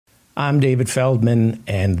I'm David Feldman,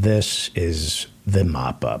 and this is the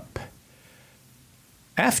Mop-Up.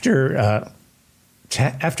 After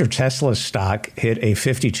Tesla's stock hit a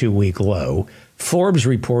 52-week low, Forbes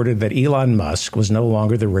reported that Elon Musk was no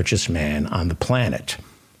longer the richest man on the planet.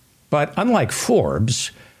 But unlike Forbes,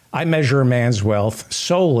 I measure a man's wealth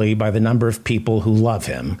solely by the number of people who love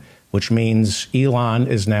him, which means Elon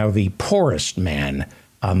is now the poorest man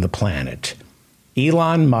on the planet.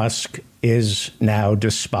 Elon Musk is now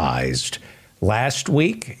despised. Last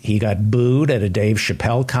week, he got booed at a Dave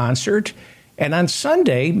Chappelle concert. And on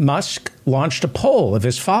Sunday, Musk launched a poll of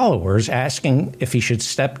his followers asking if he should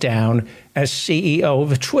step down as CEO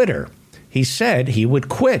of Twitter. He said he would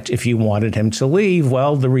quit if you wanted him to leave.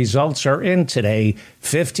 Well, the results are in today.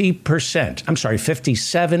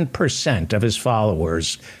 57% of his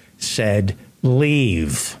followers said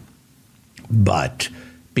leave. But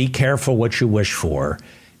be careful what you wish for.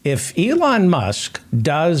 If Elon Musk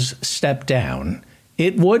does step down,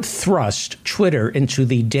 it would thrust Twitter into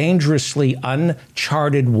the dangerously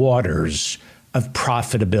uncharted waters of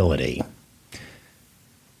profitability.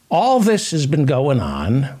 All this has been going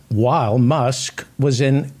on while Musk was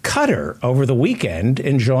in Qatar over the weekend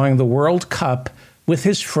enjoying the World Cup with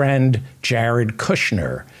his friend Jared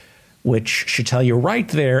Kushner, which should tell you right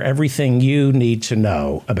there everything you need to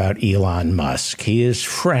know about Elon Musk. He is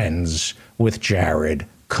friends with Jared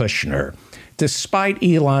Kushner. Despite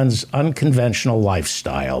Elon's unconventional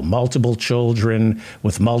lifestyle, multiple children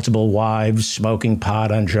with multiple wives, smoking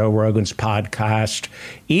pot on Joe Rogan's podcast,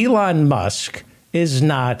 Elon Musk is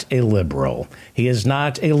not a liberal. He is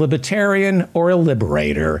not a libertarian or a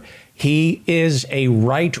liberator. He is a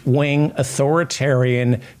right-wing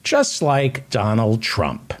authoritarian, just like Donald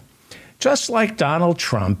Trump. Just like Donald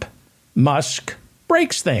Trump, Musk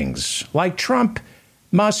breaks things. Like Trump,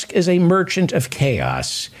 Musk is a merchant of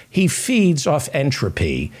chaos. He feeds off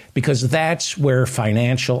entropy because that's where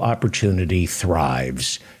financial opportunity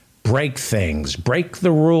thrives. Break things, break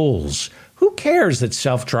the rules. Who cares that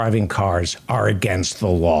self-driving cars are against the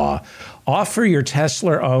law? Offer your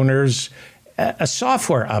Tesla owners a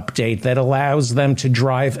software update that allows them to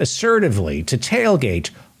drive assertively, to tailgate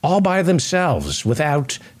all by themselves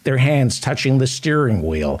without their hands touching the steering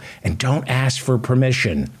wheel. And don't ask for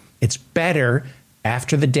permission. It's better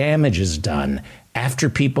after the damage is done. After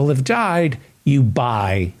people have died, you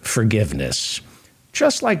buy forgiveness.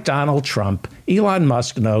 Just like Donald Trump, Elon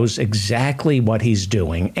Musk knows exactly what he's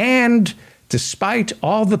doing. And despite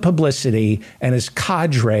all the publicity and his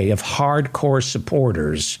cadre of hardcore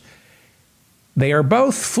supporters, they are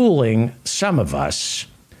both fooling some of us,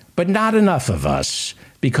 but not enough of us,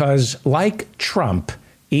 because like Trump,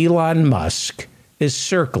 Elon Musk is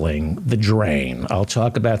circling the drain. I'll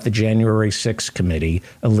talk about the January 6th committee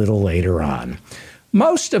a little later on.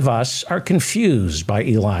 Most of us are confused by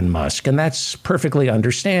Elon Musk, and that's perfectly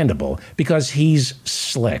understandable because he's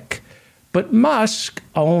slick. But Musk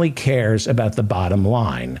only cares about the bottom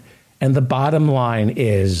line. And the bottom line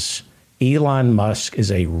is Elon Musk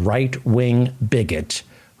is a right-wing bigot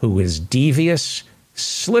who is devious,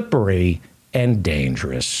 slippery, and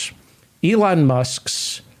dangerous. Elon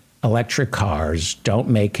Musk's electric cars don't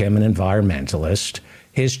make him an environmentalist.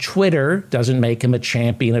 His Twitter doesn't make him a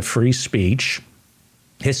champion of free speech.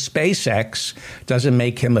 His SpaceX doesn't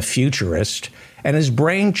make him a futurist. And his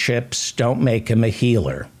brain chips don't make him a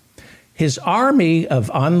healer. His army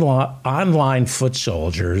of online foot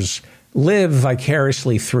soldiers live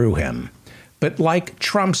vicariously through him. But like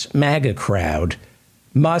Trump's MAGA crowd,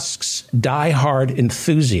 Musk's diehard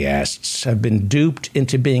enthusiasts have been duped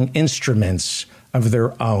into being instruments of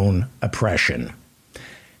their own oppression.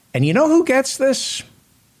 And you know who gets this?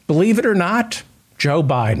 Believe it or not, Joe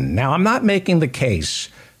Biden. Now, I'm not making the case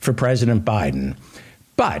for President Biden,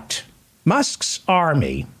 but Musk's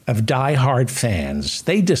army of diehard fans,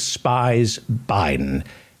 they despise Biden.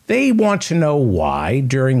 They want to know why,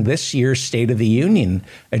 during this year's State of the Union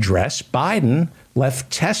address, Biden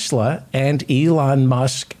left Tesla and Elon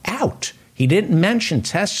Musk out. He didn't mention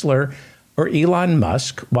Tesla or Elon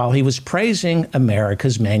Musk while he was praising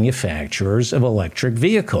America's manufacturers of electric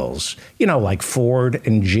vehicles, like Ford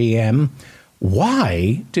and GM.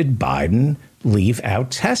 Why did Biden leave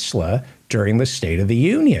out Tesla during the State of the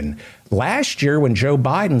Union? Last year, when Joe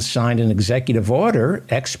Biden signed an executive order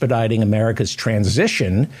expediting America's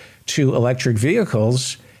transition to electric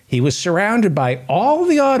vehicles, he was surrounded by all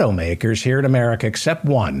the automakers here in America except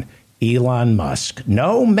one, Elon Musk.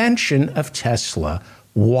 No mention of Tesla.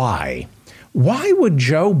 Why? Why would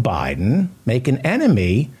Joe Biden make an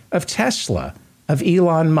enemy of Tesla, of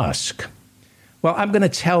Elon Musk? Well, I'm going to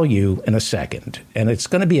tell you in a second, and it's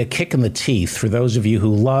going to be a kick in the teeth for those of you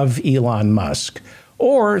who love Elon Musk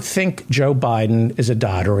or think Joe Biden is a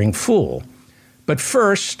doddering fool. But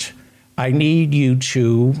first, I need you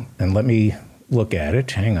to, and let me look at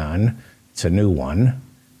it. Hang on. It's a new one.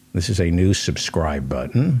 This is a new subscribe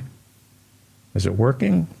button. Is it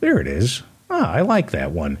working? There it is. I like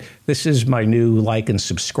that one. This is my new like and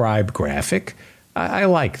subscribe graphic. I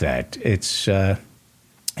like that. It's,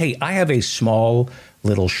 hey, I have a small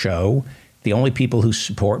little show. The only people who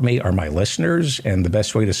support me are my listeners, and the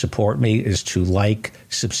best way to support me is to like,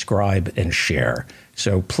 subscribe, and share.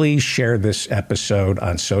 So please share this episode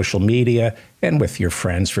on social media and with your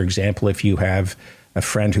friends. For example, if you have a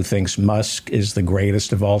friend who thinks Musk is the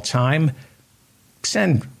greatest of all time,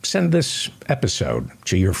 send this episode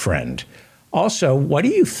to your friend. Also, what do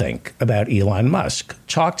you think about Elon Musk?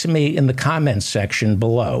 Talk to me in the comments section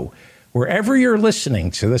below. Wherever you're listening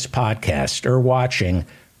to this podcast or watching,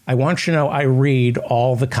 I want you to know I read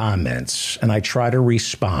all the comments and I try to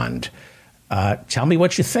respond. Tell me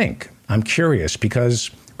what you think. I'm curious because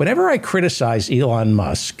whenever I criticize Elon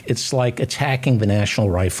Musk, it's like attacking the National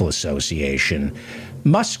Rifle Association.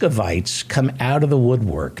 Muscovites come out of the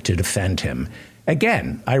woodwork to defend him.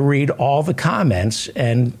 Again, I read all the comments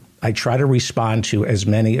and I try to respond to as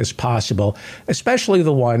many as possible, especially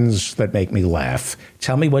the ones that make me laugh.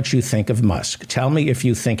 Tell me what you think of Musk. Tell me if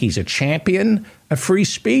you think he's a champion of free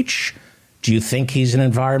speech. Do you think he's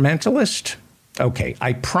an environmentalist? Okay,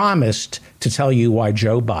 I promised to tell you why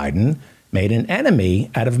Joe Biden made an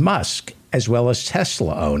enemy out of Musk, as well as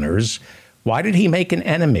Tesla owners. Why did he make an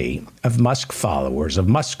enemy of Musk followers, of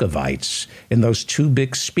Muscovites, in those two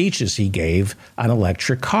big speeches he gave on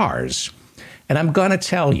electric cars? And I'm going to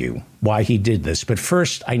tell you why he did this. But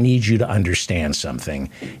first, I need you to understand something.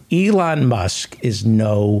 Elon Musk is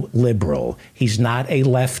no liberal. He's not a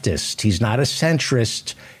leftist. He's not a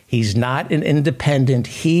centrist. He's not an independent.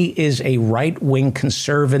 He is a right-wing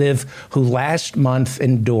conservative who last month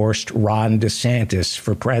endorsed Ron DeSantis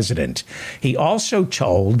for president. He also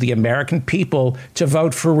told the American people to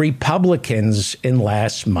vote for Republicans in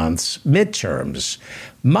last month's midterms.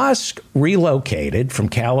 Musk relocated from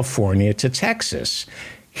California to Texas.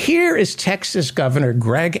 Here is Texas Governor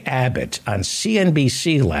Greg Abbott on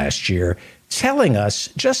CNBC last year telling us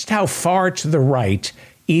just how far to the right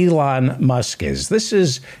Elon Musk is. This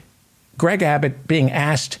is Greg Abbott being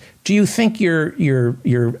asked, do you think your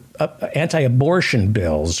anti-abortion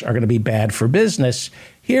bills are going to be bad for business?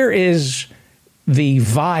 Here is the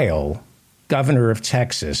vile governor of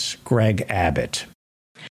Texas, Greg Abbott.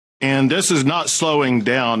 And this is not slowing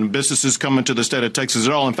down businesses coming to the state of Texas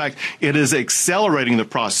at all. In fact, it is accelerating the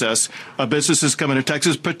process of businesses coming to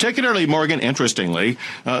Texas, particularly, Morgan, interestingly.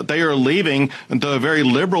 They are leaving the very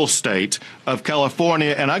liberal state of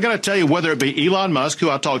California. And I got to tell you, whether it be Elon Musk,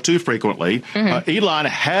 who I talk to frequently, Elon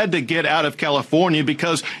had to get out of California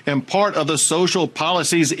because in part of the social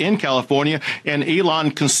policies in California, and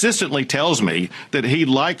Elon consistently tells me that he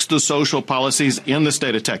likes the social policies in the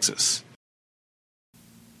state of Texas.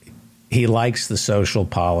 He likes the social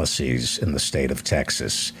policies in the state of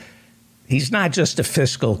Texas. He's not just a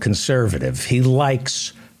fiscal conservative. He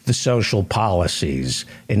likes the social policies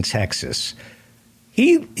in Texas.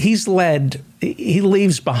 He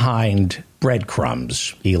leaves behind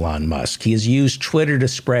breadcrumbs, Elon Musk. He has used Twitter to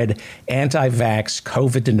spread anti-vax,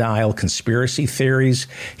 COVID denial conspiracy theories.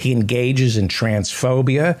 He engages in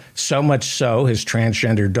transphobia, so much so his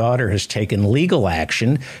transgender daughter has taken legal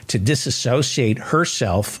action to disassociate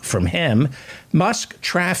herself from him. Musk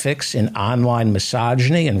traffics in online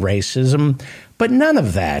misogyny and racism, but none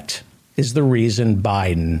of that is the reason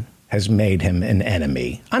Biden has made him an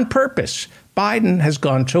enemy on purpose. Biden has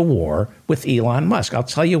gone to war with Elon Musk. I'll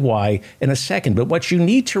tell you why in a second. But what you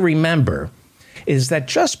need to remember is that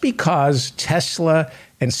just because Tesla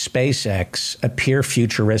and SpaceX appear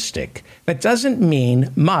futuristic, that doesn't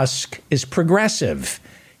mean Musk is progressive.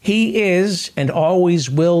 He is and always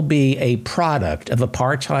will be a product of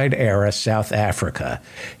apartheid-era South Africa.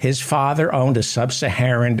 His father owned a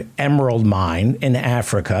sub-Saharan emerald mine in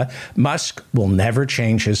Africa. Musk will never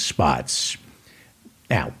change his spots.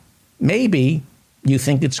 Now, maybe you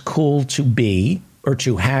think it's cool to be or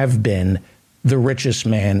to have been the richest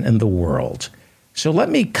man in the world. So let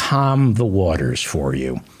me calm the waters for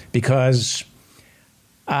you, because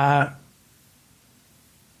the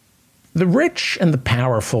rich and the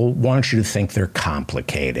powerful want you to think they're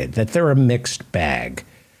complicated, that they're a mixed bag.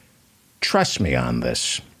 Trust me on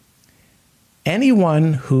this.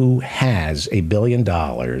 Anyone who has $1 billion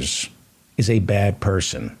is a bad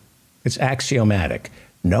person. It's axiomatic.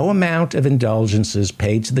 No amount of indulgences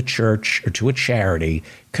paid to the church or to a charity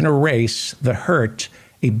can erase the hurt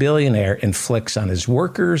a billionaire inflicts on his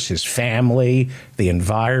workers, his family, the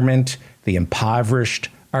environment, the impoverished,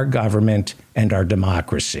 our government, and our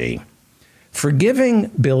democracy. Forgiving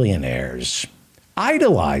billionaires,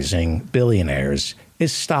 idolizing billionaires,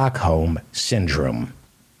 is Stockholm Syndrome.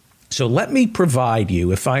 So let me provide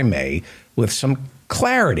you, if I may, with some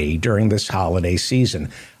clarity during this holiday season.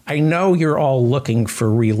 I know you're all looking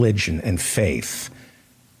for religion and faith.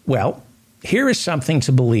 Well, here is something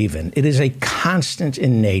to believe in. It is a constant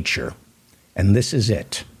in nature, and this is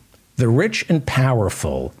it. The rich and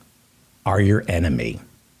powerful are your enemy.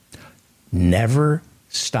 Never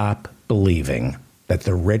stop believing that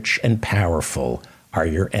the rich and powerful are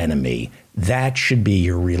your enemy. That should be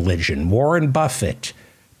your religion. Warren Buffett,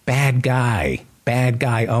 bad guy,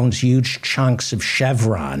 owns huge chunks of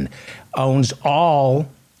Chevron, owns all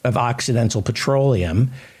of Occidental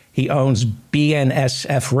Petroleum. He owns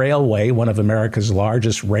BNSF Railway, one of America's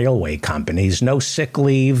largest railway companies. No sick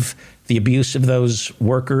leave, the abuse of those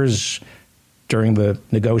workers during the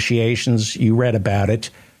negotiations, you read about it.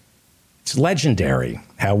 It's legendary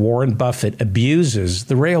how Warren Buffett abuses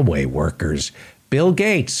the railway workers. Bill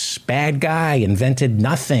Gates, bad guy, invented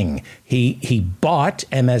nothing. He bought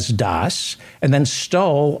MS-DOS and then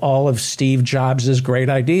stole all of Steve Jobs' great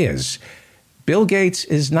ideas. Bill Gates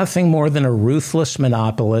is nothing more than a ruthless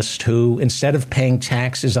monopolist who, instead of paying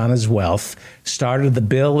taxes on his wealth, started the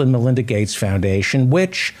Bill and Melinda Gates Foundation,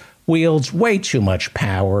 which wields way too much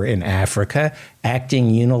power in Africa,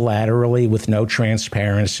 acting unilaterally with no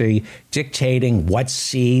transparency, dictating what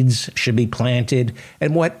seeds should be planted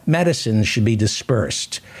and what medicines should be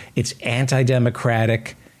dispersed. It's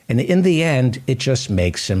anti-democratic, and in the end, it just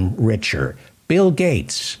makes him richer. Bill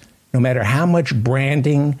Gates, no matter how much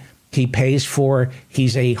branding he pays for,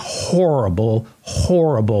 he's a horrible,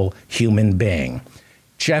 horrible human being.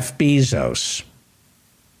 Jeff Bezos.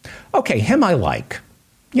 Okay, him I like.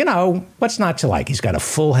 You know, what's not to like? He's got a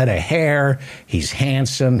full head of hair. He's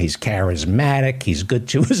handsome. He's charismatic. He's good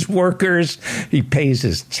to his workers. He pays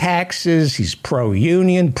his taxes. He's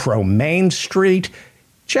pro-union, pro-Main Street.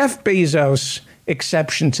 Jeff Bezos,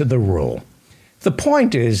 exception to the rule. The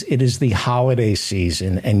point is, it is the holiday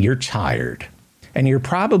season and you're tired. And you're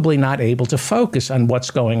probably not able to focus on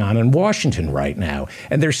what's going on in Washington right now.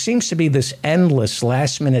 And there seems to be this endless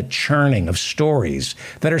last-minute churning of stories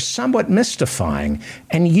that are somewhat mystifying.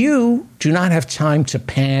 And you do not have time to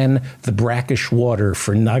pan the brackish water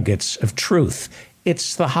for nuggets of truth.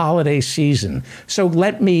 It's the holiday season. So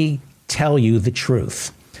let me tell you the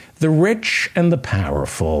truth. The rich and the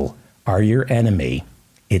powerful are your enemy.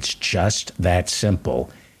 It's just that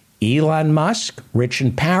simple. Elon Musk, rich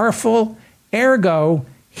and powerful, ergo,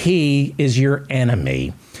 he is your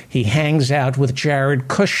enemy. He hangs out with Jared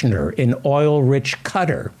Kushner in oil-rich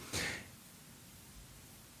Qatar.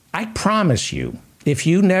 I promise you, if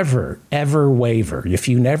you never, ever waver, if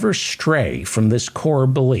you never stray from this core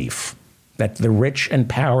belief that the rich and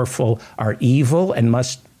powerful are evil and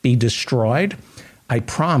must be destroyed, I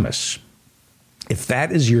promise, if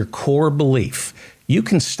that is your core belief, you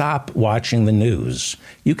can stop watching the news.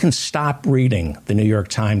 You can stop reading the New York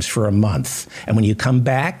Times for a month. And when you come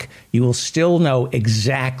back, you will still know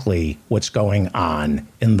exactly what's going on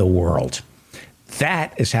in the world.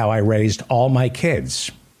 That is how I raised all my kids.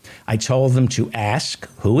 I told them to ask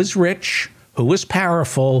who is rich, who is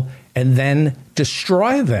powerful, and then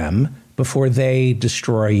destroy them before they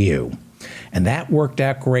destroy you. And that worked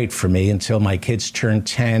out great for me until my kids turned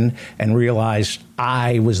 10 and realized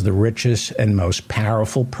I was the richest and most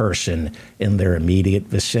powerful person in their immediate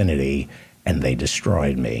vicinity, and they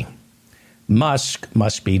destroyed me. Musk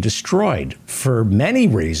must be destroyed for many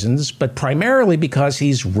reasons, but primarily because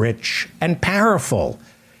he's rich and powerful.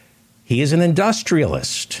 He is an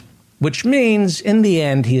industrialist, which means in the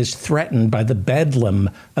end he is threatened by the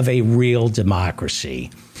bedlam of a real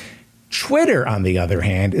democracy. Twitter, on the other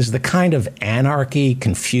hand, is the kind of anarchy,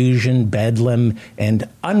 confusion, bedlam, and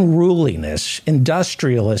unruliness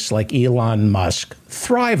industrialists like Elon Musk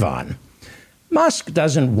thrive on. Musk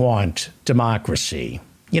doesn't want democracy,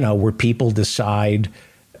 where people decide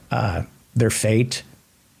their fate.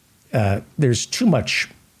 There's too much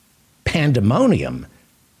pandemonium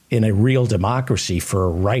in a real democracy for a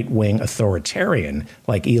right-wing authoritarian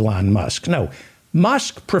like Elon Musk. No,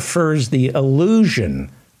 Musk prefers the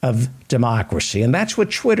illusion of democracy, and that's what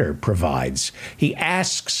Twitter provides. He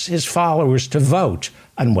asks his followers to vote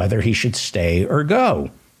on whether he should stay or go,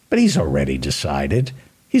 but he's already decided.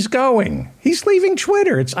 He's going. He's leaving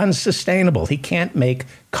Twitter. It's unsustainable. He can't make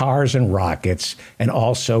cars and rockets and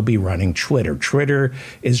also be running Twitter. Twitter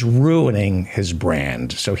is ruining his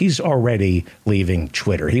brand. So he's already leaving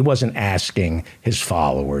Twitter. He wasn't asking his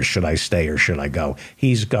followers, should I stay or should I go?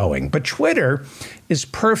 He's going. But Twitter is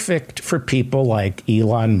perfect for people like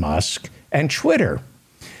Elon Musk and Twitter.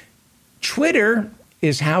 Twitter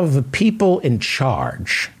is how the people in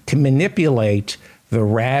charge can manipulate the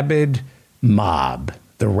rabid mob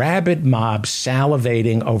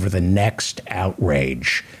salivating over the next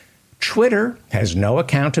outrage. Twitter has no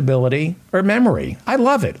accountability or memory. I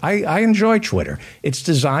love it. I enjoy Twitter. It's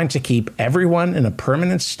designed to keep everyone in a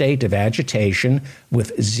permanent state of agitation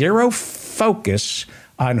with zero focus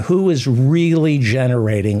on who is really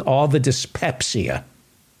generating all the dyspepsia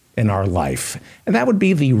in our life. And that would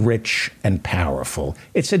be the rich and powerful.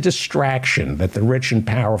 It's a distraction that the rich and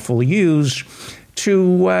powerful use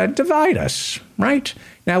to divide us, right?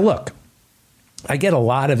 Now, look, I get a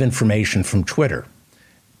lot of information from Twitter,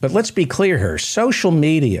 but let's be clear here. Social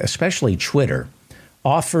media, especially Twitter,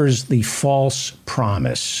 offers the false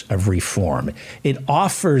promise of reform. It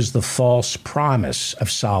offers the false promise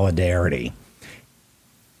of solidarity.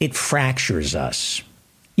 It fractures us.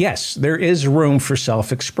 Yes, there is room for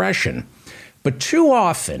self-expression, but too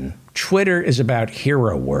often, Twitter is about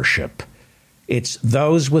hero worship. It's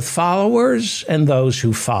those with followers and those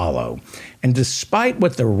who follow. And despite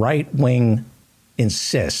what the right wing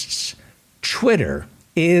insists, Twitter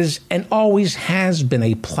is and always has been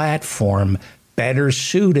a platform better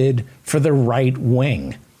suited for the right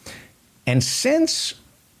wing. And since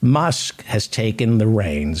Musk has taken the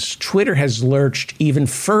reins, Twitter has lurched even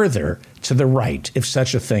further to the right, if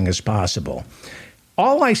such a thing is possible.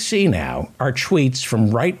 All I see now are tweets from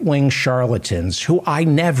right-wing charlatans who I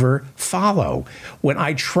never follow. When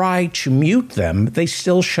I try to mute them, they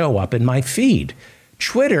still show up in my feed.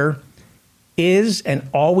 Twitter is and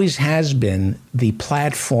always has been the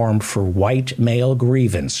platform for white male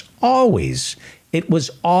grievance. Always. It was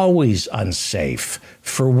always unsafe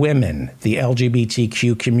for women, the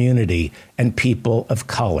LGBTQ community, and people of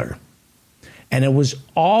color. And it was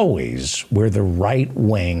always where the right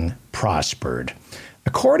wing prospered.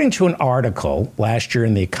 According to an article last year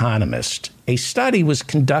in The Economist, a study was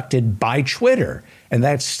conducted by Twitter, and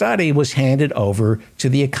that study was handed over to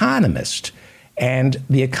The Economist. And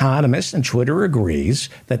The Economist and Twitter agrees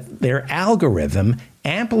that their algorithm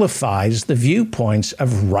amplifies the viewpoints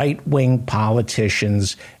of right-wing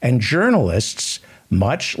politicians and journalists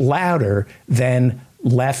much louder than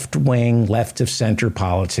left-wing, left-of-center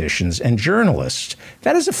politicians and journalists.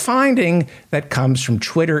 That is a finding that comes from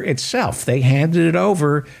Twitter itself. They handed it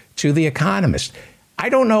over to The Economist. I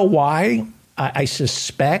don't know why. I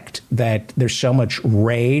suspect that there's so much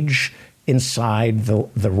rage inside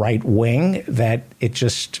the right wing that it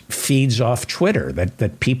just feeds off Twitter,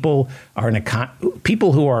 that people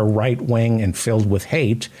people who are right wing and filled with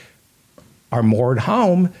hate are more at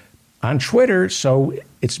home on Twitter, so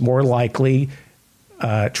it's more likely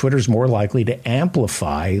Twitter's more likely to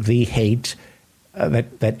amplify the hate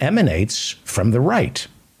that emanates from the right.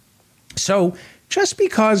 So just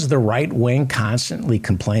because the right wing constantly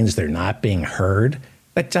complains they're not being heard,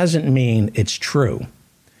 that doesn't mean it's true.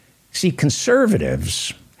 See,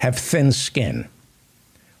 conservatives have thin skin.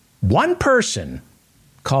 One person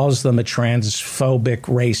calls them a transphobic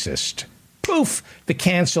racist. Poof, the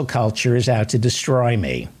cancel culture is out to destroy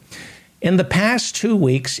me. In the past 2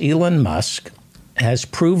 weeks, Elon Musk has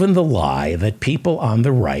proven the lie that people on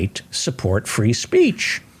the right support free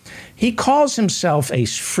speech. He calls himself a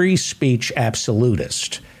free speech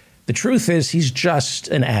absolutist. The truth is, he's just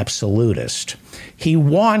an absolutist. He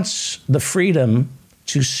wants the freedom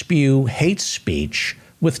to spew hate speech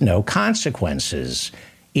with no consequences.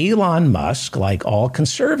 Elon Musk, like all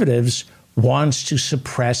conservatives, wants to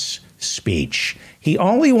suppress speech. He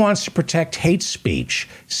only wants to protect hate speech,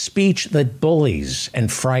 speech that bullies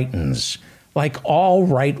and frightens. Like all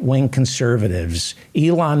right-wing conservatives,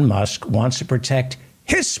 Elon Musk wants to protect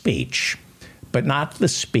his speech, but not the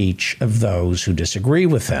speech of those who disagree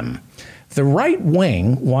with him. The right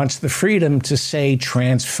wing wants the freedom to say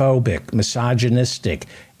transphobic, misogynistic,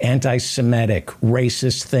 anti-Semitic,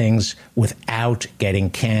 racist things without getting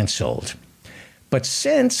canceled. But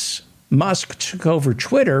since Musk took over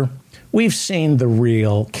Twitter, we've seen the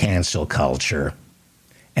real cancel culture.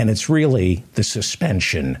 And it's really the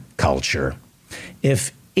suspension culture.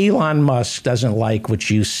 If Elon Musk doesn't like what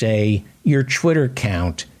you say, your Twitter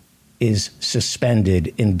account is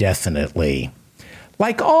suspended indefinitely.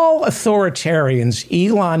 Like all authoritarians,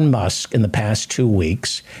 Elon Musk in the past 2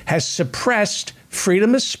 weeks has suppressed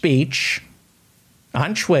freedom of speech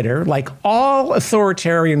on Twitter, like all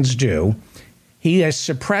authoritarians do, he has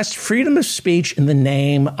suppressed freedom of speech in the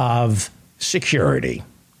name of security,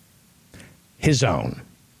 his own.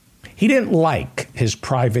 He didn't like his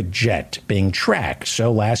private jet being tracked,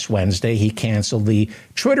 so last Wednesday he canceled the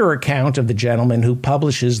Twitter account of the gentleman who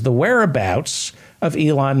publishes the whereabouts of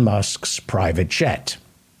Elon Musk's private jet.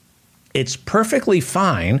 It's perfectly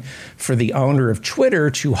fine for the owner of Twitter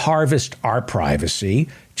to harvest our privacy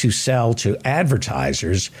to sell to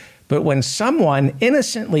advertisers, but when someone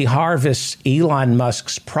innocently harvests Elon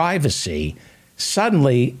Musk's privacy,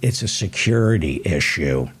 suddenly it's a security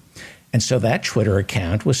issue. And so that Twitter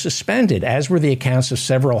account was suspended, as were the accounts of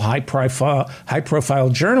several high-profile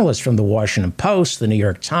journalists from the Washington Post, the New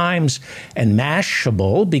York Times, and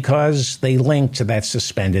Mashable, because they linked to that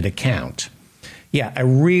suspended account. Yeah, a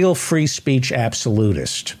real free speech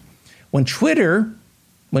absolutist. When Twitter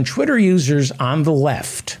users on the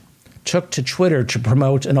left took to Twitter to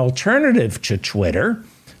promote an alternative to Twitter,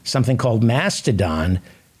 something called Mastodon,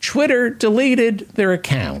 Twitter deleted their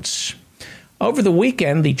accounts. Over the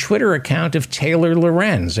weekend, the Twitter account of Taylor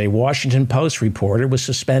Lorenz, a Washington Post reporter, was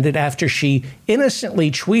suspended after she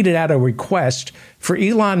innocently tweeted out a request for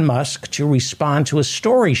Elon Musk to respond to a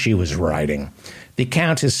story she was writing. The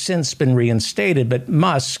account has since been reinstated, but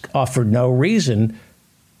Musk offered no reason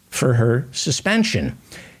for her suspension.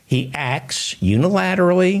 He acts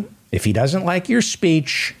unilaterally. If he doesn't like your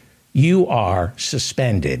speech, you are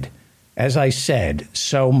suspended. As I said,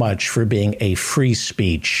 so much for being a free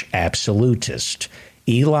speech absolutist.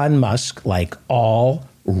 Elon Musk, like all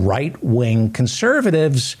right-wing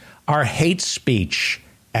conservatives, are hate speech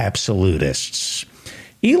absolutists.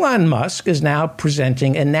 Elon Musk is now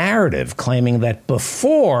presenting a narrative claiming that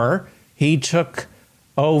before he took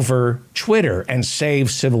over Twitter and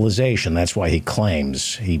saved civilization, that's why he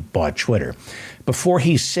claims he bought Twitter, before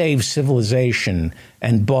he saved civilization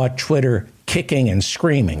and bought Twitter kicking and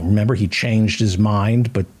screaming. Remember, he changed his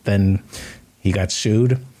mind, but then he got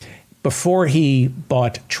sued. Before he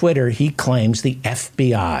bought Twitter, he claims the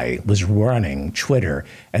FBI was running Twitter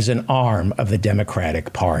as an arm of the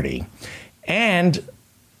Democratic Party. And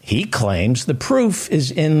he claims the proof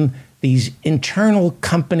is in these internal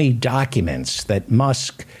company documents that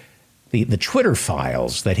Musk, the Twitter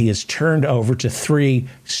files that he has turned over to 3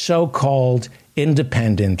 so-called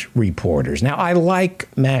independent reporters. Now, I like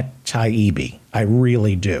Matt Taibbi. I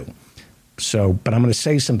really do. But I'm going to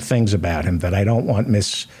say some things about him that I don't want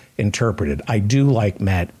misinterpreted. I do like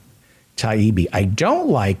Matt Taibbi. I don't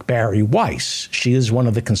like Bari Weiss. She is one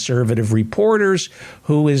of the conservative reporters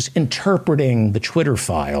who is interpreting the Twitter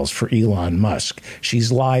files for Elon Musk.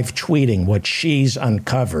 She's live tweeting what she's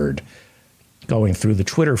uncovered going through the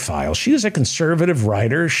Twitter files. She is a conservative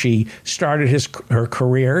writer. She started her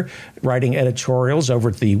career writing editorials over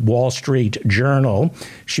at the Wall Street Journal.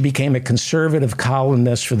 She became a conservative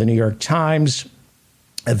columnist for the New York Times.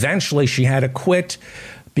 Eventually, she had to quit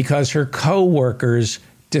because her co-workers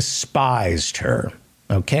despised her.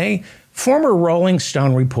 Okay? Former Rolling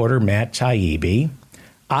Stone reporter Matt Taibbi,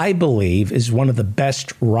 I believe, is one of the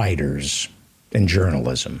best writers in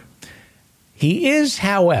journalism. He is,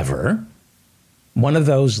 however, one of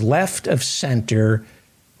those left-of-center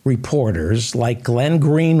reporters like Glenn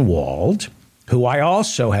Greenwald, who I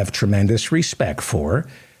also have tremendous respect for.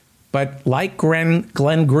 But like Glenn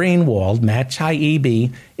Greenwald, Matt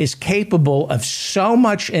Taibbi is capable of so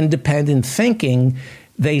much independent thinking,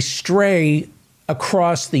 they stray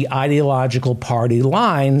across the ideological party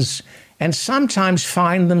lines and sometimes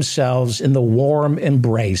find themselves in the warm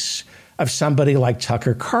embrace of somebody like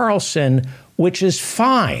Tucker Carlson, which is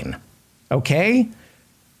fine. Okay?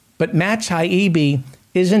 But Matt Taibbi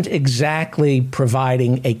isn't exactly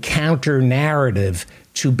providing a counter-narrative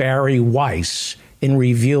to Bari Weiss in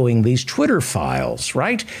reviewing these Twitter files,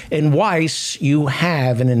 right? In Weiss, you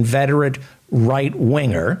have an inveterate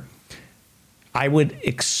right-winger. I would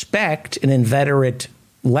expect an inveterate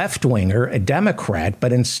left-winger, a Democrat,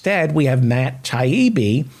 but instead we have Matt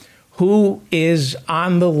Taibbi, who is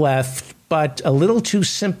on the left, but a little too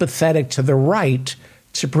sympathetic to the right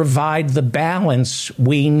to provide the balance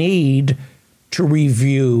we need to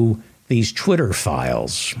review these Twitter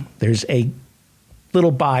files. There's a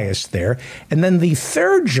little bias there. And then the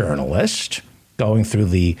third journalist going through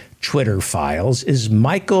the Twitter files is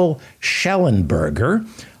Michael Schellenberger,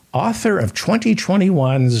 author of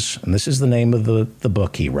 2021's, and this is the name of the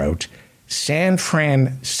book he wrote, San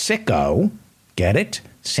Francisco. Get it?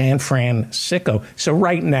 San Francisco. So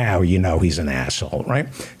right now, you know he's an asshole, right?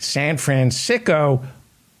 San Francisco,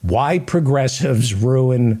 Why Progressives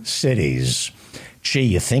Ruin Cities. Gee,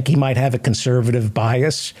 you think he might have a conservative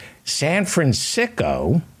bias? San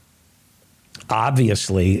Francisco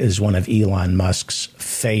obviously is one of Elon Musk's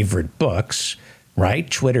favorite books, right?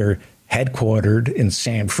 Twitter headquartered in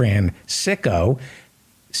San Francisco.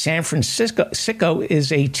 San Francisco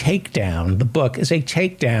is a takedown. The book is a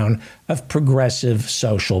takedown of progressive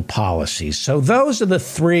social policies. So those are the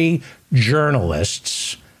three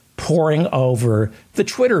journalists poring over the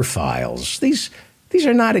Twitter files. These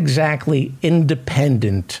are not exactly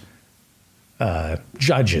independent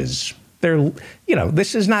judges.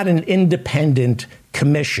 This is not an independent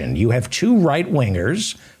commission. You have two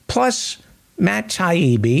right-wingers plus Matt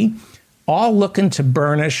Taibbi, all looking to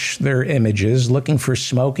burnish their images, looking for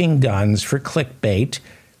smoking guns, for clickbait.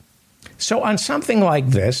 So on something like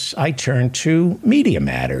this, I turn to Media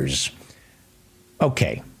Matters.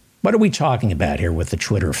 Okay, what are we talking about here with the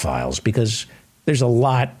Twitter files? Because there's a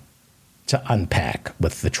lot to unpack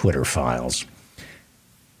with the Twitter files.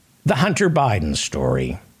 The Hunter Biden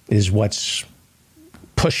story is what's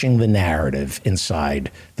pushing the narrative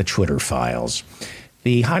inside the Twitter files.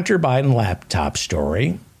 The Hunter Biden laptop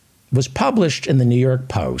story was published in the New York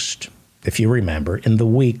Post, if you remember, in the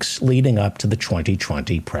weeks leading up to the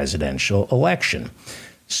 2020 presidential election.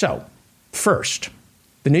 So, first,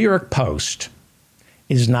 the New York Post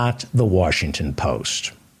is not the Washington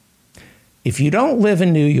Post. If you don't live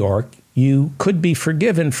in New York, you could be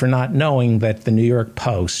forgiven for not knowing that the New York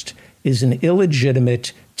Post is an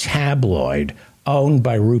illegitimate tabloid owned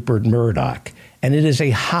by Rupert Murdoch, and it is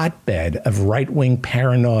a hotbed of right-wing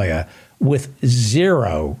paranoia with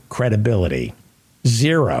zero credibility.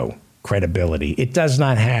 Zero credibility. It does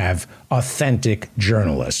not have authentic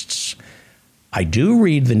journalists. I do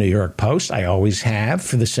read the New York Post. I always have,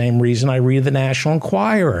 for the same reason I read the National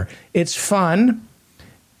Enquirer. It's fun,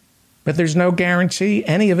 but there's no guarantee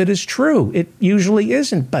any of it is true. It usually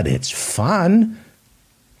isn't, but it's fun.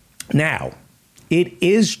 Now, it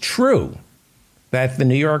is true that the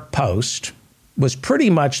New York Post was pretty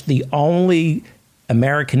much the only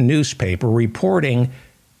American newspaper reporting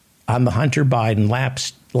on the Hunter Biden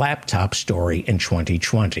laptop story in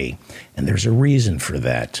 2020. And there's a reason for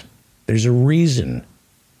that. There's a reason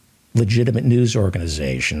legitimate news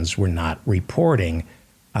organizations were not reporting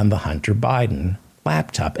on the Hunter Biden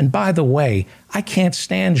laptop. And by the way, I can't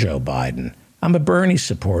stand Joe Biden. I'm a Bernie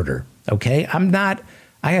supporter, okay?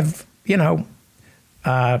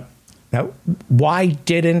 Now, why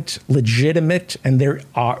didn't legitimate, and there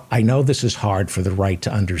are, I know this is hard for the right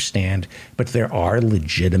to understand, but there are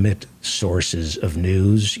legitimate sources of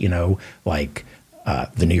news, like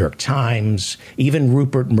the New York Times, even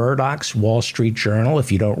Rupert Murdoch's Wall Street Journal.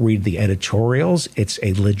 If you don't read the editorials, it's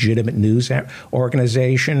a legitimate news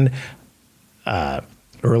organization.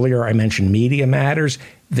 Earlier, I mentioned Media Matters.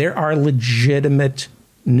 There are legitimate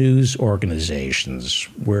news organizations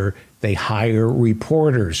where they hire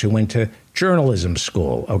reporters who went to journalism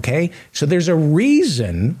school, okay? So there's a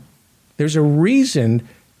reason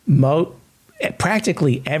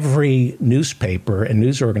practically every newspaper and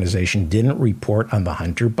news organization didn't report on the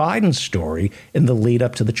Hunter Biden story in the lead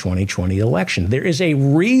up to the 2020 election. There is a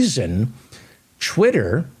reason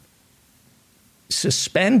Twitter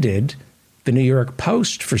suspended the New York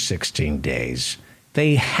Post for 16 days.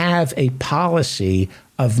 They have a policy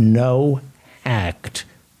of no hacked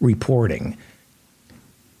reporting.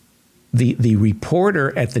 The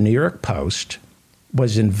reporter at the New York Post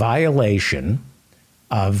was in violation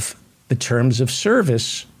of the terms of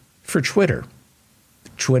service for Twitter.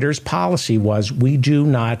 Twitter's policy was, we do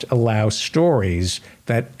not allow stories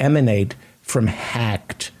that emanate from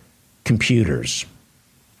hacked computers.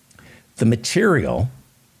 The material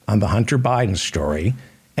on the Hunter Biden story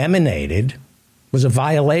was a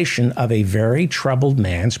violation of a very troubled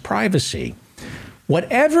man's privacy.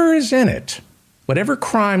 Whatever is in it, whatever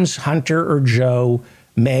crimes Hunter or Joe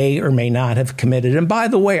may or may not have committed, and by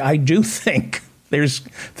the way, I do think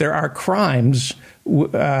there are crimes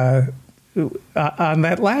on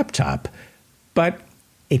that laptop, but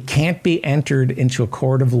it can't be entered into a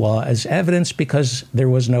court of law as evidence because there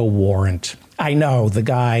was no warrant. I know the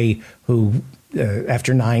guy who,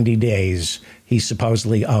 after 90 days, he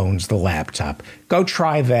supposedly owns the laptop. Go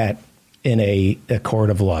try that in a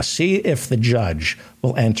court of law. See if the judge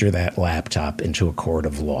will enter that laptop into a court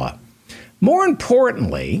of law. More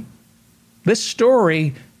importantly, this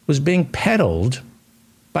story was being peddled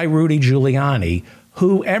by Rudy Giuliani,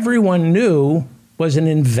 who everyone knew was an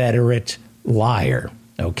inveterate liar,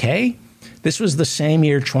 okay? This was the same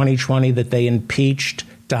year, 2020, that they impeached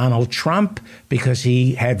Donald Trump because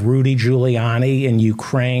he had Rudy Giuliani in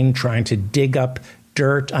Ukraine trying to dig up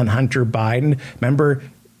dirt on Hunter Biden.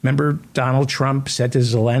 Remember Donald Trump said to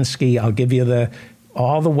Zelensky, I'll give you the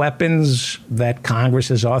all the weapons that Congress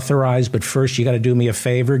has authorized, but first you got to do me a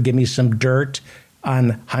favor, give me some dirt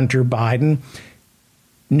on Hunter Biden.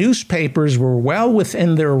 Newspapers were well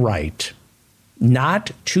within their right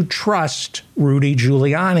not to trust Rudy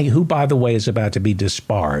Giuliani, who, by the way, is about to be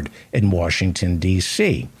disbarred in Washington,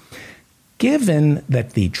 D.C. Given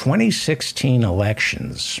that the 2016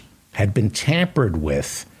 elections had been tampered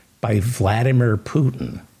with by Vladimir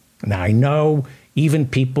Putin. Now, I know even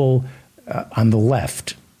people on the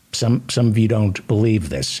left, some of you don't believe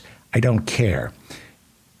this. I don't care.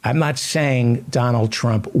 I'm not saying Donald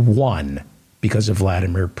Trump won because of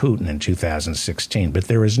Vladimir Putin in 2016, but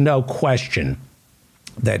there is no question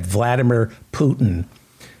that Vladimir Putin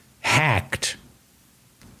hacked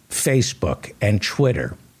Facebook and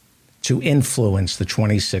Twitter to influence the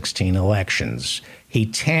 2016 elections. He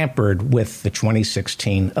tampered with the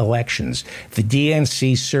 2016 elections. The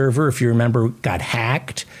DNC server, if you remember, got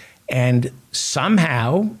hacked, and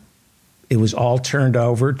somehow it was all turned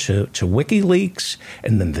over to WikiLeaks,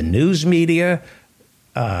 and then the news media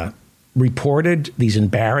reported these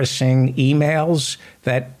embarrassing emails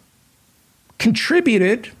that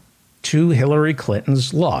contributed to Hillary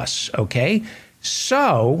Clinton's loss, okay?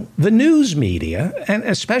 So the news media, and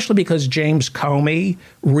especially because James Comey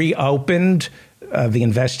reopened the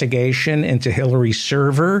investigation into Hillary's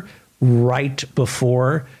server right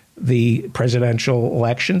before the presidential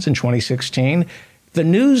elections in 2016, the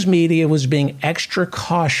news media was being extra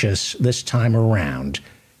cautious this time around.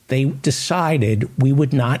 They decided we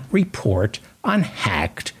would not report on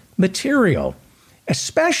hacked material,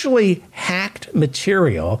 especially hacked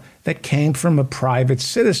material that came from a private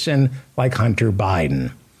citizen like Hunter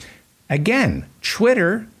Biden. Again,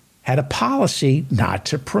 Twitter had a policy not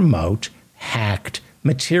to promote hacked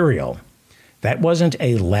material. That wasn't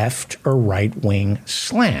a left or right-wing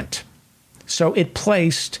slant. So it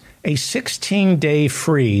placed a 16-day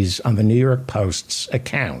freeze on the New York Post's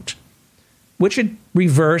account, which it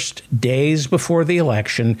reversed days before the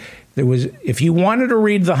election. There was, if you wanted to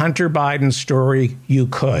read the Hunter Biden story, you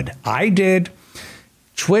could. I did.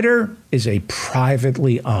 Twitter is a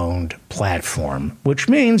privately owned platform, which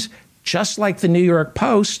means, just like the New York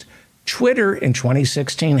Post, Twitter in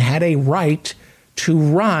 2016 had a right to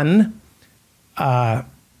run, to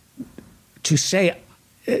say,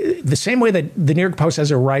 the same way that the New York Post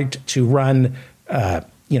has a right to run, a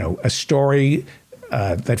story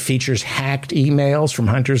that features hacked emails from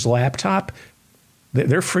Hunter's laptop.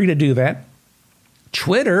 They're free to do that.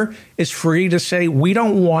 Twitter is free to say, we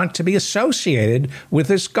don't want to be associated with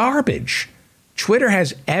this garbage. Twitter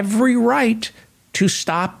has every right to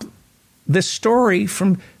stop this story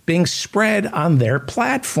from being spread on their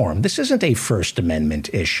platform. This isn't a First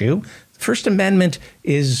Amendment issue. The First Amendment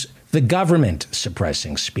is the government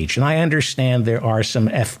suppressing speech. And I understand there are some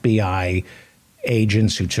FBI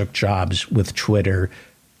agents who took jobs with Twitter.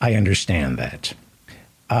 I understand that.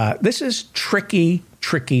 This is tricky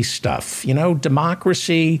stuff. You know,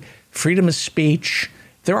 democracy, freedom of speech.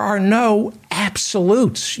 There are no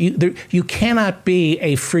absolutes. You cannot be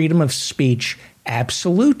a freedom of speech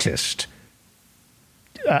absolutist.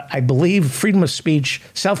 I believe freedom of speech,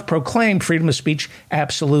 self-proclaimed freedom of speech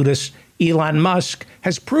absolutist Elon Musk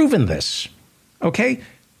has proven this. Okay?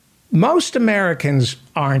 Most Americans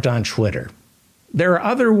aren't on Twitter. There are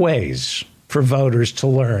other ways for voters to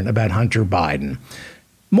learn about Hunter Biden.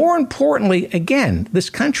 More importantly, again,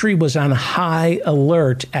 this country was on high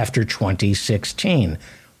alert after 2016.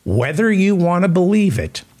 Whether you want to believe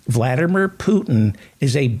it, Vladimir Putin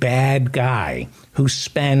is a bad guy who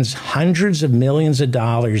spends hundreds of millions of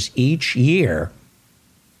dollars each year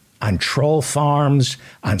on troll farms,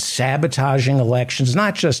 on sabotaging elections,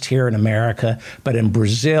 not just here in America, but in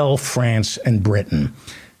Brazil, France, and Britain.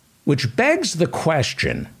 Which begs the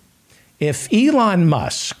question, if Elon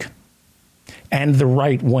Musk and the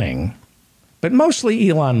right wing, but mostly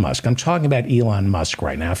Elon Musk, I'm talking about Elon Musk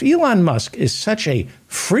right now. If Elon Musk is such a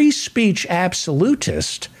free speech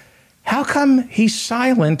absolutist, how come he's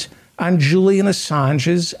silent on Julian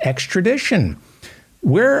Assange's extradition?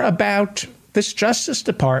 We're about this Justice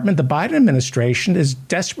Department, the Biden administration is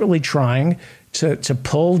desperately trying to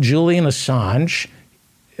pull Julian Assange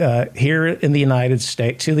here in the United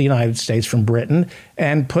States, to the United States from Britain,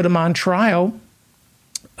 and put him on trial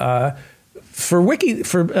for leaking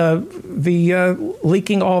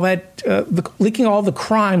all the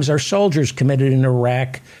crimes our soldiers committed in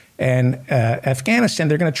Iraq and Afghanistan.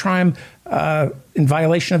 They're going to try him in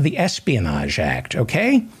violation of the Espionage Act.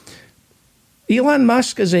 Okay, Elon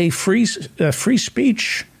Musk is a free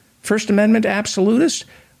speech First Amendment absolutist.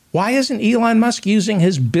 Why isn't Elon Musk using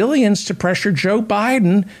his billions to pressure Joe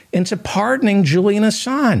Biden into pardoning Julian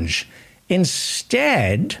Assange?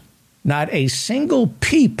 Instead, not a single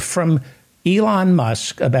peep from Elon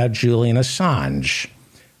Musk about Julian Assange.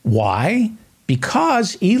 Why?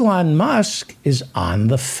 Because Elon Musk is on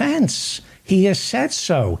the fence. He has said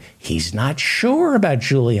so. He's not sure about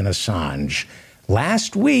Julian Assange.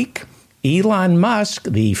 Last week, Elon Musk,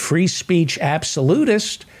 the free speech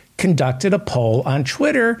absolutist, conducted a poll on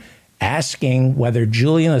Twitter asking whether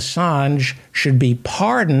Julian Assange should be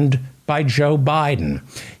pardoned by Joe Biden.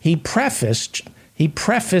 He prefaced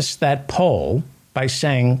that poll by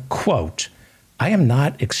saying, quote, "I am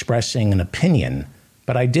not expressing an opinion,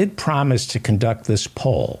 but I did promise to conduct this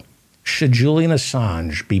poll. Should Julian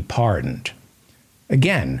Assange be pardoned?"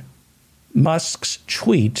 Again, Musk's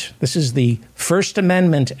tweet, this is the First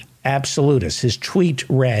Amendment absolutist, his tweet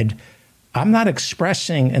read, "I'm not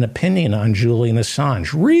expressing an opinion on Julian Assange."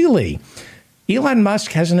 Really? Elon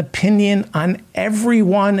Musk has an opinion on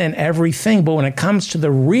everyone and everything, but when it comes to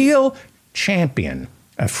the real champion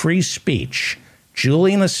of free speech,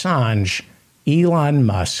 Julian Assange, Elon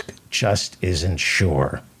Musk just isn't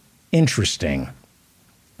sure. Interesting.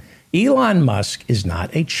 Elon Musk is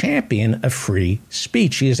not a champion of free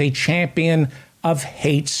speech. He is a champion of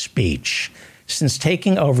hate speech. Since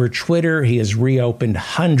taking over Twitter, he has reopened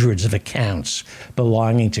hundreds of accounts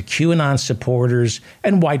belonging to QAnon supporters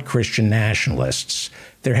and white Christian nationalists.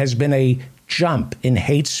 There has been a jump in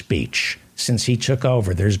hate speech since he took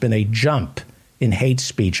over. There's been a jump in hate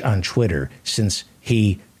speech on Twitter since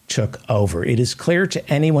he took over. It is clear to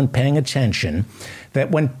anyone paying attention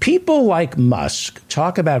that when people like Musk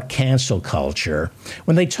talk about cancel culture,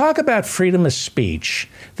 when they talk about freedom of speech,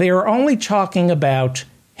 they are only talking about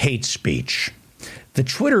hate speech. The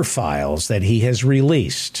Twitter files that he has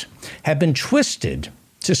released have been twisted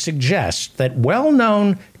to suggest that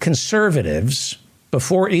well-known conservatives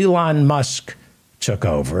before Elon Musk took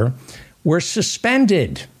over were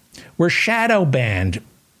suspended, were shadow banned.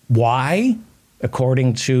 Why?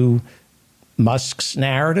 According to Musk's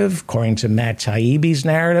narrative, according to Matt Taibbi's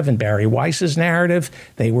narrative and Barry Weiss's narrative,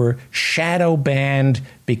 they were shadow banned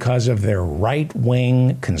because of their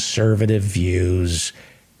right-wing conservative views.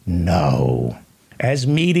 No. As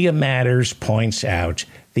Media Matters points out,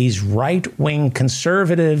 these right-wing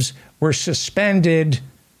conservatives were suspended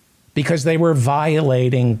because they were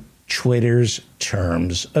violating Twitter's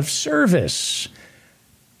terms of service.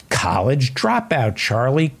 College dropout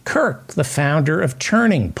Charlie Kirk, the founder of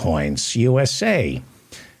Turning Points USA,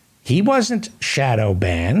 he wasn't shadow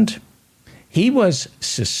banned. He was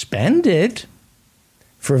suspended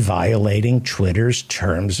for violating Twitter's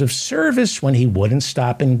terms of service when he wouldn't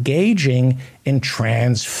stop engaging in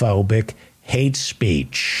transphobic hate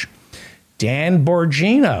speech. Dan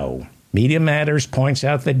Bongino, Media Matters points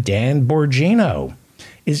out that Dan Bongino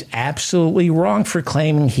is absolutely wrong for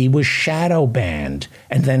claiming he was shadow banned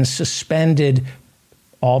and then suspended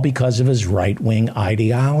all because of his right-wing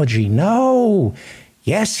ideology. No.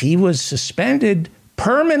 Yes, he was suspended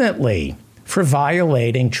permanently for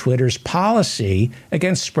violating Twitter's policy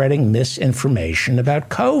against spreading misinformation about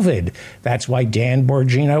COVID. That's why Dan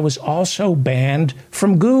Bongino was also banned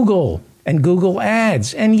from Google and Google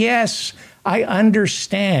Ads. And yes, I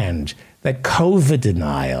understand that COVID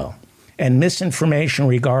denial and misinformation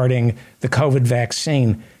regarding the COVID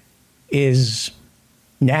vaccine is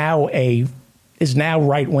now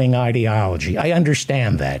right-wing ideology. I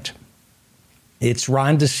understand that. It's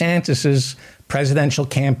Ron DeSantis's presidential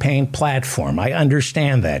campaign platform. I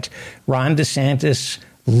understand that. Ron DeSantis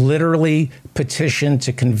literally petitioned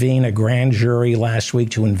to convene a grand jury last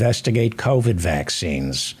week to investigate COVID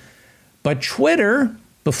vaccines. But Twitter,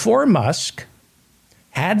 before Musk,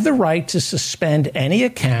 had the right to suspend any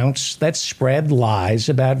accounts that spread lies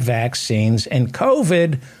about vaccines and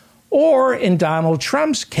COVID, or in Donald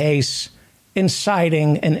Trump's case,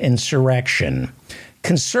 inciting an insurrection.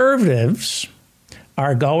 Conservatives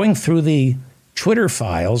are going through the Twitter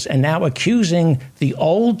files and now accusing the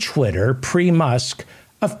old Twitter, pre-Musk,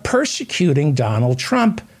 of persecuting Donald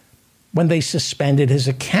Trump when they suspended his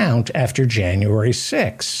account after January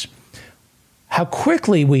 6. How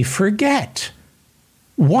quickly we forget.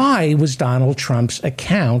 Why was Donald Trump's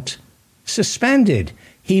account suspended?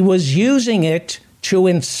 He was using it to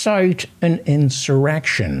incite an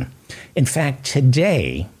insurrection. In fact,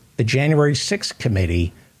 today, the January 6th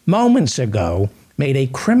committee, moments ago, made a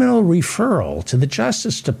criminal referral to the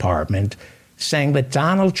Justice Department saying that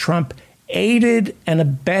Donald Trump aided and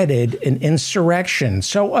abetted an insurrection.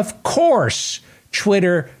 So, of course,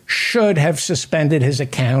 Twitter should have suspended his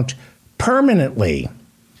account permanently.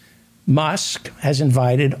 Musk has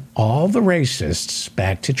invited all the racists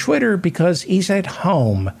back to Twitter because he's at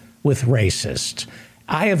home with racists.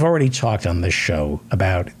 I have already talked on this show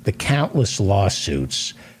about the countless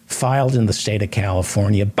lawsuits filed in the state of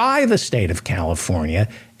California by the state of California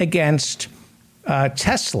against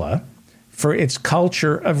Tesla for its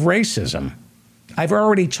culture of racism. I've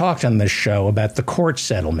already talked on this show about the court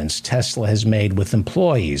settlements Tesla has made with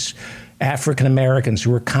employees, African Americans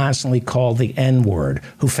who were constantly called the N-word,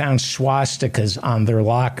 who found swastikas on their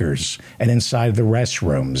lockers and inside the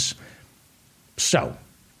restrooms. So,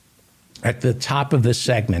 at the top of this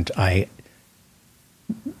segment, I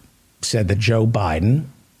said that Joe Biden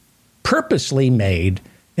purposely made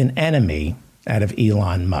an enemy out of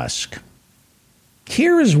Elon Musk.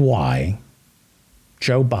 Here is why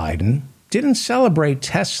Joe Biden didn't celebrate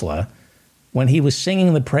Tesla when he was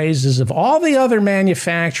singing the praises of all the other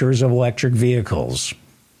manufacturers of electric vehicles.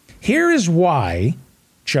 Here is why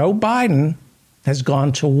Joe Biden has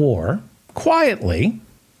gone to war quietly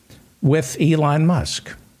with Elon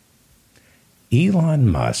Musk. Elon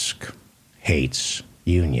Musk hates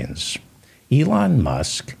unions. Elon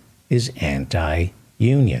Musk is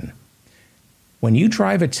anti-union. When you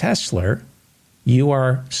drive a Tesla, you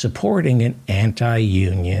are supporting an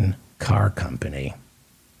anti-union car company.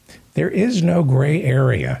 There is no gray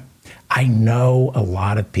area. I know a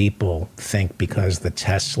lot of people think because the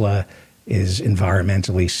Tesla is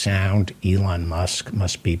environmentally sound, Elon Musk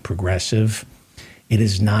must be progressive. It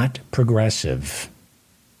is not progressive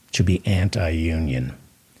to be anti-union.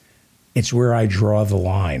 It's where I draw the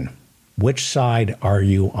line. Which side are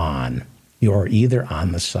you on? You're either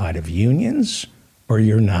on the side of unions or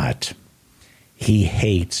you're not. He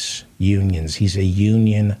hates unions. He's a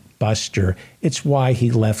union buster. It's why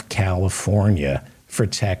he left California for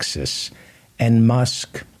Texas. And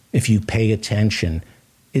Musk, if you pay attention,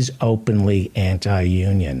 is openly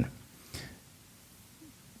anti-union.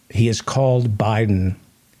 He has called Biden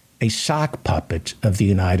a sock puppet of the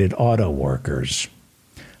United Auto Workers.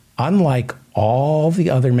 Unlike all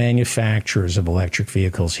the other manufacturers of electric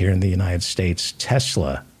vehicles here in the United States,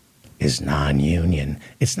 Tesla is non-union.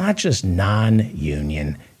 It's not just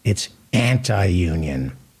non-union, it's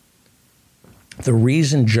anti-union. The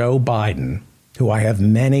reason Joe Biden, who I have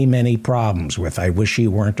many, many problems with, I wish he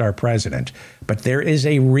weren't our president, but there is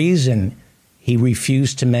a reason he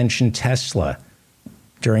refused to mention Tesla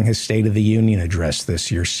during his State of the Union address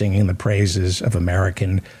this year, singing the praises of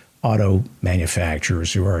American auto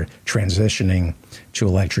manufacturers who are transitioning to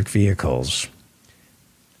electric vehicles.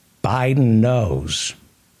 Biden knows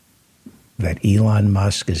that Elon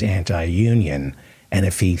Musk is anti-union, and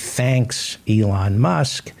if he thanks Elon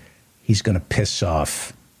Musk, he's going to piss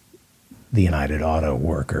off the United Auto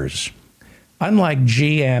Workers. Unlike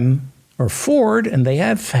GM or Ford, and they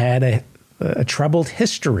have had a troubled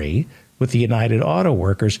history with the United Auto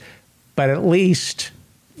Workers, but at least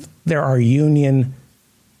there are union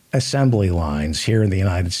assembly lines here in the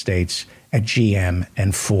United States at GM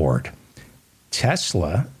and Ford.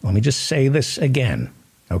 Tesla, let me just say this again,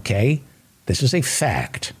 okay? This is a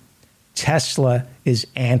fact. Tesla is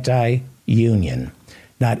anti-union.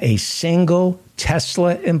 Not a single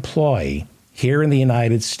Tesla employee here in the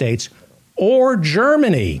United States or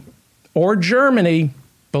Germany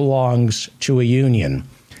belongs to a union.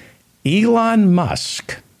 Elon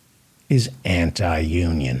Musk is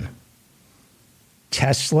anti-union.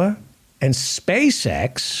 Tesla and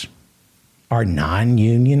SpaceX are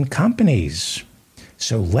non-union companies.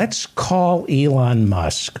 So let's call Elon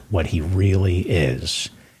Musk what he really is.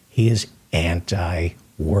 He is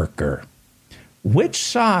anti-worker. Which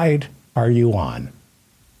side are you on?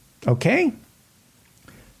 Okay?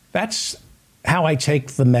 That's how I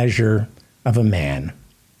take the measure of a man.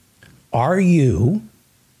 Are you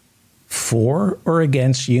for or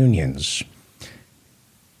against unions?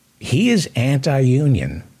 He is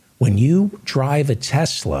anti-union. When you drive a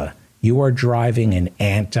Tesla, you are driving an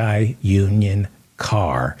anti-union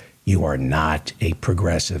car. You are not a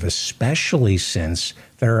progressive, especially since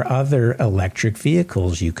there are other electric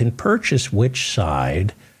vehicles you can purchase. Which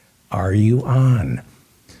side are you on?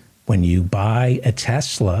 When you buy a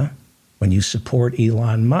Tesla, when you support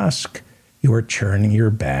Elon Musk, you are turning your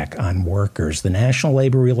back on workers. The National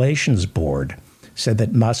Labor Relations Board said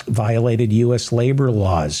that Musk violated U.S. labor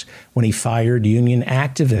laws when he fired union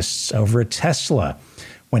activists over a Tesla,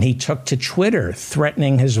 when he took to Twitter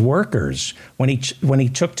threatening his workers, when he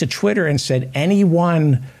took to Twitter and said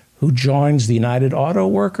anyone who joins the United Auto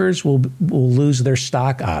Workers will lose their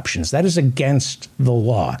stock options. That is against the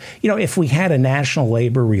law. You know, if we had a National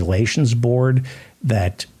Labor Relations Board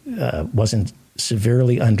that wasn't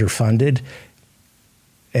severely underfunded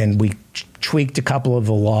and we tweaked a couple of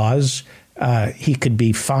the laws, he could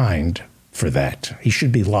be fined for that. He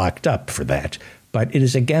should be locked up for that. But it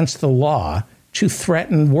is against the law to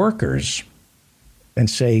threaten workers and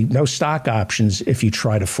say no stock options if you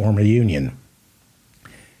try to form a union.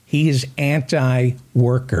 He is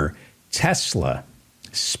anti-worker. Tesla,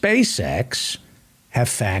 SpaceX have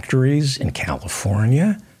factories in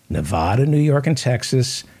California, Nevada, New York, and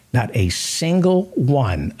Texas. Not a single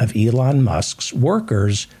one of Elon Musk's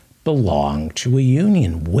workers belong to a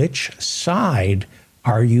union. Which side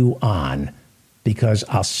are you on? Because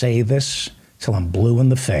I'll say this till I'm blue in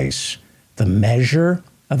the face. The measure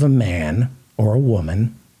of a man or a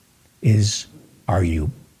woman is, are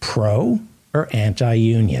you pro or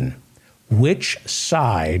anti-union? Which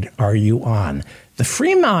side are you on? The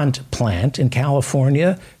Fremont plant in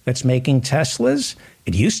California that's making Teslas,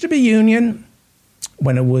 it used to be union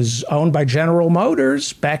when it was owned by General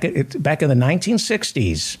Motors back in the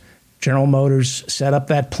 1960s. General Motors set up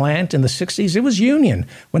that plant in the 60s. It was union.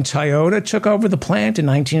 When Toyota took over the plant in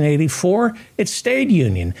 1984, it stayed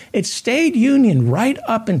union. It stayed union right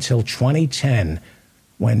up until 2010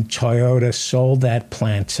 when Toyota sold that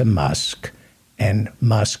plant to Musk, and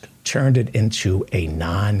Musk turned it into a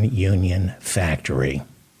non-union factory.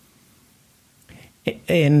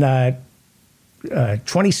 In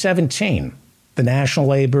 2017, the National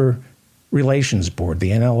Labor Relations Board, the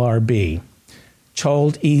NLRB,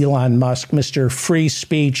 told Elon Musk, Mr. Free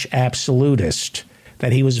Speech Absolutist,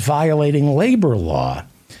 that he was violating labor law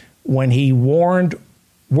when he warned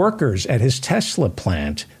workers at his Tesla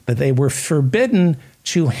plant that they were forbidden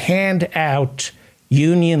to hand out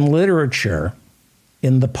union literature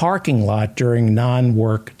in the parking lot during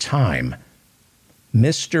non-work time.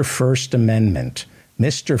 Mr. First Amendment,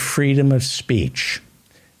 Mr. Freedom of Speech,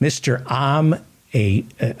 Mr. I'm a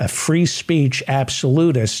free speech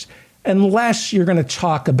absolutist, unless you're going to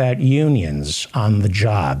talk about unions on the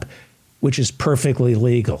job, which is perfectly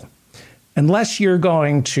legal. Unless you're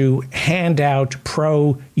going to hand out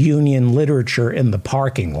pro-union literature in the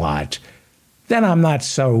parking lot, then I'm not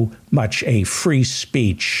so much a free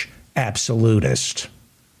speech absolutist.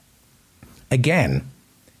 Again,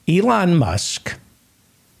 Elon Musk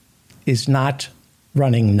is not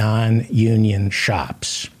running non-union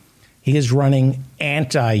shops. He is running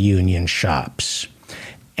anti-union shops.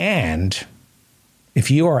 And if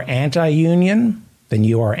you are anti-union, then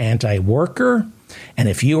you are anti-worker. And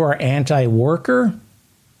if you are anti-worker,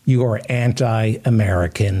 you are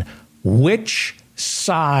anti-American. Which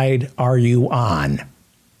side are you on?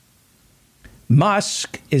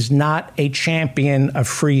 Musk is not a champion of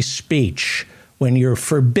free speech. When you're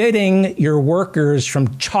forbidding your workers from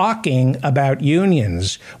talking about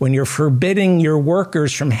unions, when you're forbidding your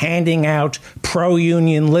workers from handing out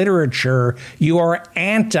pro-union literature, you are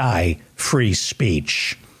anti-free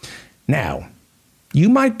speech. Now, you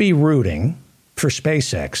might be rooting for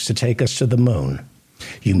SpaceX to take us to the moon.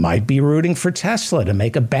 You might be rooting for Tesla to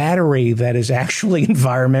make a battery that is actually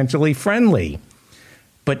environmentally friendly.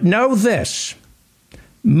 But know this,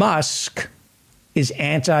 Musk is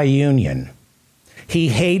anti-union. He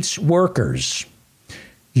hates workers.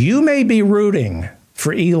 You may be rooting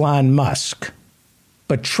for Elon Musk,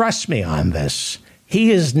 but trust me on this, he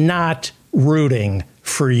is not rooting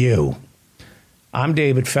for you. I'm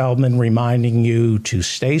David Feldman, reminding you to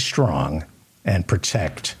stay strong and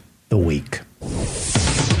protect the weak.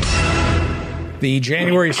 The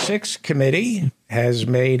January 6th committee has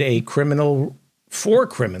made four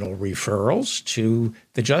criminal referrals to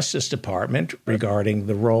the Justice Department regarding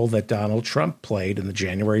the role that Donald Trump played in the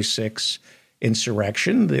January 6th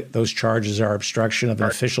insurrection. Those charges are obstruction of an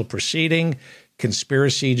official proceeding,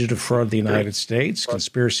 conspiracy to defraud the United States,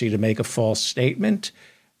 conspiracy to make a false statement,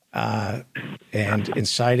 and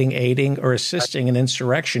inciting, aiding, or assisting an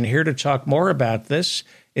insurrection. Here to talk more about this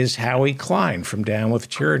is Howie Klein from Down with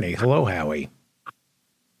Tyranny. Hello, Howie.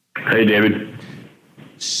 Hey, David.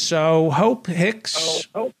 So Hope Hicks,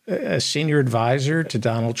 a senior advisor to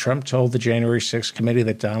Donald Trump, told the January 6th committee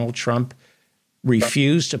that Donald Trump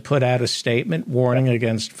refused to put out a statement warning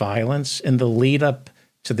against violence in the lead up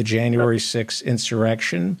to the January 6th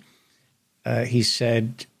insurrection. He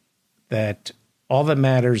said that all that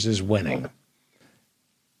matters is winning.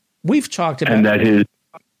 We've talked about... And that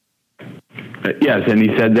yes, and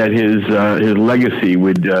he said that his legacy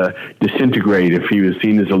would disintegrate if he was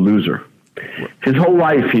seen as a loser. His whole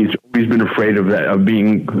life, he's always been afraid of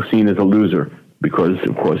being seen as a loser because,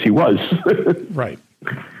 of course, he was. Right.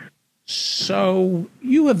 So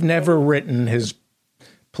you have never written his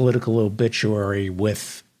political obituary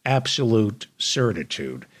with absolute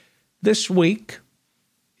certitude. This week,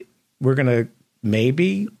 we're going to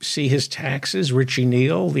maybe see his taxes. Richie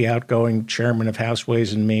Neal, the outgoing chairman of House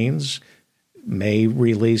Ways and Means, may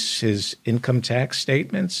release his income tax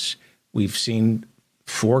statements. We've seen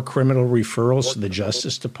 4 criminal referrals to the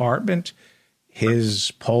Justice Department.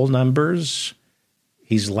 His poll numbers,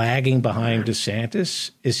 he's lagging behind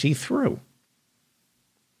DeSantis. Is he through?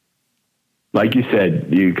 Like you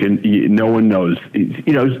said, no one knows.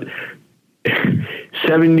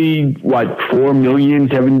 4 million,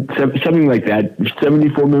 something like that.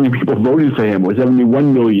 74 million people voted for him, or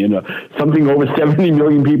 71 million, or something over 70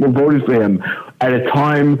 million people voted for him at a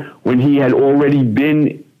time when he had already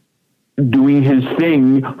been doing his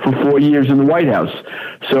thing for 4 years in the White House.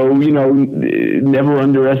 So, never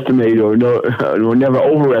underestimate or never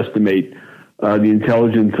overestimate the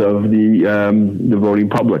intelligence of the voting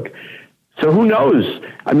public. So who knows?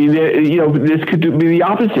 I mean, this could be the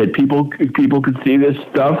opposite. People could see this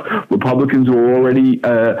stuff. Republicans were already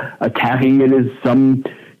attacking it as some,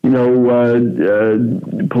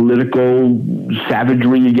 political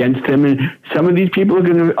savagery against him, and some of these people are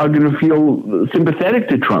going to feel sympathetic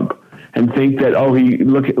to Trump and think that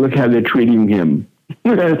look how they're treating him,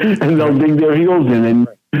 and they'll dig their heels in, and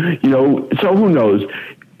so who knows?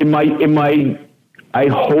 I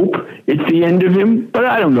hope it's the end of him, but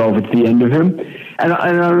I don't know if it's the end of him. And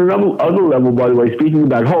on another level, by the way, speaking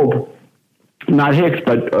about hope, not Hicks,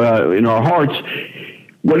 but in our hearts,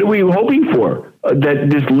 what are we hoping for? That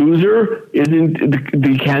this loser isn't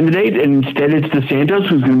the candidate, and instead it's DeSantis,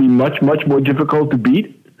 who's going to be much, much more difficult to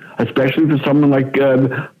beat, especially for someone like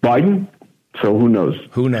Biden? So who knows?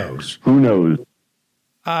 Who knows? Who knows?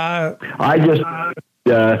 I just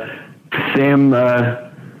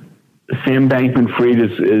Sam Bankman-Fried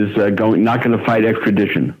is not going to fight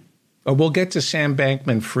extradition. Oh, we'll get to Sam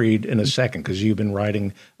Bankman-Fried in a second, because you've been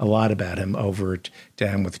writing a lot about him over at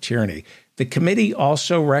Down with Tyranny. The committee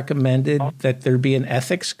also recommended that there be an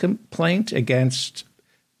ethics complaint against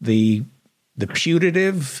the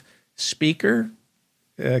putative speaker,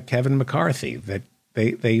 Kevin McCarthy, that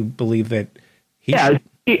they believe that he should.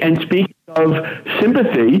 And speaking of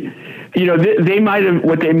sympathy, they might have,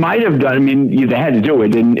 what they might have done, I mean, they had to do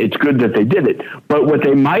it, and it's good that they did it, but what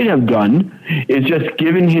they might have done is just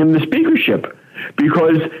given him the speakership,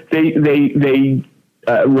 because they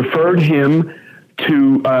referred him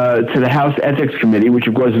to the House Ethics Committee, which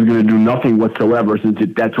of course is going to do nothing whatsoever, since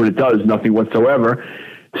that's what it does, nothing whatsoever.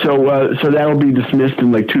 So that'll be dismissed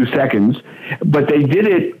in like 2 seconds. But they did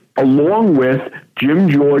it along with Jim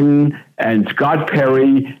Jordan and Scott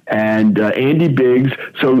Perry and Andy Biggs.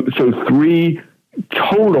 So 3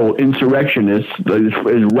 total insurrectionists, as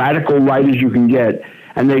radical right as you can get.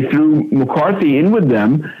 And they threw McCarthy in with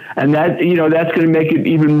them. And that's going to make it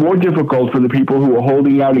even more difficult for the people who are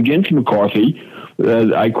holding out against McCarthy.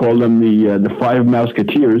 I call them the 5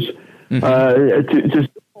 Musketeers, to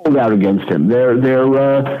hold out against him. They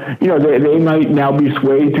might now be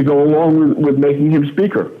swayed to go along with making him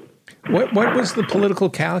speaker. What was the political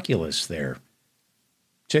calculus there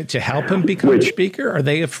to help him become speaker? Are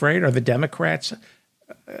they afraid? Are the Democrats?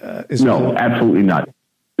 No, absolutely not.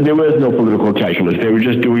 There was no political calculus. They were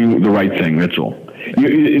just doing the right thing. That's all.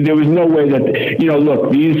 There was no way that,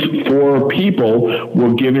 look, these 4 people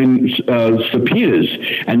were given subpoenas,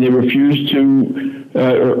 and they refused to,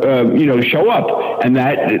 show up. And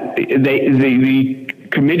that the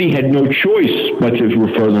committee had no choice but to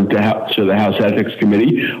refer them to the House Ethics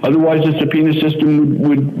Committee. Otherwise, the subpoena system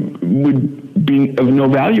would be of no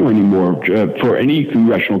value anymore for any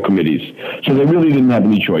congressional committees. So they really didn't have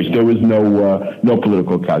any choice. There was no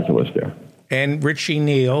political calculus there. And Richie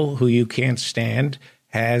Neal, who you can't stand,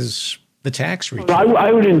 has the tax return.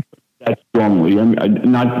 I would interpret that strongly. I'm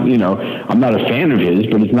not a fan of his,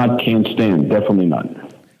 but it's not can't stand. Definitely not.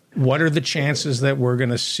 What are the chances that we're going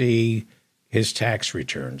to see his tax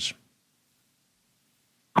returns?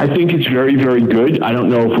 I think it's very, very good. I don't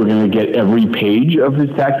know if we're going to get every page of his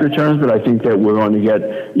tax returns, but I think that we're going to get,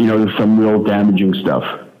 some real damaging stuff.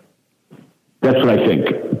 That's what I think.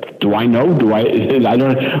 Do I know? I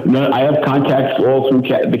don't know. I have contacts all through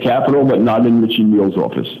the Capitol, but not in Richie Neal's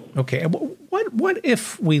office. Okay. What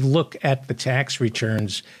if we look at the tax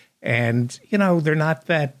returns and, they're not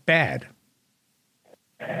that bad?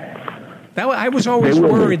 I was always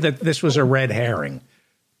worried that this was a red herring.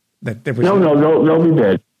 That there was they'll be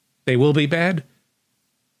bad. They will be bad?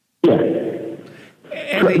 Yeah.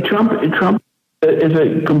 Trump is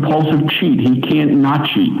a compulsive cheat. He can't not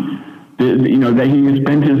cheat. That he has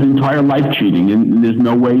spent his entire life cheating, and there's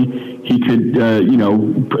no way he could,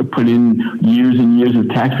 put in years and years of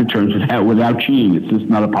tax returns without cheating. It's just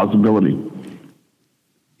not a possibility.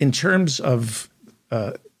 In terms of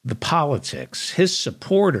the politics, his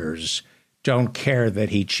supporters don't care that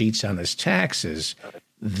he cheats on his taxes.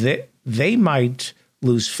 They might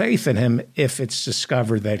lose faith in him if it's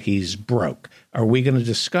discovered that he's broke. Are we going to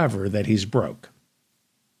discover that he's broke?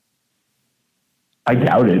 I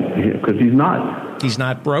doubt it, because he's not. He's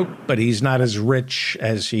not broke, but he's not as rich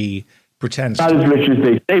as he pretends Not to. as rich as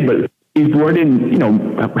they say, but he's brought in,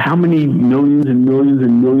 how many millions and millions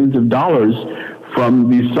and millions of dollars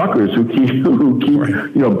from these suckers who keep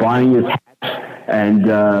Right. buying his hats and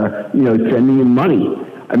sending him money.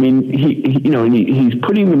 I mean, he's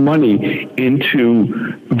putting the money into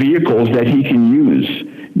vehicles that he can use,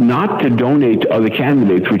 not to donate to other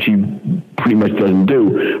candidates, which he pretty much doesn't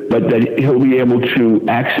do, but that he'll be able to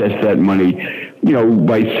access that money,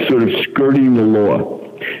 by sort of skirting the law.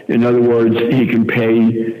 In other words, he can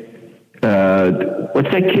pay. What's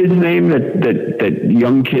that kid's name? That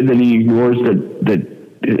young kid that he ignores that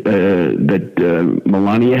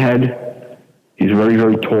Melania had. He's very,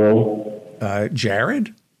 very tall.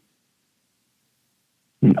 Jared?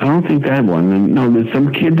 I don't think that one. No, there's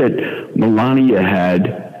some kid that Melania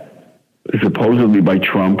had, supposedly by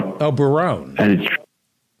Trump. Oh, Barone. And it's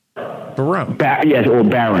Barone. yes, or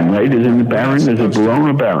Barron, right? Isn't it Barron? Is it Barone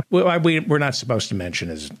or Barron? Well, we're not supposed to mention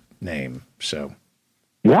his name, so.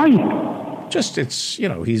 Why? Just, it's,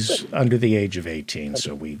 he's under the age of 18,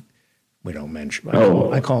 so we don't mention.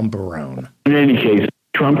 Oh. I call him Barone. In any case,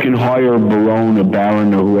 Trump can hire Barone or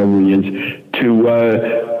Barron or whoever he is to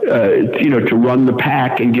run the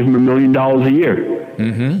PAC and give him $1 million a year.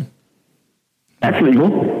 Mm-hmm. That's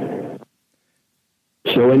legal.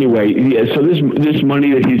 So anyway, so this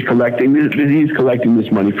money that he's collecting, he's collecting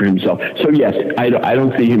this money for himself. So yes, I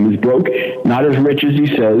don't see him as broke, not as rich as he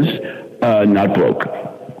says, not broke.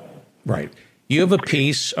 Right. You have a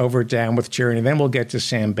piece over Down with Tyranny. Then we'll get to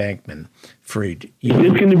Sam Bankman-Fried. Is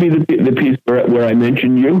this going to be the piece where I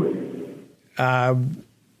mentioned you?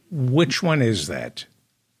 Which one is that?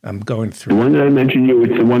 I'm going through. The one that I mentioned you,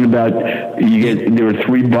 it's the one about there are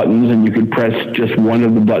 3 buttons and you can press just one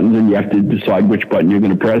of the buttons and you have to decide which button you're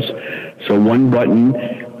going to press. So one button,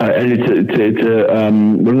 and it's a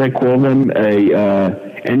what do they call them? A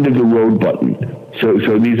end of the road button.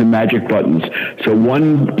 So these are magic buttons. So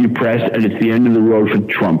one you press and it's the end of the road for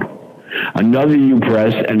Trump. Another you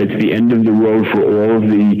press and it's the end of the road for all of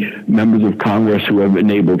the members of Congress who have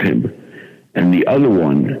enabled him. And the other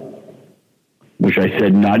one, which I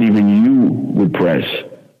said not even you would press,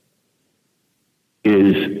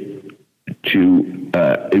 is to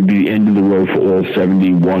it'd be the end of the road for all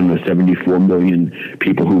 71 or 74 million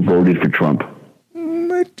people who voted for Trump.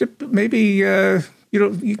 Maybe you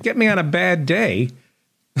get me on a bad day.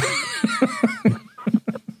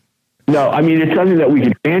 No, I mean, it's something that we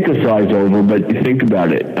could fantasize over, but think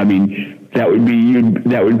about it. I mean, that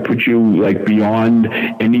would put you like beyond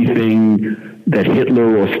anything that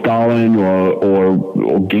Hitler or Stalin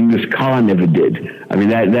or Genghis Khan ever did. I mean,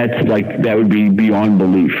 that would be beyond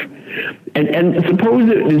belief. And suppose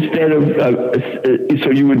that instead of so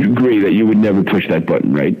you would agree that you would never push that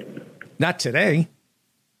button, right? Not today.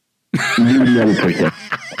 You would never push that.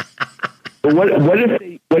 But what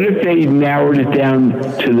if they narrowed it down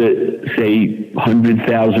to the, say,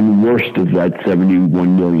 100,000 worst of that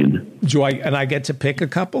 71 million? I get to pick a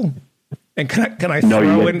couple? And can I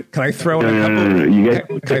throw in a couple? Can I throw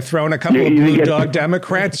in a couple of blue dog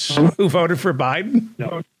Democrats who voted for Biden?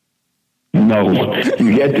 No,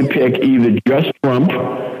 you get to pick either just Trump,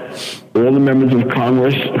 all the members of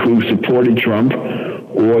Congress who supported Trump,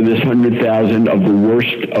 or this 100,000 of the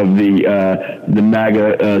worst of the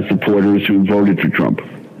MAGA supporters who voted for Trump.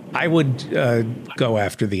 I would go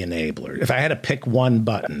after the enabler. If I had to pick one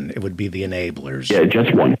button, it would be the enablers. Yeah,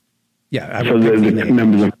 just one. Yeah, I would pick the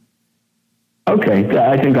members of. Okay,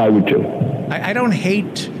 I think I would too. I don't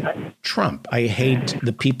hate Trump. I hate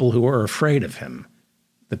the people who are afraid of him.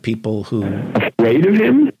 The people who afraid of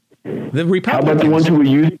him. The Republicans. How about the ones who are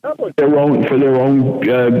using it for their own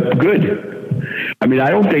good? I mean,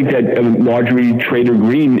 I don't think that Marjorie Trader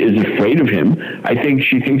Green is afraid of him. I think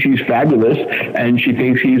she thinks he's fabulous, and she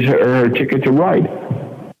thinks he's her ticket to ride.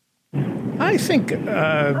 I think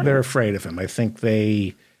they're afraid of him. I think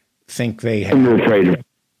they have. And they're afraid of him.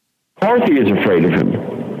 McCarthy is afraid of him.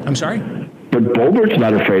 I'm sorry? But Boebert's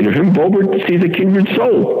not afraid of him. Boebert sees a kindred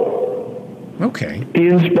soul. Okay. He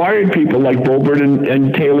inspired people like Boebert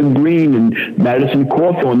and Taylor Greene and Madison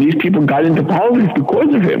Cawthorn. These people got into politics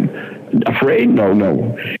because of him. Afraid? No.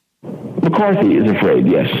 McCarthy is afraid,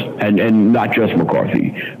 yes, and not just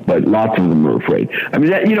McCarthy, but lots of them are afraid. I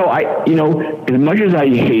mean, as much as I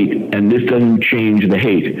hate, and this doesn't change the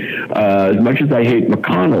hate, as much as I hate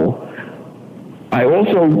McConnell, I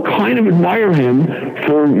also kind of admire him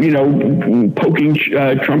for poking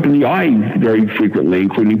Trump in the eye very frequently,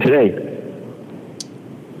 including today.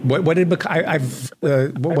 What did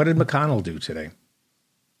McConnell do today?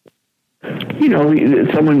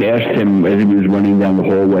 someone asked him as he was running down the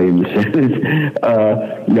hallway in the Senate,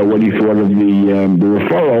 what he thought of the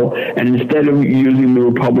referral, and instead of using the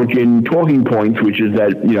Republican talking points, which is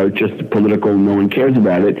that it's just political, no one cares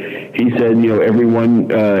about it, he said,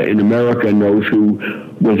 everyone in America knows who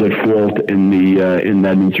was at fault in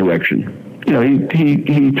that insurrection.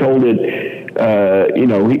 He told it.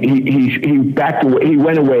 He backed away. He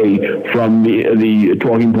went away from the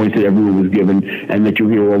talking points that everyone was given, and that you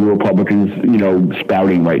hear all the Republicans,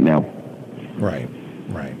 spouting right now. Right.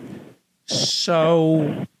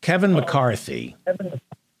 So Kevin McCarthy,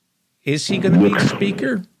 is he going to be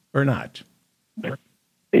Speaker or not?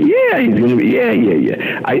 Yeah, he's going to be.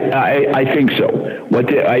 Yeah. I think so.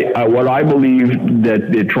 What I believe that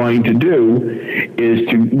they're trying to do is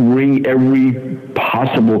to wring every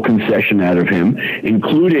possible concession out of him,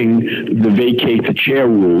 including the vacate the chair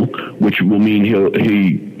rule, which will mean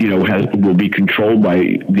will be controlled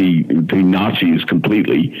by the Nazis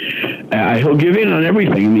completely. He'll give in on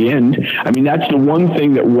everything in the end. I mean, that's the one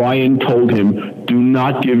thing that Ryan told him: do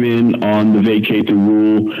not give in on the vacate the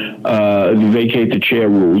chair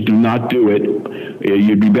rule. Do not do it.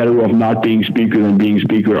 You'd be better off not being Speaker than being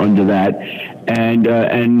Speaker under that. And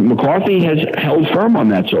McCarthy has held firm on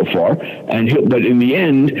that so far. But in the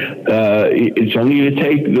end, it's only going to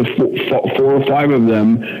take the four or five of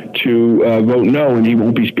them to vote no, and he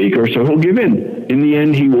won't be Speaker. So he'll give in. In the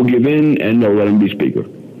end, he will give in, and they'll let him be Speaker.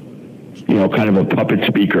 Kind of a puppet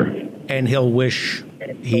Speaker. And he'll wish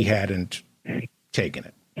he hadn't taken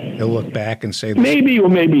it. He'll look back and say, maybe or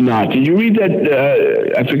maybe not. Did you read that?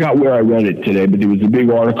 I forgot where I read it today, but there was a big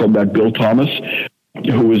article about Bill Thomas,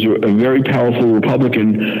 who was a very powerful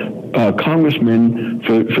Republican congressman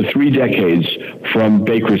for 3 decades from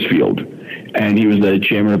Bakersfield. And he was the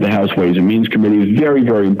chairman of the House Ways and Means Committee. He was a very,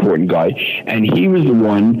 very important guy. And he was the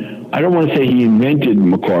one, I don't want to say he invented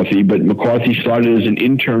McCarthy, but McCarthy started as an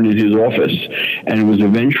intern in his office. And it was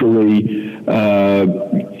eventually,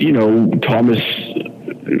 Thomas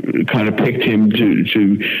kind of picked him to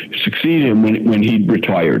succeed him when he'd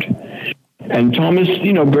retired. And Thomas,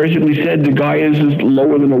 basically said the guy is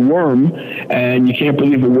lower than a worm, and you can't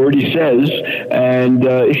believe a word he says. And,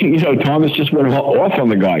 Thomas just went off on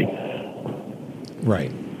the guy.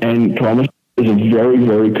 Right. And Thomas is a very,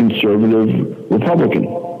 very conservative Republican.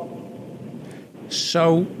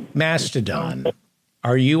 So, Mastodon.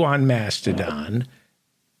 Are you on Mastodon?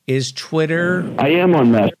 Is Twitter... I am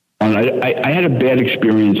on Mastodon. I had a bad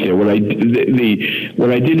experience there. What I did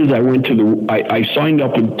is I went to I signed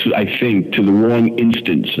up to the wrong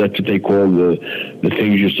instance. That's what they call the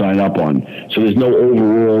things you sign up on. So there's no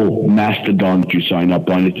overall Mastodon that you sign up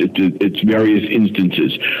on. It's various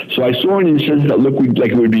instances. So I saw an instance that looked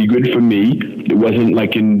like it would be good for me. It wasn't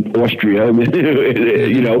like in Austria. I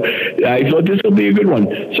thought this will be a good one.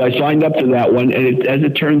 So I signed up to that one, and as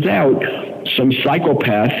it turns out, some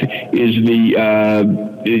psychopath is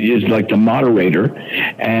like the moderator,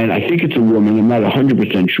 and I think it's a woman. I'm not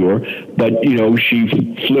 100% sure, but she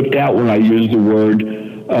flipped out when I used the word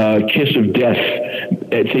kiss of death,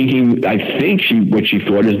 what she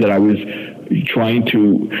thought is that I was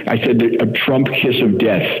I said a Trump kiss of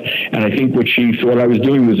death, and I think what she thought I was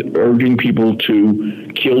doing was urging people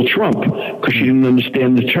to kill Trump, because she didn't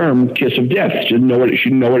understand the term kiss of death. She didn't know what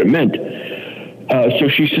it meant. So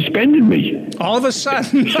she suspended me. All of a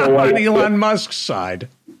sudden, on Elon Musk's side.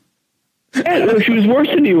 Yeah, she was worse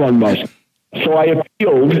than Elon Musk. So I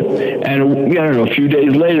appealed, and a few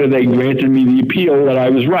days later, they granted me the appeal that I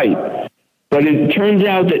was right. But it turns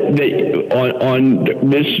out that on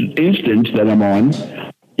this instance that I'm on,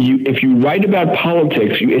 if you write about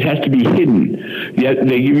politics, it has to be hidden. Yet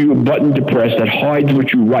they give you a button to press that hides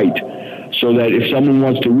what you write, so that if someone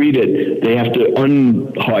wants to read it, they have to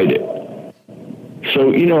unhide it.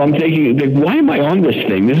 So, I'm thinking, why am I on this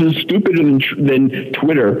thing? This is stupider than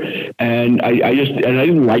Twitter. And I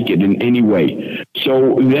didn't like it in any way.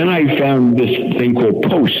 So then I found this thing called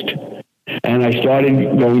Post. And I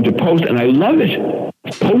started going to Post, and I love it.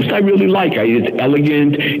 Post I really like. It's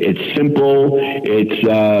elegant, it's simple,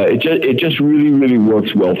 it just really, really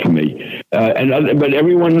works well for me. But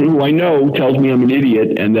everyone who I know tells me I'm an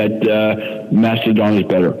idiot and that Mastodon is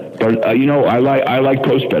better. But I like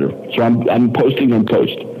Post better, so I'm posting on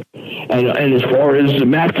Post. And as far as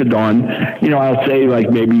Mastodon, I'll say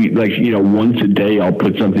maybe once a day I'll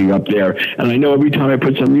put something up there. And I know every time I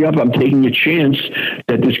put something up, I'm taking a chance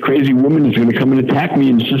that this crazy woman is going to come and attack me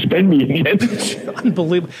and suspend me again.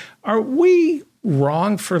 Unbelievable. Are we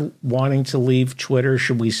wrong for wanting to leave Twitter?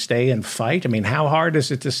 Should we stay and fight? I mean, how hard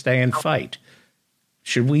is it to stay and fight?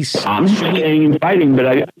 Should we? I'm staying in fighting, but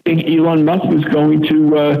I think Elon Musk is going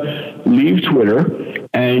to leave Twitter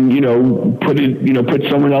and put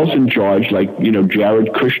someone else in charge, like Jared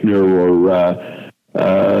Kushner or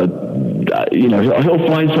he'll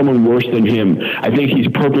find someone worse than him. I think he's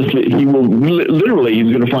he's going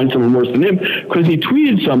to find someone worse than him because he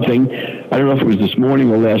tweeted something. I don't know if it was this morning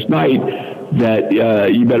or last night that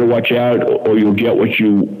you better watch out or you'll get what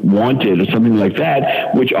you wanted or something like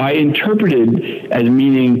that, which I interpreted as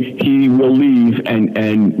meaning he will leave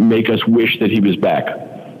and make us wish that he was back.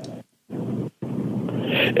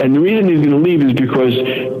 And the reason he's going to leave is because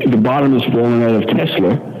the bottom has fallen out of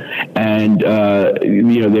Tesla, and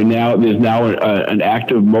there's now an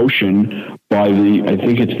active motion by I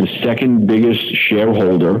think it's the second biggest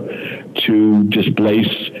shareholder to displace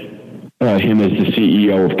him as the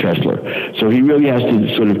CEO of Tesla. So he really has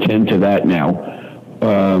to sort of tend to that now,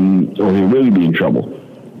 or he'll really be in trouble.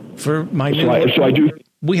 For my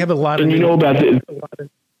we have a lot of. And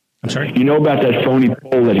I'm sorry. You know about that phony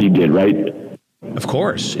poll that he did, right? Of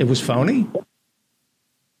course, it was phony.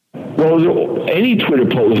 Well, any Twitter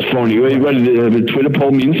poll is phony. What, the Twitter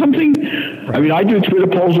poll means something? I mean, I do Twitter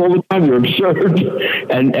polls all the time. They're absurd.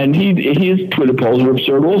 And his Twitter polls are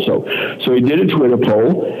absurd also. So he did a Twitter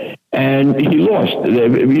poll, and he lost.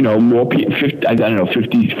 More people,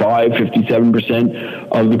 55, 57%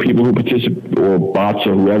 of the people who participated, or bots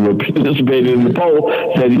or whoever participated in the poll,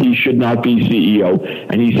 said he should not be CEO.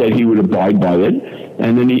 And he said he would abide by it.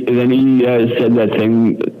 And then he said that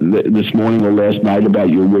thing this morning or last night about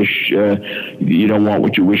your wish, you don't want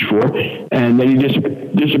what you wish for, and then he just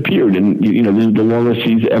disappeared. And this is the longest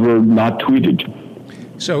he's ever not tweeted.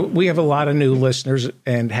 So we have a lot of new listeners.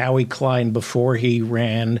 And Howie Klein, before he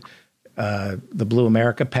ran the Blue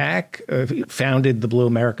America PAC, founded the Blue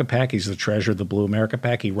America PAC. He's the treasurer of the Blue America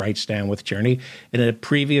PAC. He writes down with Journey. In a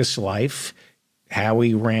previous life,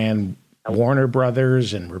 Howie ran Warner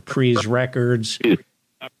Brothers and Reprise Records.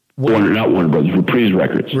 Not Warner Brothers, Reprise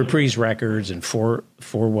Records. Reprise Records and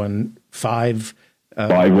 415.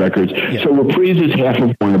 5 Records. Yeah. So Reprise is half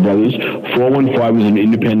of Warner Brothers. 415 was an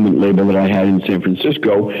independent label that I had in San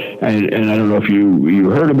Francisco. And I don't know if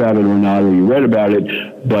you heard about it or not, or you read about it,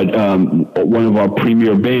 but one of our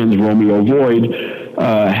premier bands, Romeo Void,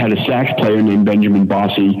 had a sax player named Benjamin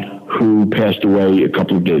Bossi who passed away a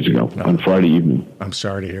couple of days ago on Friday evening. I'm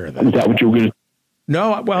sorry to hear that. Is that what you were going to say?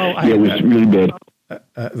 No, well, it was really bad.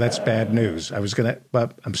 That's bad news.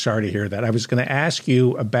 But I'm sorry to hear that. I was going to ask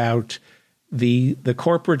you about the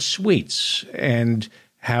corporate suites and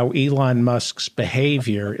how Elon Musk's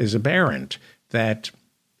behavior is aberrant, that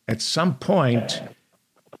at some point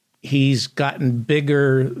he's gotten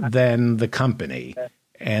bigger than the company.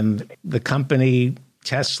 And the company,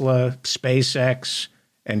 Tesla, SpaceX,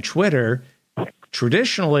 and Twitter,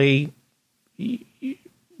 traditionally,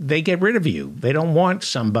 they get rid of you. They don't want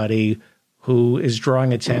somebody who is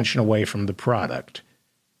drawing attention away from the product.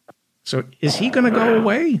 So is he going to go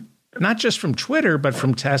away? Not just from Twitter, but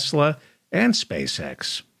from Tesla and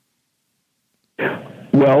SpaceX?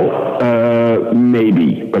 Well,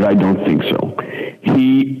 maybe, but I don't think so.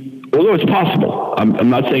 Although it's possible, I'm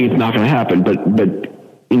not saying it's not going to happen, but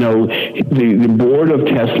the board of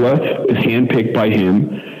Tesla is handpicked by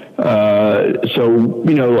him.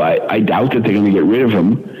 So I doubt that they're going to get rid of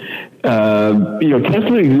him.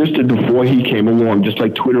 Tesla existed before he came along, just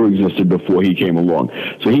like Twitter existed before he came along.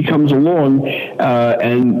 So he comes along,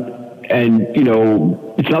 and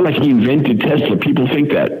it's not like he invented Tesla. People think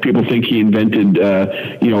that. People think he invented,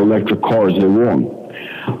 electric cars. They're wrong.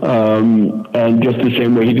 And just the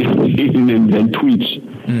same way he didn't invent tweets.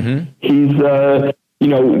 Mm-hmm. He's,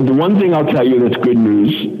 the one thing I'll tell you that's good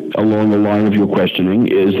news along the line of your questioning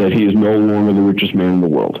is that he is no longer the richest man in the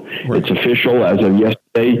world. Right. It's official as of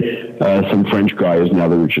yesterday. Some French guy is now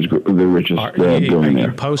the richest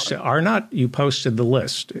billionaire. You posted the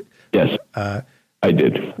list. Yes, I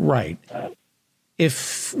did. Right.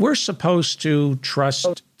 If we're supposed to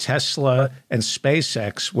trust Tesla and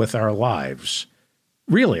SpaceX with our lives,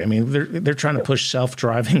 really, I mean, they're trying to push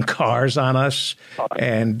self-driving cars on us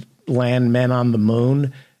and land men on the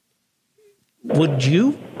moon. Would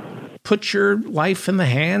you put your life in the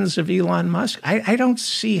hands of Elon Musk? I don't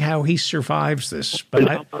see how he survives this,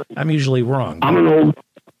 but I'm usually wrong.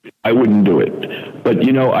 I wouldn't do it. But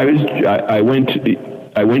I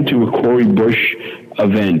went to a Cori Bush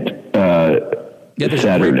event there's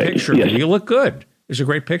Saturday. A great picture of you. You look good. There's a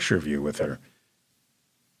great picture of you with her.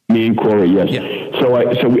 Me and Cori, yes. Yeah. So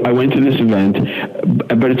I went to this event,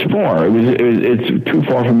 but it's far. It's too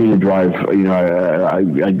far for me to drive.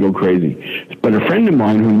 I'd go crazy. But a friend of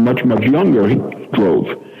mine who's much, much younger, he drove.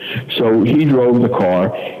 So he drove the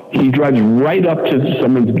car, He drives right up to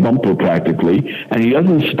someone's bumper practically, and he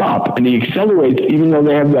doesn't stop, and he accelerates even though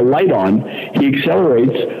they have the light on. He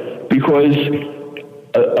accelerates because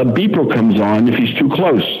a beeper comes on if he's too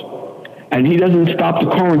close, and he doesn't stop the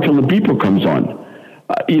car until the beeper comes on.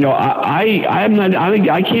 I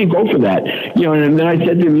can't go for that. And then I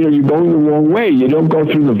said to him, you're going the wrong way. You don't go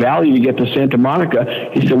through the valley to get to Santa Monica.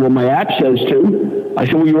 He said, well, my app says to. I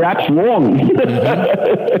said, well, your app's wrong.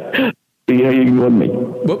 He ignored me.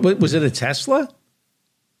 What, was it a Tesla?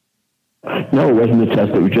 No, it wasn't a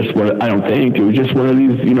Tesla. It was just I don't think. It was just one of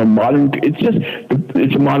these, modern,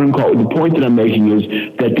 it's a modern car. The point that I'm making is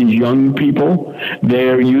that these young people,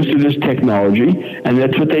 they're used to this technology, and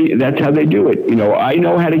that's how they do it. I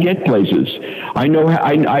know how to get places. I know how,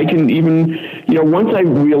 I can even, once I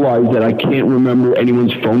realized that I can't remember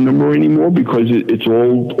anyone's phone number anymore because it's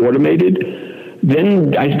all automated,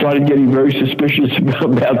 then I started getting very suspicious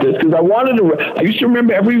about this because I used to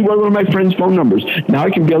remember every one of my friends' phone numbers. Now I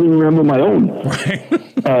can barely remember my own.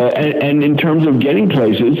 And in terms of getting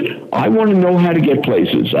places, I want to know how to get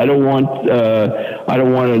places. I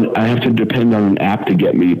have to depend on an app to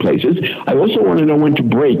get me places. I also want to know when to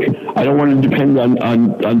brake. I don't want to depend on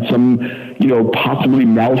some, possibly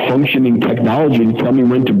malfunctioning technology to tell me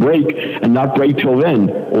when to brake and not brake till then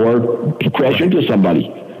or crash into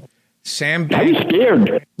somebody. I'm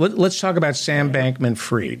scared. Let's talk about Sam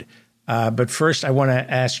Bankman-Fried. But first, I want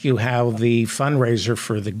to ask you how the fundraiser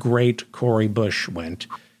for the great Cori Bush went.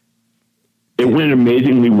 It went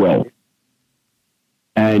amazingly well.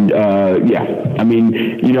 And, they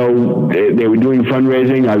were doing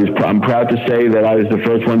fundraising. I'm proud to say that I was the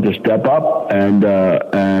first one to step up and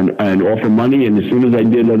offer money. And as soon as I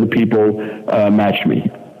did, other people matched me.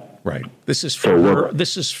 Right. This is for her.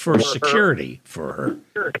 This is for security for her.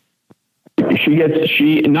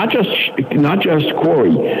 She not just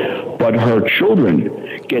Cori, but her children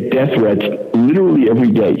get death threats literally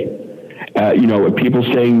every day. People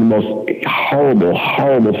saying the most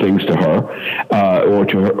horrible things to her, or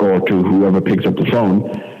to whoever picks up the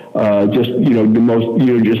phone. The most,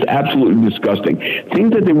 just absolutely disgusting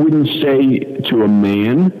things that they wouldn't say to a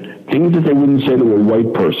man, things that they wouldn't say to a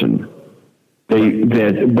white person. But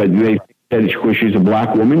she's a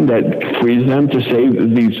black woman that frees them to say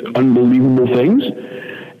these unbelievable things,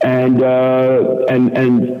 and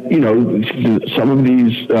some of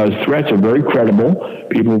these threats are very credible.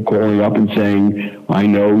 People calling up and saying, "I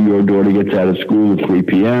know your daughter gets out of school at 3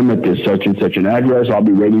 p.m. at this such and such an address. I'll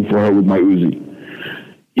be waiting for her with my Uzi."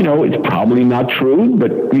 It's probably not true,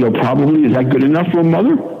 but probably is that good enough for a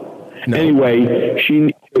mother? No. Anyway,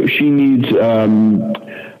 she needs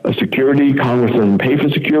a security. Congress doesn't pay for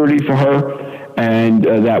security for her, and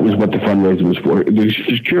that was what the fundraiser was for. The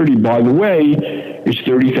security, by the way, is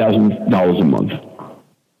 $30,000 a month.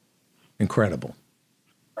 Incredible.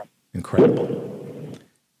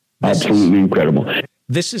 Absolutely incredible.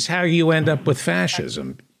 This is how you end up with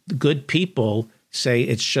fascism. Good people say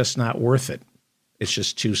it's just not worth it. It's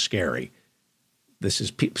just too scary. They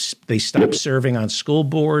stop serving on school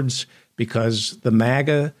boards because the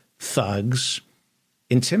MAGA thugs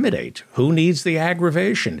intimidate. Who needs the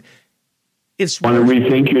aggravation? Want to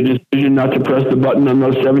rethink your decision not to press the button on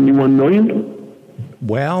those 71 million?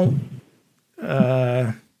 Well,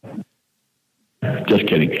 just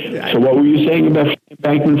kidding. So what were you saying about Sam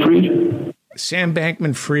Bankman-Fried? Sam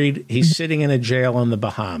Bankman-Fried, he's sitting in a jail in the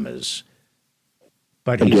Bahamas.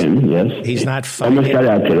 But he's not fighting. Almost got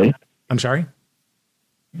out today. I'm sorry?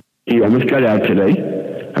 He almost got out today.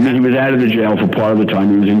 He was out of the jail for part of the time.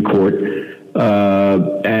 He was in court.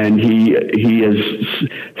 And he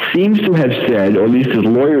seems to have said, or at least his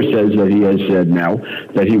lawyer says that he has said now,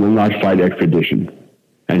 that he will not fight extradition.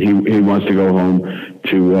 And he wants to go home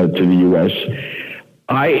to the U.S.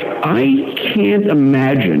 I can't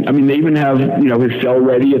imagine. They even have, his cell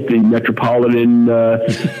ready at the Metropolitan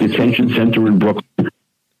Detention Center in Brooklyn.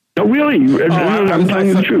 No, really. I'm telling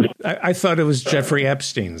you the truth. I thought it was Jeffrey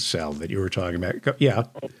Epstein's cell that you were talking about. Yeah.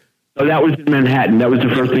 Oh, that was in Manhattan. That was the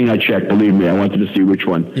first thing I checked. Believe me, I wanted to see which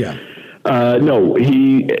one. Yeah. No,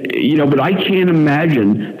 but I can't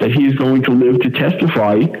imagine that he's going to live to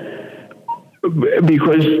testify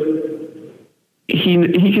because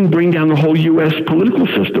he can bring down the whole U.S. political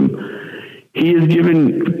system. He has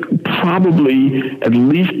given probably at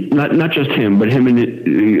least not just him, but him and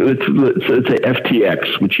let's say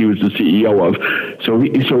FTX, which he was the CEO of. So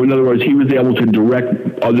in other words, he was able to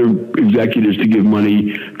direct other executives to give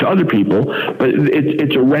money to other people. But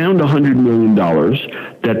it's around $100 million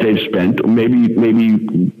that they've spent, or maybe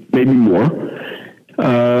more,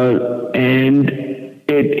 and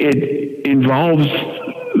it involves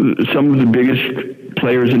some of the biggest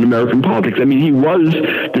players in American politics. I mean, he was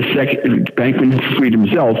the second. Bankman-Fried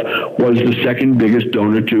himself was the second biggest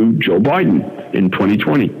donor to Joe Biden in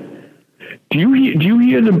 2020. Do you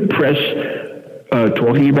hear the press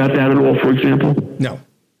talking about that at all? For example, no.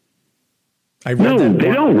 They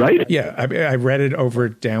don't, right? Yeah, I read it over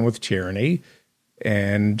at Down with Tyranny,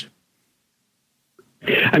 and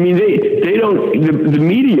I mean, they don't. The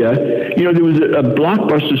media, there was a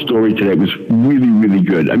blockbuster story today. It was really, really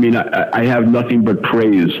good. I mean, I have nothing but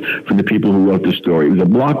praise for the people who wrote the story. It was a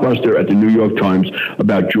blockbuster at the New York Times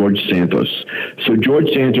about George Santos. So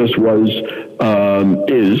George Santos is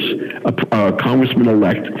a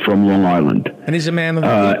congressman-elect from Long Island, and he's a man of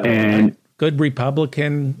the people, and good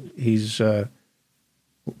Republican. He's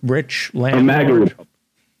rich landlord.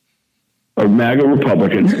 A MAGA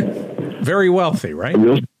Republican. Very wealthy, right?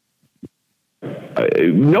 No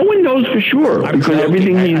one knows for sure because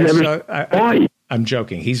everything he's ever. I'm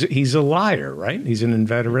joking. He's a liar, right? He's an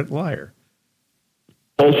inveterate liar.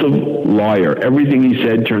 Also liar. Everything he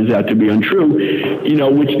said turns out to be untrue.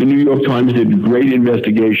 Which the New York Times did a great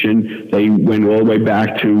investigation. They went all the way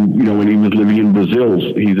back to when he was living in Brazil.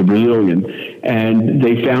 He's a Brazilian, and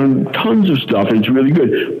they found tons of stuff, and it's really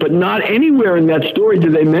good. But not anywhere in that story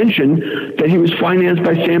did they mention that he was financed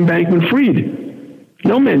by Sam Bankman-Fried.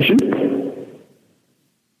 No mention.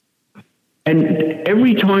 And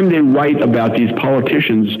every time they write about these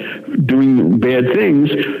politicians doing bad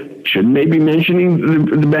things, shouldn't they be mentioning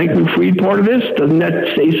the Bankman-Fried part of this? Doesn't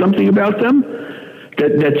that say something about them?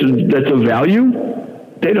 That's a value?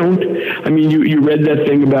 They don't. I mean, you read that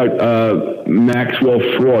thing about Maxwell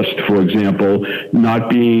Frost, for example, not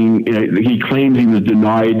being. He claims he was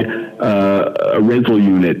denied a rental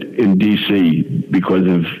unit in D.C. because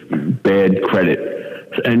of bad credit.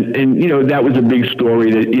 And that was a big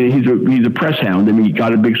story. That he's a press hound, and he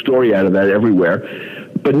got a big story out of that everywhere.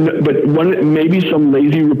 But maybe some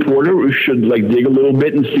lazy reporter should dig a little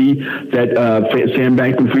bit and see that Sam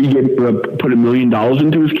Bankman-Fried put $1 million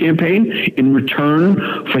into his campaign in return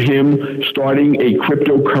for him starting a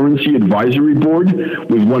cryptocurrency advisory board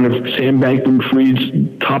with one of Sam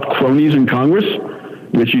Bankman-Fried's top cronies in Congress,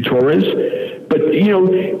 Richie Torres. But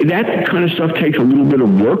that kind of stuff takes a little bit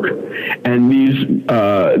of work, and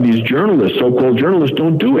these journalists, so-called journalists,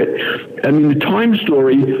 don't do it. I mean, the Times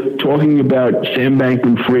story talking about Sam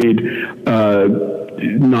Bankman-Fried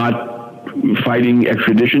not fighting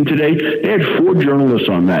extradition today. They had 4 journalists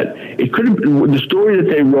on that. It could have been, the story that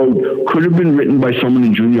they wrote could have been written by someone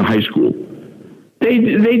in junior high school. They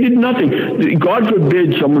did nothing. God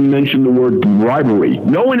forbid someone mentioned the word bribery.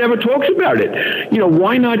 No one ever talks about it.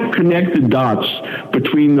 Why not connect the dots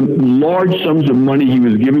between the large sums of money he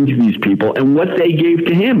was giving to these people and what they gave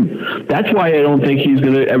to him? That's why I don't think he's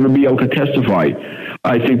going to ever be able to testify.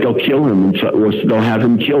 I think they'll kill him, or they'll have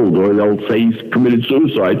him killed, or they'll say he's committed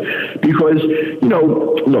suicide. Because,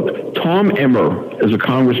 look, Tom Emmer is a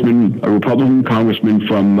Republican congressman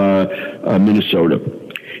from Minnesota.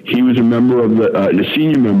 He was a member of the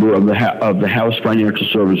senior member of the House Financial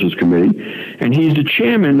Services Committee, and he's the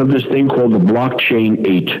chairman of this thing called the Blockchain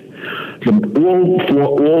 8. All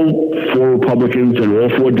four Republicans and all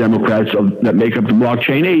 4 Democrats that make up the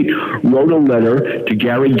Blockchain 8 wrote a letter to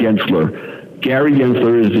Gary Gensler. Gary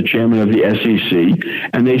Gensler is the chairman of the SEC,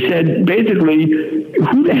 and they said, basically,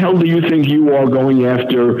 who the hell do you think you are going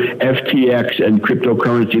after FTX and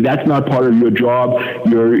cryptocurrency? That's not part of your job.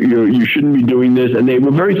 You shouldn't be doing this. And they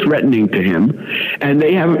were very threatening to him. And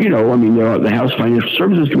they have, they're the House Financial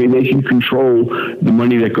Services Committee. They can control the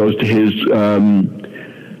money that goes to his to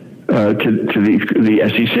the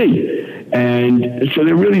SEC. And so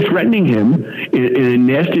they're really threatening him in a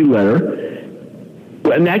nasty letter.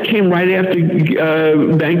 And that came right after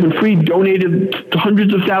Bankman-Fried donated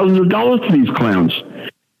hundreds of thousands of dollars to these clowns.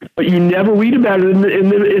 But you never read about it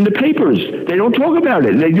in the papers. They don't talk about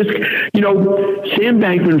it. They just, Sam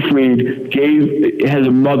Bankman-Fried has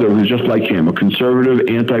a mother who's just like him, a conservative,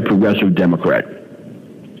 anti-progressive Democrat.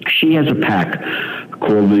 She has a PAC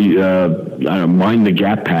called the Mind the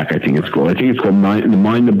Gap PAC, I think it's called. I think it's called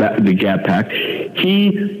Mind the Gap PAC.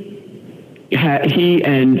 He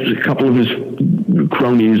and a couple of his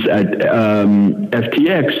cronies at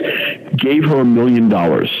FTX gave her $1 million.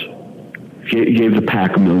 Gave the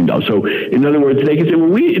PAC $1 million. So, in other words, they can say,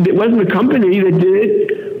 well, it wasn't the company that did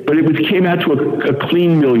it, but it came out to a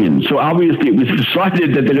clean $1 million. So obviously, it was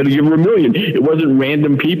decided that they're going to give her $1 million. It wasn't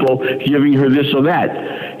random people giving her this or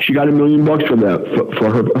that. She got $1 million for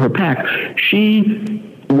her PAC.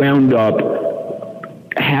 She wound up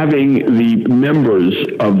having the members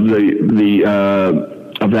of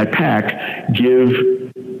that PAC give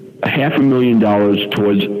 $500,000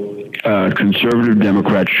 towards conservative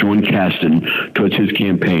Democrat Sean Casten towards his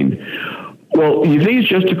campaign. Well, you think it's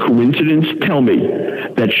just a coincidence? Tell me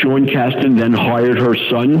that Sean Casten then hired her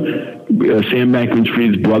son, Sam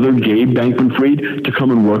Bankman-Fried's brother, Gabe Bankman-Fried, to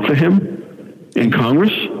come and work for him in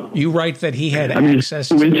Congress? You write that he had access.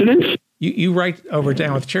 Coincidence? You write over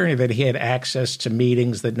down with Tyranny that he had access to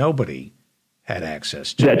meetings that nobody had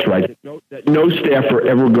access to. That's right. No staffer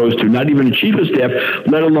ever goes to, not even a chief of staff,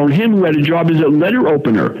 let alone him who had a job as a letter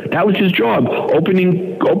opener. That was his job,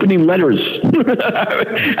 opening letters.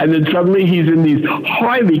 And then suddenly he's in these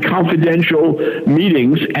highly confidential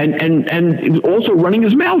meetings and also running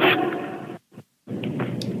his mouth.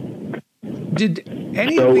 Did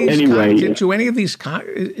any of these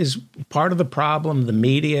is part of the problem the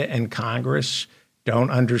media and Congress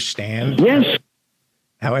don't understand? Yes.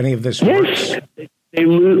 How any of this works?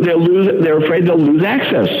 They're afraid they'll lose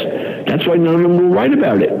access. That's why none of them will write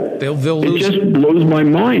about it. They'll lose. It just blows my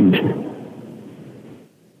mind.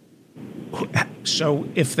 So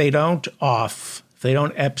if they don't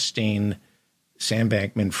Epstein Sam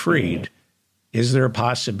Bankman-Fried, is there a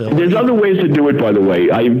possibility? There's other ways to do it, by the way.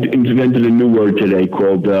 I invented a new word today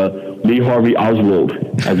called Lee Harvey Oswald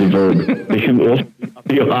as a verb. They can also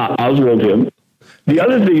Oswald him. The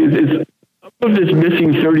other thing is some of this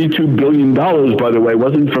missing $32 billion, by the way,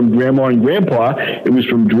 wasn't from grandma and grandpa. It was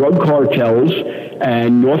from drug cartels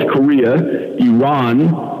and North Korea,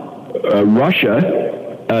 Iran, Russia,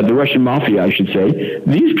 the Russian mafia, I should say.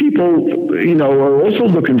 These people, are also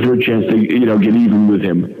looking for a chance to, get even with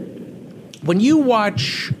him. When you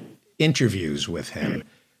watch interviews with him,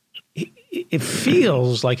 it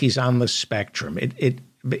feels like he's on the spectrum.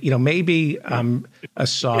 Maybe a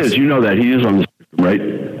soft. Yes, you know that he is on the spectrum, right?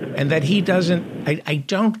 And that he doesn't. I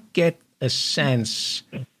don't get a sense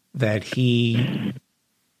that he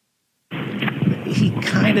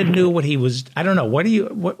kind of knew what he was. I don't know. What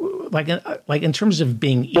like in terms of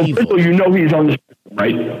being evil? He's on the spectrum,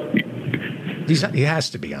 right? He has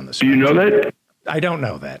to be on the spectrum. Do you know that? I don't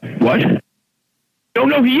know that. What?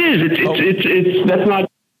 No, he is. It's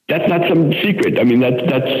that's not some secret. I mean, that's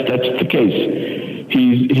the case.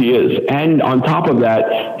 He is, and on top of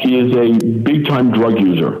that, he is a big time drug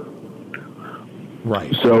user.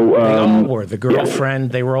 Right. So they all were. The girlfriend.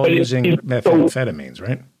 Yeah. They were all using methamphetamines,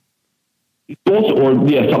 right?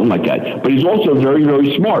 Something like that. But he's also very,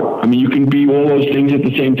 very smart. I mean, you can be all those things at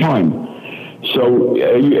the same time. So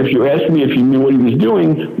if you ask me if he knew what he was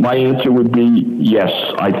doing, my answer would be yes.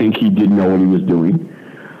 I think he did know what he was doing.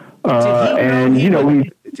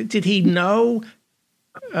 Did he know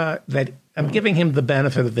that I'm giving him the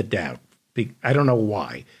benefit of the doubt? I don't know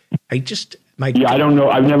why. I don't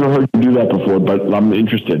know. I've never heard him do that before, but I'm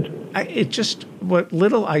interested. What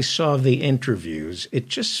little I saw of the interviews, it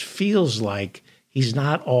just feels like he's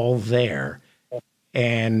not all there,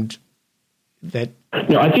 and that.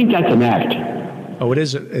 No, I think that's an act. Oh, it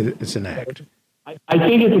is. It's an act. I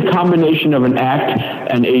think it's a combination of an act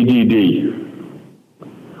and ADD.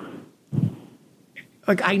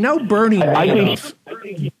 Like, I know Bernie Madoff.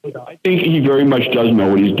 I think he very much does know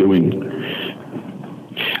what he's doing.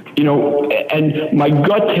 And my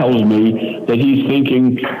gut tells me that he's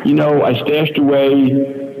thinking, I stashed away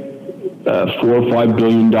 $4 or $5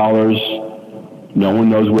 billion. No one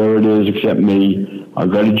knows where it is except me. I'll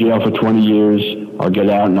go to jail for 20 years. I'll get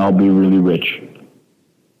out and I'll be really rich.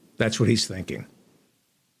 That's what he's thinking.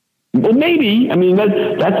 Well, maybe. I mean,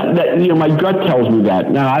 that. My gut tells me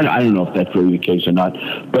that. Now, I don't know if that's really the case or not.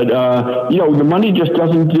 But, the money just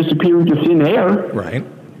doesn't disappear into thin air. Right.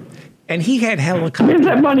 And he had helicopters. Where's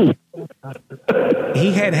that money?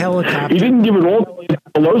 He had helicopters. He didn't give it all to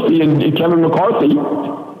Pelosi and Kevin McCarthy.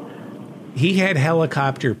 He had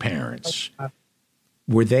helicopter parents.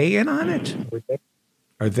 Were they in on it?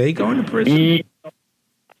 Are they going to prison?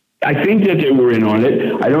 I think that they were in on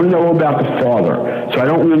it. I don't know about the father, so I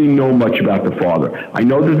don't really know much about the father. I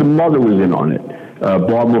know that the mother was in on it,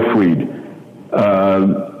 Barbara Fried.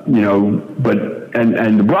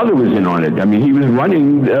 And the brother was in on it. I mean, he was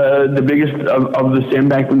running the biggest of the Sam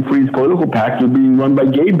Bankman-Fried's political PACs was being run by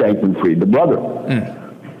Gabe Bankman-Fried, the brother.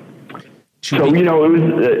 So, it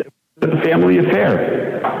was a family affair.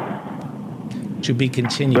 To be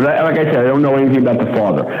continued. But like I said, I don't know anything about the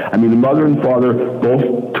father. I mean, the mother and father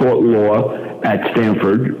both taught law at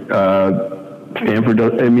Stanford. Stanford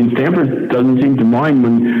doesn't seem to mind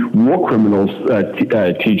when war criminals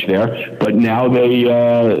teach there. But now the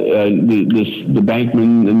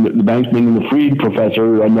Bankman and the Fried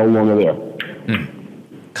professor are no longer there.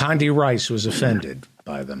 Condi Rice was offended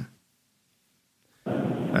by them.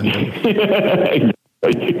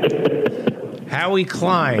 Howie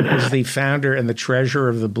Klein is the founder and the treasurer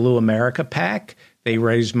of the Blue America PAC. They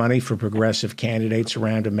raise money for progressive candidates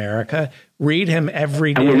around America. Read him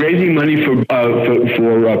every day. And we're raising money for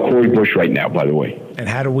Cori Bush right now, by the way. And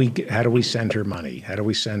how do we send her money? How do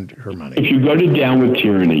we send her money? If you go to Down with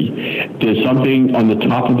Tyranny, there's something on the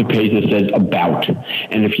top of the page that says About.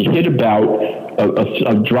 And if you hit About,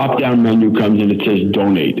 a drop-down menu comes and it says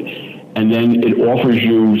Donate. And then it offers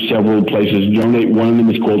you several places to donate. One of them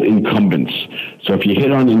is called Incumbents. So if you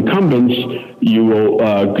hit on Incumbents, you will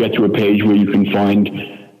get to a page where you can find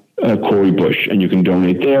Cori Bush, and you can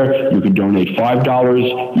donate there. You can donate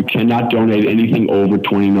 $5. You cannot donate anything over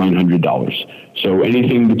 $2,900. So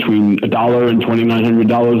anything between $1 and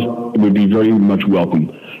 $2,900 would be very much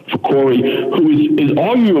welcome for Cori, who is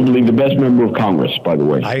arguably the best member of Congress, by the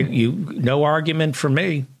way. No argument for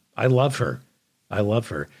me. I love her.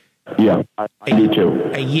 Yeah, I do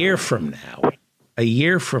too. A year from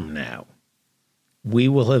now, we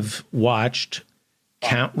will have watched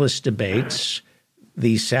countless debates,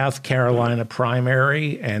 the South Carolina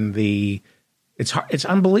primary, and it's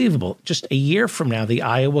unbelievable. Just a year from now, the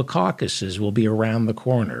Iowa caucuses will be around the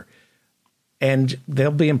corner. And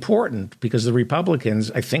they'll be important because the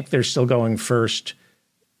Republicans, I think they're still going first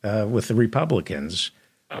with the Republicans.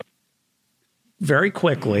 Very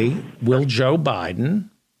quickly, will Joe Biden...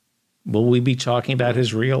 Will we be talking about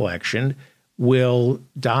his reelection? Will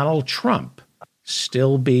Donald Trump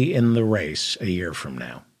still be in the race a year from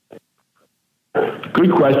now?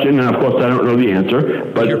 Good question, and of course I don't know the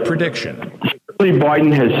answer. But your prediction?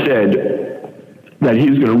 Biden has said that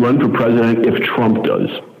he's going to run for president if Trump does.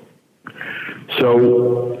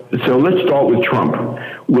 So let's start with Trump.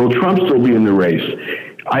 Will Trump still be in the race?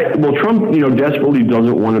 Trump, desperately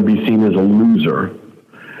doesn't want to be seen as a loser.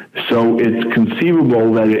 So it's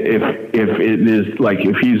conceivable that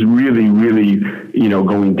if he's really, really,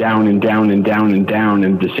 going down and down and down and down,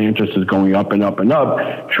 and DeSantis is going up and up and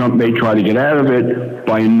up, Trump may try to get out of it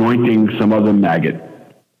by anointing some other maggot.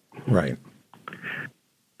 Right.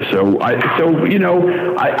 So I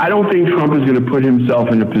don't think Trump is going to put himself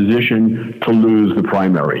in a position to lose the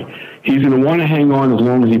primary. He's going to want to hang on as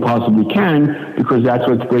long as he possibly can because that's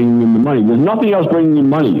what's bringing in the money. There's nothing else bringing in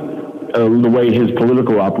money. The way his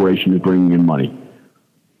political operation is bringing in money.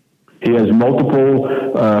 He has multiple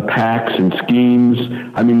PACs and schemes.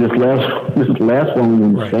 I mean, this last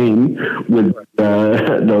one was insane with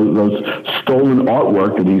those stolen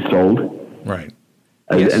artwork that he sold. Right.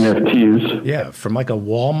 As yes. NFTs. Yeah, from like a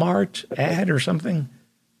Walmart ad or something.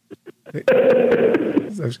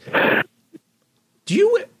 Do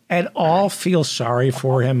you at all feel sorry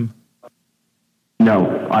for him?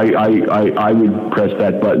 No, I would press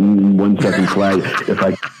that button in 1 second flat if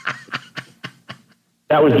I.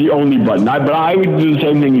 That was the only button. But I would do the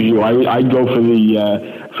same thing as you. I'd go for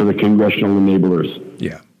the congressional enablers.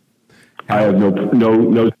 Yeah, I have no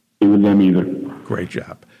sympathy with them either. Great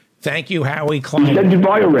job. Thank you, Howie Klein. We said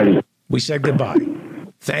goodbye already. We said goodbye.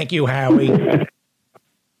 Thank you, Howie.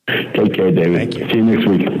 Take care, David. Thank you. See you next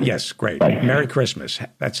week. Yes, great. Bye. Merry Christmas.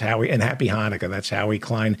 That's Howie, and Happy Hanukkah. That's Howie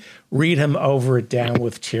Klein. Read him over at Down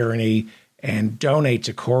with Tyranny and donate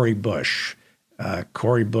to Cori Bush.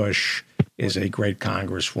 Cori Bush is a great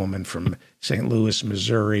congresswoman from St. Louis,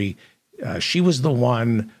 Missouri. She was the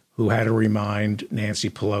one who had to remind Nancy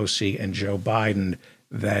Pelosi and Joe Biden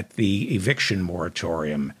that the eviction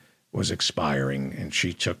moratorium was expiring, and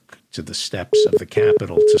she took to the steps of the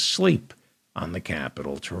Capitol to sleep on the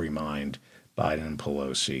Capitol to remind Biden and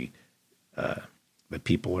Pelosi that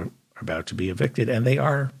people are about to be evicted, and they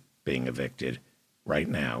are being evicted right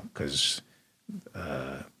now because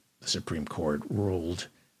the Supreme Court ruled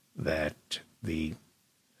that the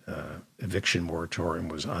eviction moratorium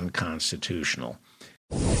was unconstitutional.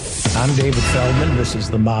 I'm David Feldman. This is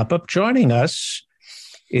the Mop-Up. Joining us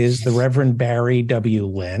is the Reverend Barry W.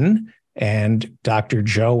 Lynn and Dr.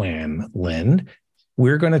 Joanne Lynn.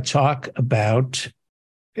 We're going to talk about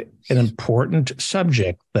an important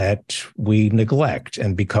subject that we neglect.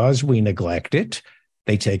 And because we neglect it,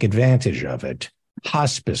 they take advantage of it.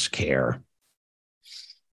 Hospice care.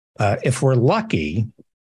 If we're lucky,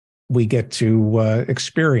 we get to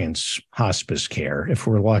experience hospice care. If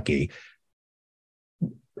we're lucky.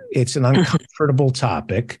 It's an uncomfortable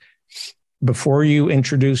topic. Before you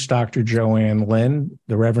introduce Dr. Joanne Lynn,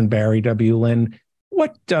 the Reverend Barry W. Lynn,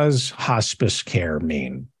 what does hospice care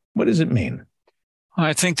mean? What does it mean?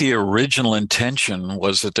 I think the original intention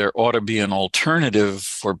was that there ought to be an alternative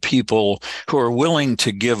for people who are willing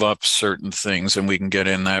to give up certain things, and we can get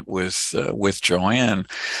in that with Joanne,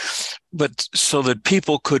 but so that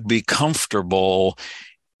people could be comfortable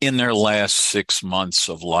in their last 6 months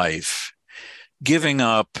of life. Giving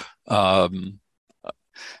up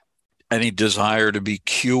any desire to be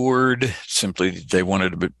cured. Simply, they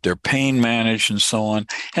wanted their pain managed and so on.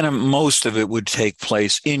 And most of it would take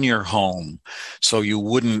place in your home, so you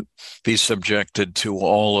wouldn't be subjected to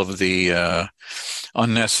all of the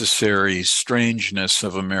unnecessary strangeness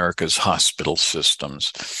of America's hospital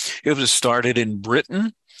systems. It was started in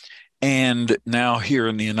Britain, and now here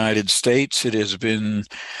in the United States, it has been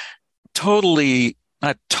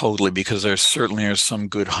not totally, because there certainly are some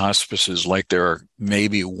good hospices, like there are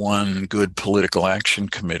maybe one good political action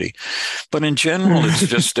committee. But in general, it's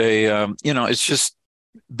just it's just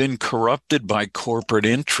been corrupted by corporate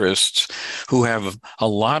interests who have a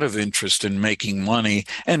lot of interest in making money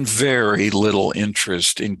and very little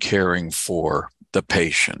interest in caring for the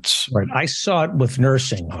patients. Right. I saw it with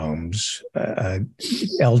nursing homes,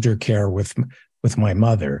 elder care with my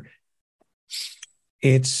mother.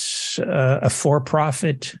 It's a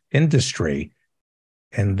for-profit industry,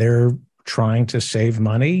 and they're trying to save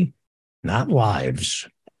money, not lives.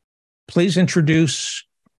 Please introduce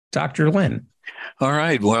Dr. Lynn. All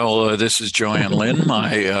right. Well, this is Joanne Lynn,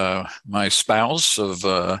 my spouse of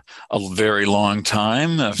a very long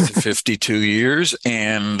time, 52 years,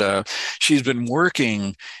 and she's been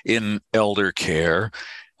working in elder care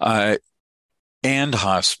and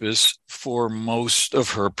hospice for most of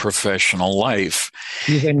her professional life.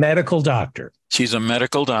 She's a medical doctor. She's a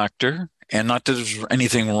medical doctor, and not that there's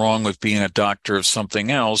anything wrong with being a doctor of something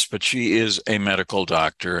else, but she is a medical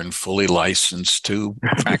doctor and fully licensed to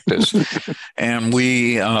practice. And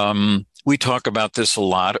we talk about this a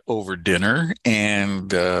lot over dinner, and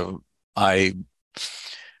but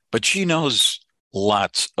she knows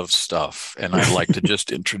lots of stuff, and I'd like to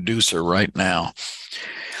just introduce her right now.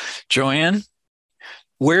 Joanne,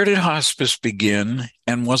 where did hospice begin,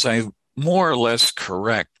 and was I more or less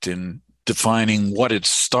correct in defining what it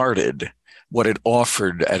started, what it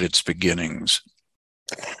offered at its beginnings?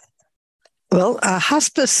 Well,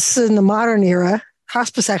 hospice in the modern era,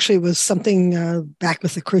 hospice actually was something back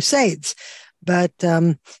with the Crusades, but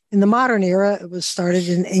in the modern era, it was started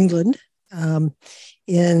in England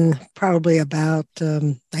in probably about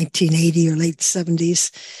 1980 or late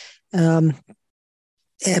 70s.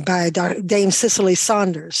 By Dame Cicely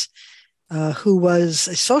Saunders, who was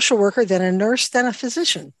a social worker, then a nurse, then a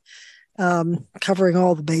physician, covering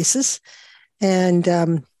all the bases. And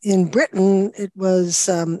in Britain, it was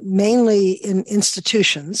mainly in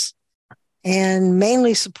institutions and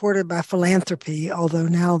mainly supported by philanthropy, although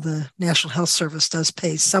now the National Health Service does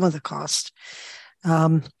pay some of the cost.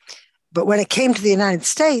 But when it came to the United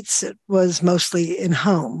States, it was mostly in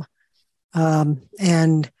home.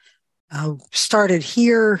 And started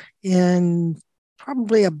here in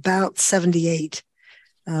probably about 78,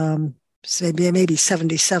 so maybe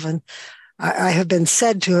 77. I have been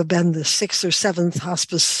said to have been the 6th or 7th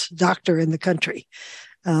hospice doctor in the country.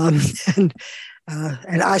 And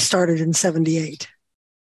I started in 78.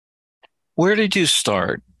 Where did you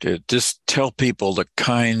start? Just tell people the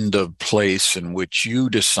kind of place in which you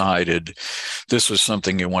decided this was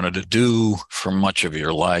something you wanted to do for much of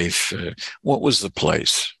your life. What was the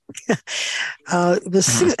place? It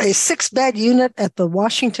was a 6-bed unit at the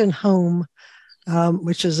Washington Home,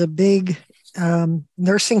 which is a big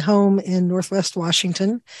nursing home in Northwest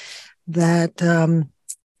Washington that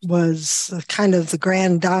was kind of the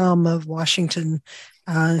grand dame of Washington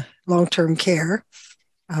long-term care.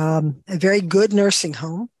 A very good nursing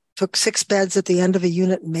home. Took 6 beds at the end of a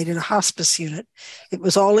unit and made it a hospice unit. It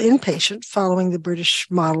was all inpatient, following the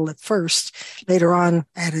British model at first. Later on,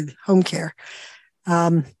 added home care.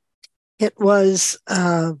 It was,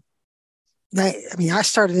 I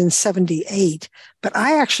started in 78, but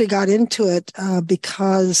I actually got into it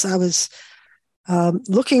because I was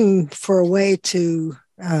looking for a way to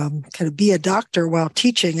kind of be a doctor while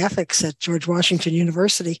teaching ethics at George Washington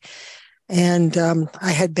University. And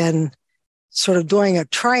I had been sort of doing a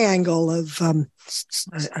triangle of a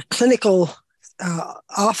clinical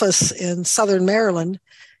office in Southern Maryland,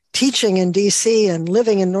 teaching in D.C. and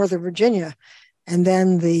living in Northern Virginia. And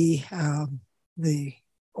then the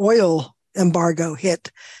oil embargo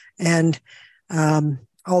hit, and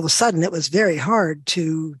all of a sudden it was very hard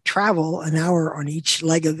to travel an hour on each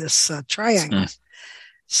leg of this triangle.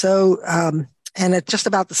 So, and at just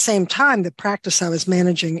about the same time, the practice I was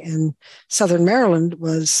managing in Southern Maryland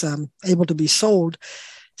was able to be sold.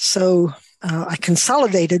 So I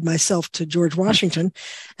consolidated myself to George Washington,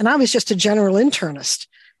 and I was just a general internist.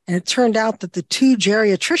 And it turned out that the 2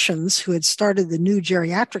 geriatricians who had started the new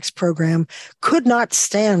geriatrics program could not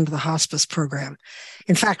stand the hospice program.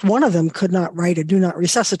 In fact, one of them could not write a do not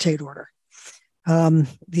resuscitate order.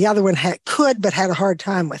 The other one could, but had a hard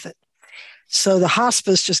time with it. So the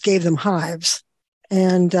hospice just gave them hives.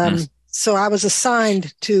 And So I was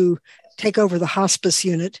assigned to take over the hospice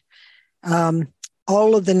unit.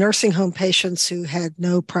 All of the nursing home patients who had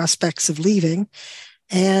no prospects of leaving,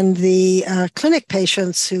 and the clinic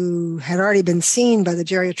patients who had already been seen by the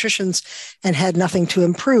geriatricians and had nothing to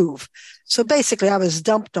improve. So basically, I was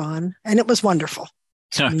dumped on, and it was wonderful.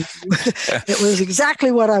 It was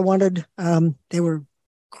exactly what I wanted. They were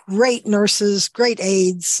great nurses, great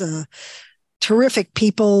aides, terrific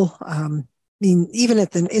people. I mean, even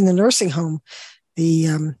in the nursing home,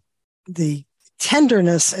 the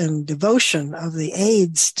tenderness and devotion of the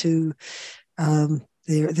aides to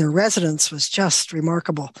their residents was just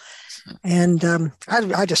remarkable, and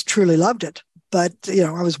I just truly loved it. But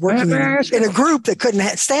I was working in a group that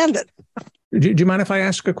couldn't stand it. Do you mind if I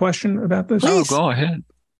ask a question about this? Please. Oh, go ahead.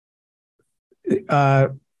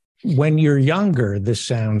 When you're younger, this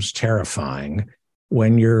sounds terrifying.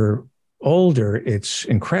 When you're older, it's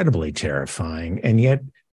incredibly terrifying. And yet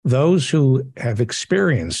those who have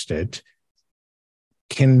experienced it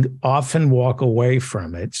can often walk away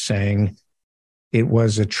from it saying it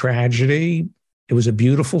was a tragedy. It was a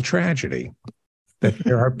beautiful tragedy. That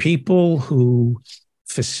there are people who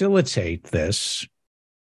facilitate this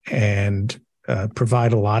and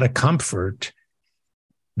provide a lot of comfort.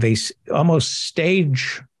 They almost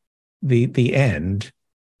stage the end,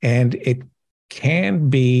 and it can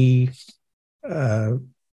be, I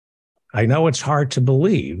know it's hard to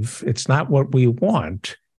believe. It's not what we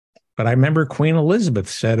want, but I remember Queen Elizabeth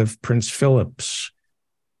said of Prince Philip's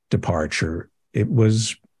departure, it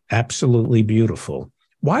was absolutely beautiful.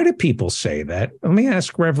 Why do people say that? Let me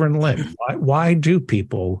ask Reverend Lynn. Why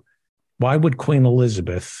would Queen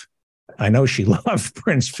Elizabeth, I know she loved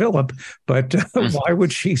Prince Philip, but why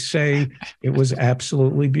would she say it was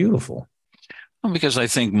absolutely beautiful? Well, because I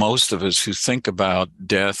think most of us who think about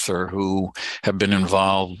death or who have been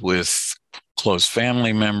involved with close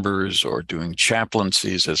family members or doing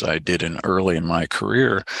chaplaincies, as I did early in my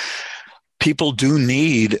career, people do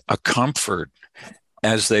need a comfort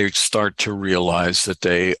as they start to realize that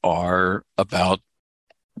they are about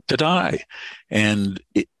to die. And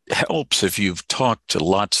it helps if you've talked to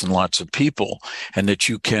lots and lots of people, and that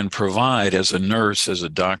you can provide as a nurse, as a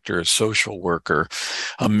doctor, a social worker,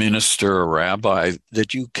 a minister, a rabbi,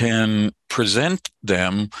 that you can present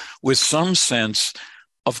them with some sense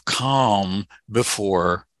of calm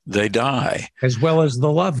before they die. As well as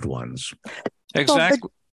the loved ones. Exactly.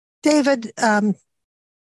 Well, David,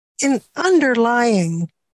 in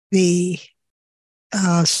underlying the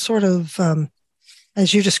sort of,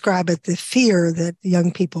 as you describe it, the fear that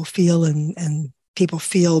young people feel and people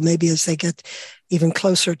feel maybe as they get even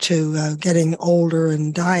closer to getting older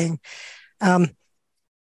and dying, our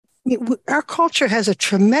culture has a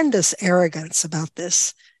tremendous arrogance about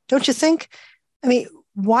this, don't you think? I mean,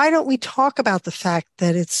 why don't we talk about the fact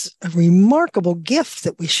that it's a remarkable gift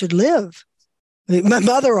that we should live? I mean, my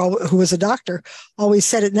mother, who was a doctor, always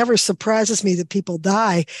said, it never surprises me that people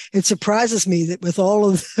die. It surprises me that with all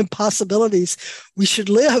of the possibilities, we should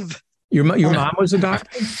live. Your mom was a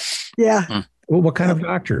doctor? Yeah. Well, what kind of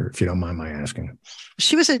doctor, if you don't mind my asking?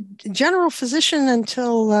 She was a general physician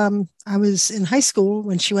until I was in high school,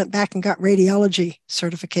 when she went back and got radiology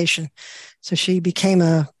certification. So she became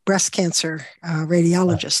a breast cancer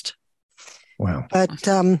radiologist. Wow. But,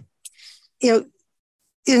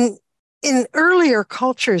 in earlier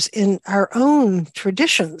cultures, in our own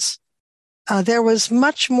traditions, there was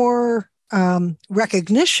much more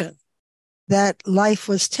recognition that life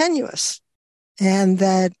was tenuous and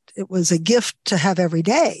that it was a gift to have every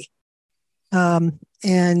day. And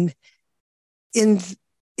in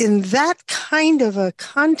that kind of a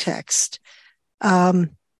context,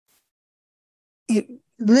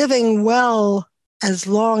 living well as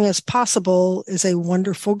long as possible is a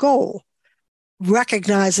wonderful goal,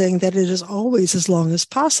 recognizing that it is always as long as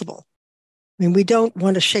possible. I mean, we don't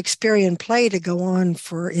want a Shakespearean play to go on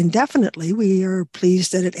for indefinitely. We are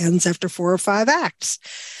pleased that it ends after 4 or 5 acts.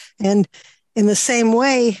 And in the same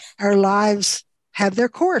way, our lives have their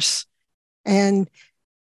course. And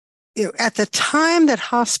at the time that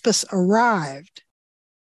hospice arrived,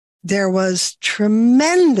 there was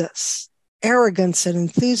tremendous arrogance and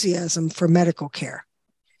enthusiasm for medical care.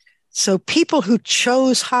 So people who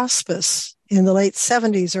chose hospice in the late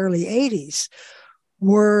 70s, early 80s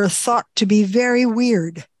were thought to be very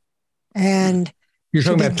weird. And you're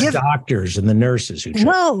talking about the doctors and the nurses who chose.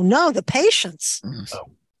 No, the patients. Oh.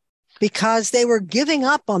 Because they were giving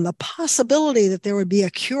up on the possibility that there would be a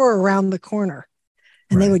cure around the corner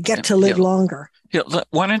and they would get to live longer. Yeah,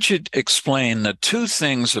 why don't you explain the 2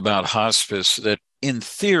 things about hospice that in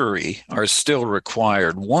theory, are still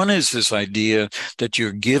required. One is this idea that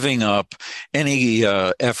you're giving up any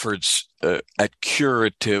efforts at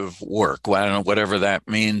curative work, well, I don't know, whatever that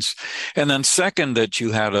means. And then second, that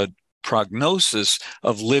you had a prognosis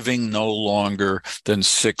of living no longer than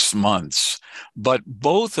 6 months. But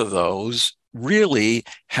both of those really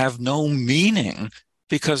have no meaning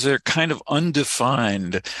because they're kind of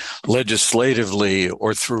undefined legislatively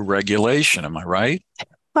or through regulation. Am I right?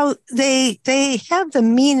 Well, they have the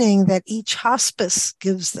meaning that each hospice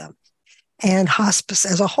gives them, and hospice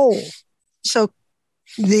as a whole. So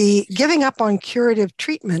the giving up on curative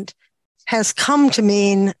treatment has come to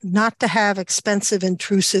mean not to have expensive,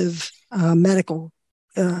 intrusive medical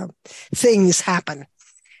things happen.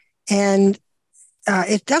 And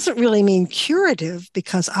it doesn't really mean curative,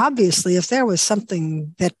 because obviously if there was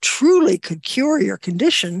something that truly could cure your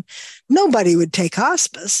condition, nobody would take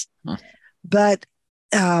hospice. But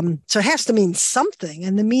so it has to mean something.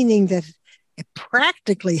 And the meaning that it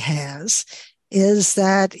practically has is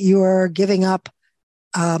that you're giving up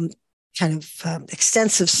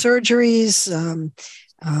extensive surgeries,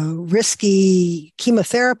 risky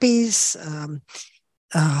chemotherapies,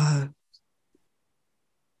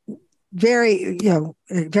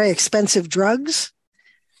 very expensive drugs.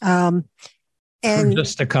 And for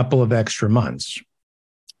just a couple of extra months.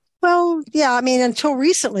 Well, yeah, I mean, until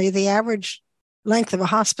recently, the average length of a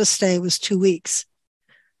hospice stay was 2 weeks.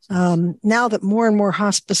 Now that more and more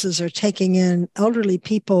hospices are taking in elderly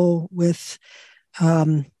people with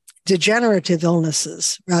degenerative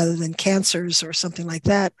illnesses rather than cancers or something like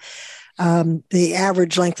that, the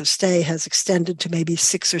average length of stay has extended to maybe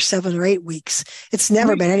 6 or 7 or 8 weeks. It's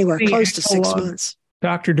never been anywhere close to 6 months.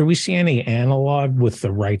 Doctor, do we see any analog with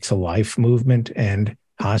the right to life movement and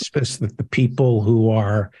hospice, that the people who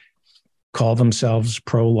call themselves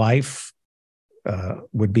pro-life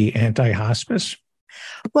would be anti-hospice?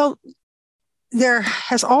 Well, there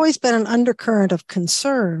has always been an undercurrent of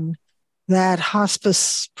concern that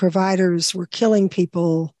hospice providers were killing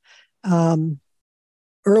people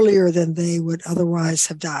earlier than they would otherwise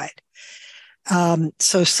have died.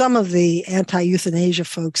 So some of the anti-euthanasia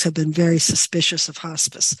folks have been very suspicious of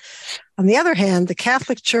hospice. On the other hand, the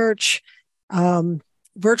Catholic Church,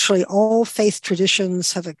 virtually all faith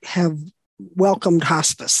traditions have welcomed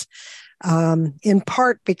hospice, in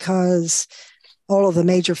part because all of the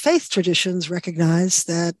major faith traditions recognize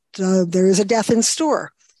that there is a death in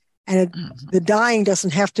store, and the dying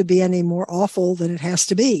doesn't have to be any more awful than it has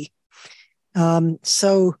to be.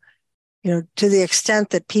 So, to the extent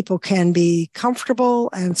that people can be comfortable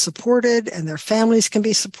and supported, and their families can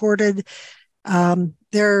be supported,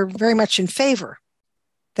 they're very much in favor.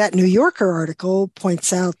 That New Yorker article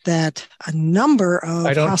points out that a number of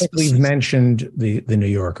I don't think we've mentioned the New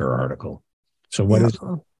Yorker article. So what is?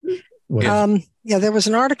 There was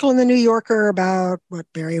an article in the New Yorker about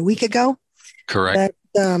Barry, a week ago. Correct.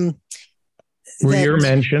 Where you're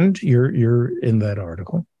mentioned, you're in that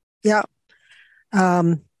article. Yeah.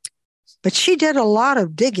 But she did a lot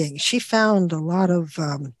of digging. She found a lot of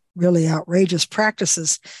really outrageous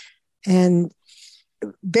practices. And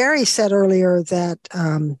Barry said earlier that,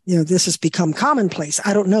 this has become commonplace.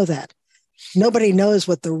 I don't know that. Nobody knows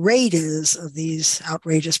what the rate is of these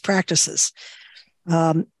outrageous practices.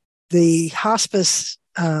 The hospice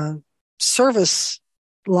service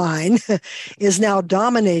line is now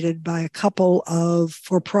dominated by a couple of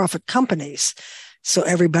for-profit companies. So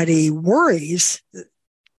everybody worries,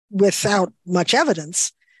 without much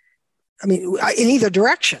evidence, in either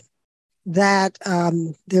direction, that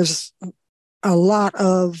there's a lot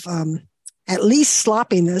of at least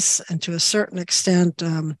sloppiness and to a certain extent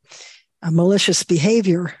a malicious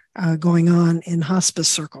behavior going on in hospice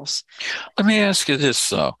circles. Let me ask you this,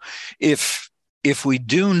 though. If we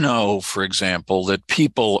do know, for example, that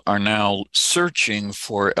people are now searching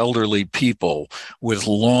for elderly people with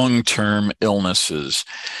long-term illnesses,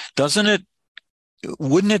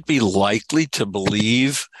 wouldn't it be likely to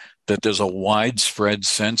believe that there's a widespread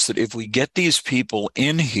sense that if we get these people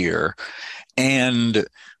in here and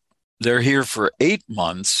they're here for 8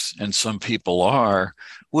 months, and some people are,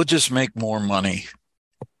 we'll just make more money?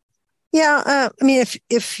 Yeah,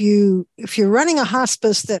 if you're running a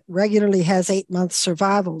hospice that regularly has 8-month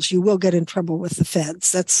survivals, you will get in trouble with the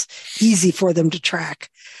feds. That's easy for them to track,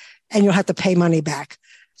 and you'll have to pay money back.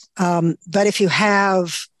 But if you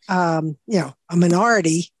have, a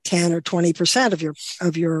minority, 10 or 20%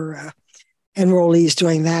 of your enrollees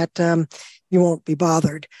doing that, you won't be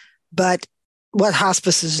bothered. But what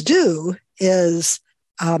hospices do is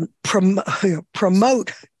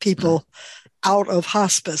promote people out of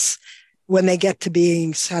hospice when they get to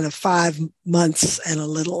being sort of 5 months and a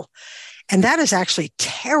little. And that is actually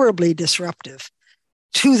terribly disruptive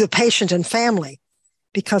to the patient and family,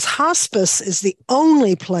 because hospice is the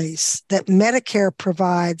only place that Medicare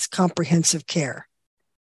provides comprehensive care.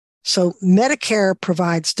 So Medicare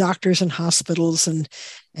provides doctors and hospitals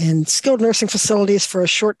and skilled nursing facilities for a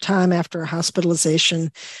short time after a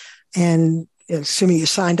hospitalization, and assuming you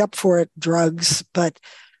signed up for it, drugs, but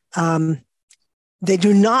they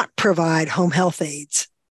do not provide home health aides,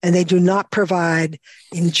 and they do not provide,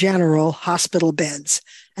 in general, hospital beds,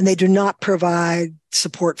 and they do not provide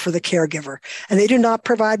support for the caregiver, and they do not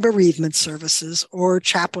provide bereavement services or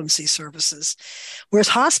chaplaincy services, whereas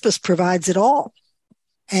hospice provides it all.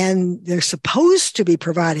 And they're supposed to be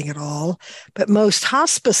providing it all, but most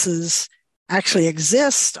hospices actually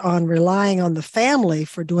exist on relying on the family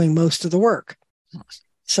for doing most of the work.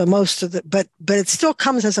 So but it still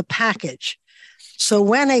comes as a package. So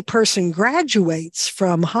when a person graduates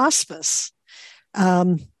from hospice,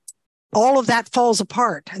 all of that falls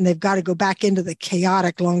apart, and they've got to go back into the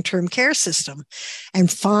chaotic long-term care system and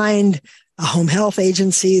find a home health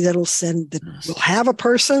agency that will have a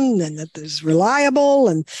person and that is reliable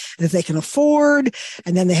and that they can afford.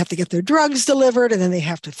 And then they have to get their drugs delivered, and then they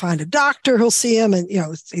have to find a doctor who'll see them. And,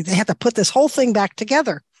 they have to put this whole thing back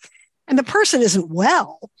together. And the person isn't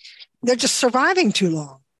well. They're just surviving too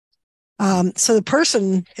long. So the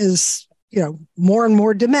person is, more and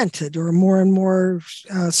more demented, or more and more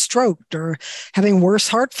stroked, or having worse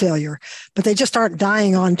heart failure, but they just aren't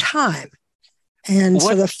dying on time. And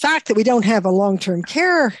so the fact that we don't have a long-term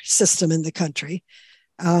care system in the country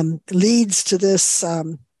leads to this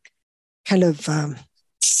kind of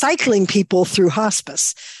cycling people through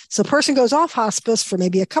hospice. So a person goes off hospice for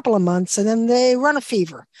maybe a couple of months, and then they run a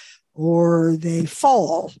fever or they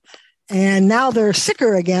fall, and now they're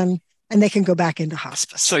sicker again, and they can go back into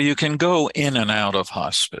hospice. So you can go in and out of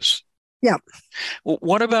hospice. Yeah. Well,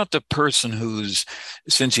 what about the person who's,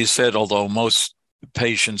 since you said, although most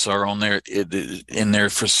patients are in there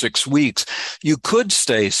for 6 weeks, you could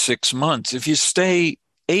stay 6 months. If you stay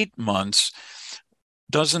 8 months,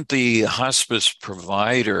 doesn't the hospice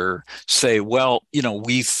provider say, well,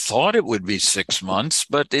 we thought it would be 6 months,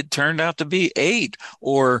 but it turned out to be 8?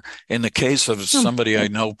 Or in the case of somebody I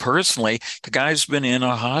know personally, the guy's been in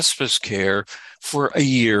a hospice care for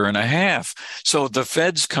 1.5 years. So the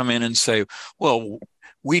feds come in and say, well,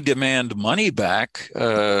 we demand money back.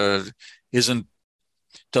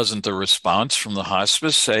 Doesn't the response from the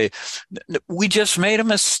hospice say, we just made a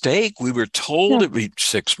mistake? We were told it'd be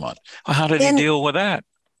 6 months. How did he deal with that?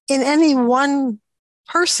 In any one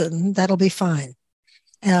person, that'll be fine.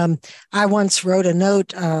 I once wrote a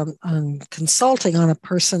note on consulting on a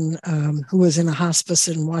person who was in a hospice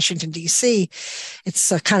in Washington, D.C.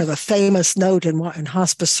 It's kind of a famous note in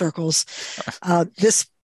hospice circles.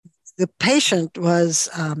 The patient was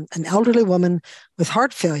an elderly woman with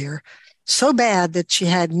heart failure, so bad that she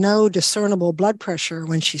had no discernible blood pressure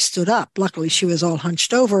when she stood up. Luckily, she was all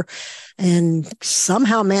hunched over and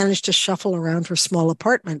somehow managed to shuffle around her small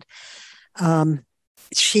apartment.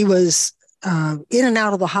 She was in and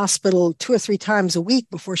out of the hospital 2 or 3 times a week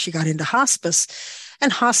before she got into hospice.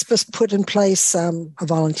 And hospice put in place a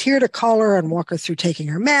volunteer to call her and walk her through taking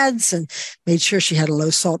her meds, and made sure she had a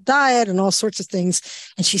low-salt diet and all sorts of things.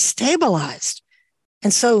 And she stabilized.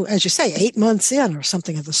 And so, as you say, 8 months in or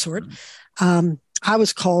something of the sort, I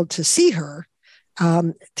was called to see her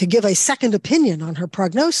to give a second opinion on her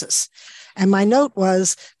prognosis. And my note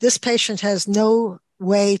was, this patient has no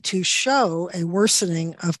way to show a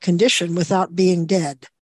worsening of condition without being dead.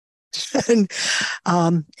 and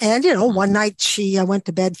one night she went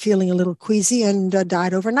to bed feeling a little queasy and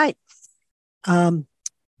died overnight. And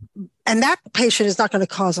that patient is not going to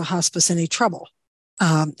cause a hospice any trouble.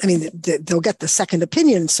 They'll get the second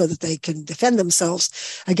opinion so that they can defend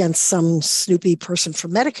themselves against some snoopy person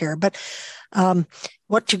from Medicare. But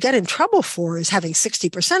what you get in trouble for is having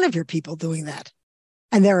 60% of your people doing that.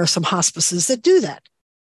 And there are some hospices that do that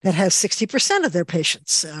have 60% of their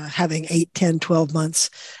patients having 8, 10, 12 months.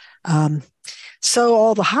 So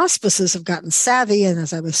all the hospices have gotten savvy. And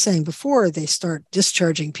as I was saying before, they start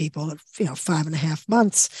discharging people at 5.5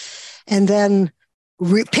 months, and then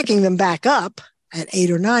picking them back up at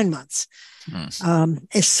 8 or 9 months,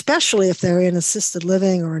 especially if they're in assisted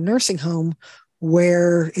living or a nursing home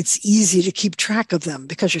where it's easy to keep track of them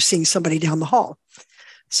because you're seeing somebody down the hall.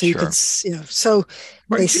 So you can, so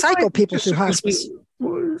they cycle people through hospice.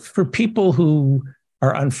 For people who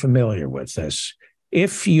are unfamiliar with this,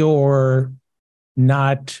 if you're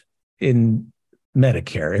not in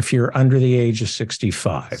Medicare, if you're under the age of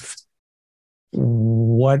 65,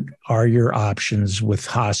 what are your options with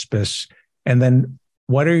hospice? And then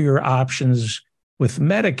what are your options with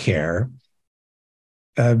Medicare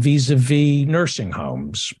vis-a-vis nursing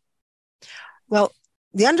homes? Well,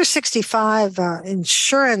 the under 65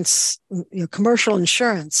 insurance, commercial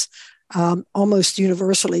insurance, almost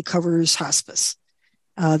universally covers hospice.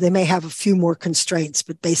 They may have a few more constraints,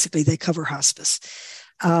 but basically they cover hospice.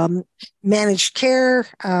 Managed care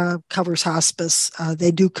covers hospice.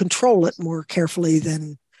 They do control it more carefully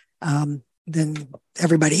than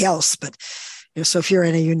everybody else. But so if you're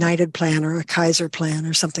in a United plan or a Kaiser plan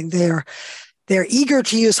or something, they're eager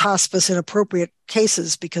to use hospice in appropriate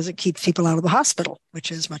cases because it keeps people out of the hospital,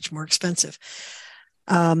 which is much more expensive.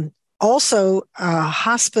 Also,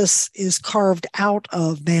 hospice is carved out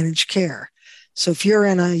of managed care. So if you're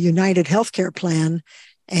in a United healthcare plan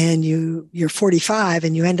and you're 45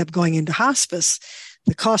 and you end up going into hospice,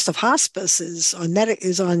 the cost of hospice is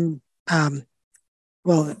on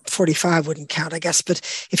 45 wouldn't count, I guess. But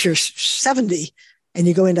if you're 70 and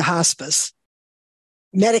you go into hospice,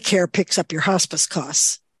 Medicare picks up your hospice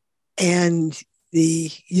costs, and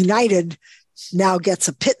the United now gets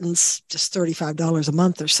a pittance, just $35 a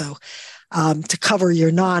month or so, to cover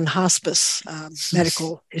your non-hospice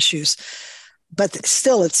medical issues. But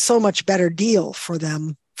still, it's so much better deal for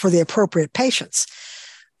them for the appropriate patients.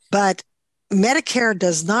 But Medicare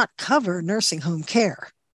does not cover nursing home care.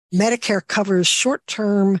 Medicare covers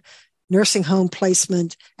short-term nursing home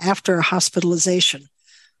placement after a hospitalization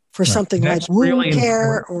for something like wound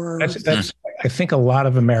care or... That's, I think a lot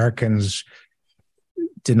of Americans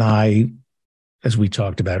deny, as we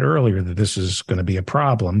talked about earlier, that this is going to be a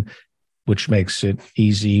problem, which makes it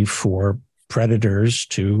easy for predators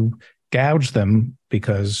to gouge them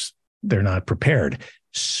because they're not prepared.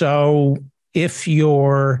 So if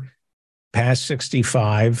you're past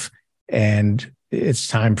 65 and it's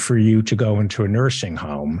time for you to go into a nursing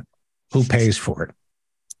home, who pays for it?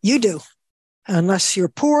 You do, unless you're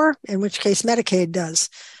poor, in which case Medicaid does.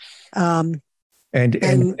 And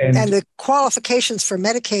the qualifications for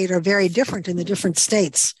Medicaid are very different in the different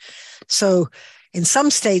states. So in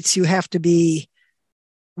some states, you have to be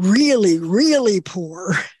really, really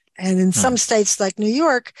poor. And in some states like New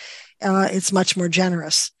York, it's much more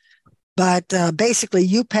generous. But basically,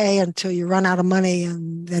 you pay until you run out of money,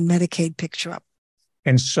 and then Medicaid picks you up.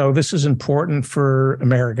 And so this is important for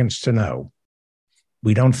Americans to know.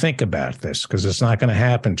 We don't think about this because it's not going to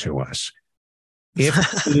happen to us.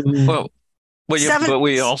 But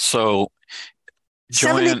we also...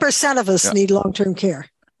 70% of us need long-term care.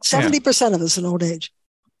 70% of us in old age.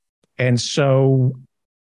 And so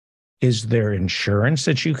is there insurance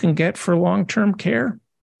that you can get for long-term care?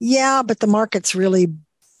 Yeah, but the market's really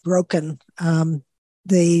broken.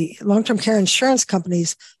 The long-term care insurance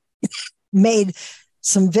companies made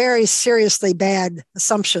some very seriously bad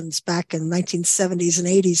assumptions back in the 1970s and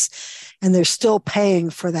 80s, and they're still paying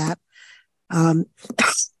for that.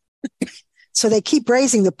 So they keep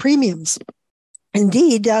raising the premiums.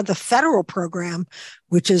 Indeed, the federal program,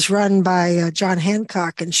 which is run by John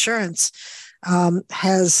Hancock Insurance,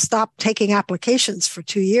 has stopped taking applications for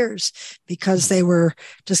 2 years because they were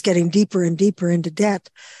just getting deeper and deeper into debt.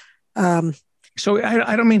 So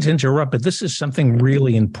I don't mean to interrupt, but this is something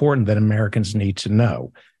really important that Americans need to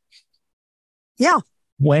know. Yeah.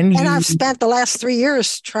 I've spent the last 3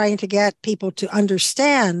 years trying to get people to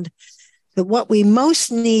understand that what we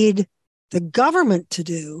most need the government to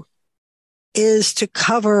do is to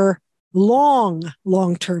cover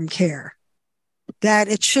long-term care, that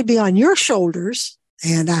it should be on your shoulders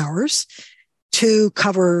and ours to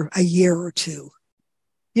cover a year or two.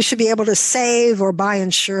 You should be able to save or buy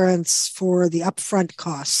insurance for the upfront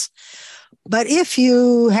costs. But if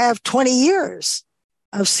you have 20 years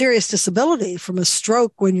of serious disability from a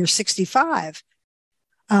stroke when you're 65,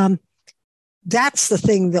 that's the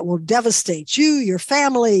thing that will devastate you, your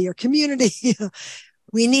family, your community.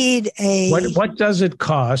 We need a... What does it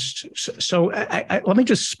cost? So let me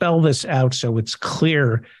just spell this out so it's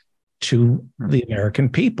clear to the American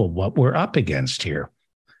people what we're up against here.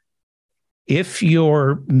 If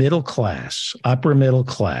you're middle class, upper middle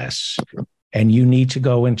class, and you need to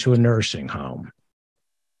go into a nursing home,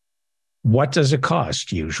 what does it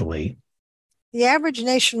cost usually? The average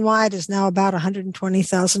nationwide is now about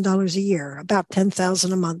 $120,000 a year, about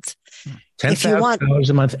 $10,000 a month. $10,000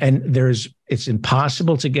 a month, and it's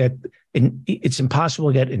impossible to get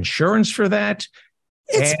insurance for that.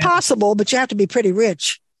 It's possible, but you have to be pretty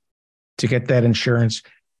rich to get that insurance.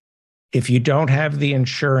 If you don't have the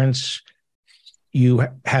insurance, you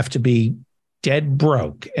have to be dead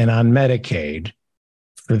broke and on Medicaid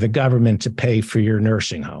for the government to pay for your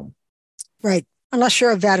nursing home. Right. Unless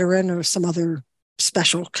you're a veteran or some other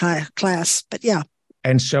special class. But yeah.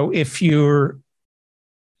 And so if you're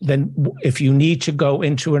then if you need to go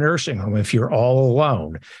into a nursing home, if you're all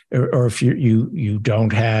alone, or if you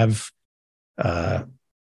don't have,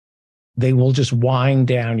 they will just wind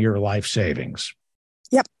down your life savings.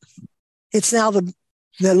 Yep. It's now the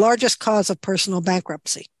largest cause of personal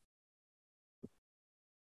bankruptcy.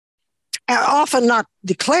 Often not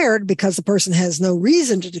declared because the person has no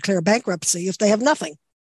reason to declare bankruptcy if they have nothing.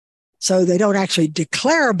 So they don't actually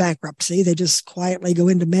declare bankruptcy. They just quietly go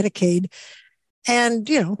into Medicaid and,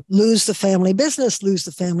 lose the family business, lose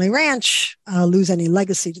the family ranch, lose any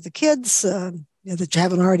legacy to the kids that you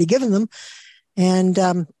haven't already given them. And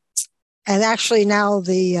actually now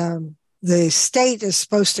the state is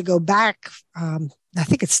supposed to go back, I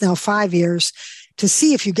think it's now 5 years, to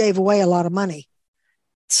see if you gave away a lot of money.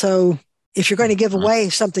 So if you're going to give away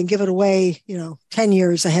something, give it away, 10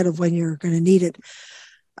 years ahead of when you're going to need it.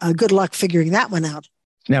 Good luck figuring that one out.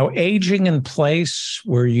 Now, aging in place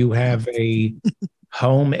where you have a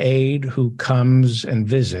home aide who comes and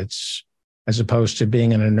visits as opposed to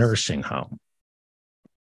being in a nursing home,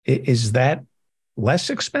 is that less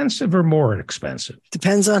expensive or more expensive?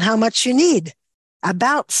 Depends on how much you need.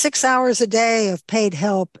 About 6 hours a day of paid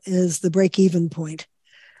help is the break-even point.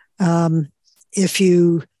 If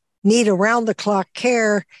you need around-the-clock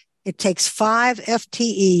care, it takes 5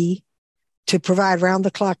 FTE to provide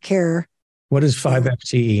round-the-clock care. What does 5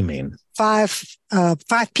 FTE mean? Five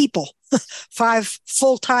people, 5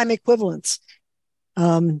 full-time equivalents.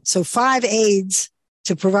 So 5 aides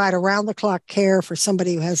to provide around-the-clock care for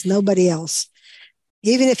somebody who has nobody else.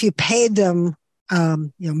 Even if you paid them,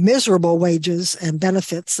 miserable wages and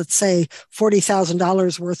benefits, let's say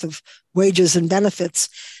 $40,000 worth of wages and benefits,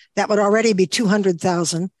 that would already be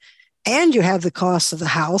 $200,000. And you have the cost of the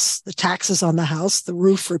house, the taxes on the house, the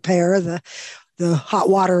roof repair, the hot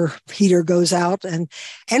water heater goes out, and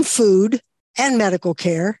food and medical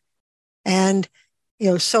care. And,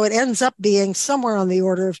 so it ends up being somewhere on the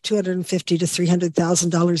order of $250,000 to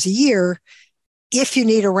 $300,000 a year if you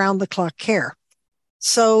need around the clock care.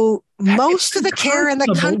 So most of the care in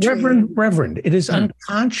the country. Reverend, it is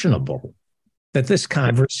unconscionable that this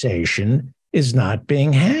conversation is not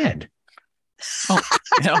being had. Oh,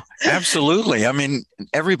 absolutely. I mean,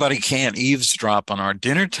 everybody can't eavesdrop on our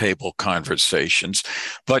dinner table conversations.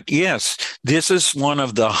 But yes, this is one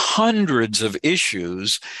of the hundreds of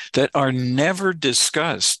issues that are never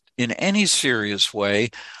discussed in any serious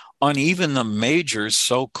way on even the major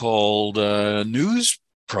so-called news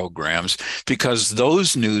programs, because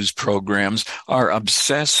those news programs are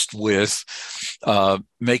obsessed with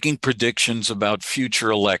making predictions about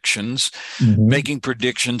future elections, making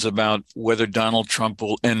predictions about whether Donald Trump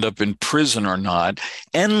will end up in prison or not,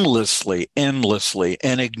 endlessly,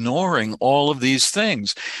 and ignoring all of these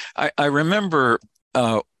things. I remember,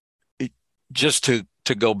 just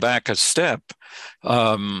to go back a step,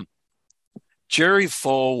 Jerry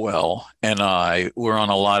Falwell and I were on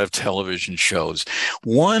a lot of television shows.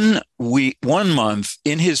 One month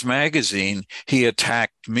in his magazine, he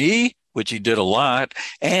attacked me, which he did a lot,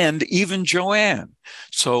 and even Joanne.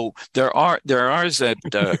 So there are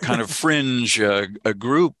that kind of fringe a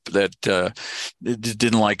group that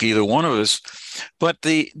didn't like either one of us. But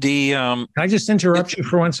Can I just interrupt you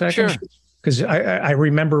for 1 second? Sure. Because I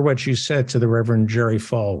remember what you said to the Reverend Jerry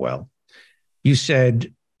Falwell. You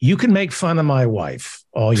said, "You can make fun of my wife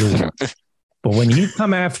all you want, but when you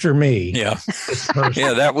come after me," yeah,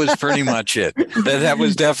 that was pretty much it. That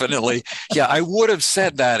was definitely, I would have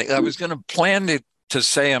said that. I was going to plan to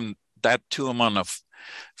say that to him on a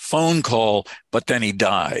phone call, but then he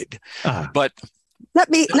died. But let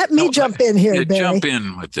me jump in here, Barry. Jump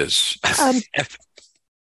in with this,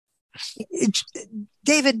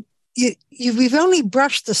 David. We've only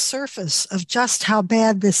brushed the surface of just how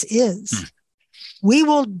bad this is. We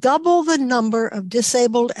will double the number of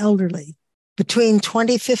disabled elderly between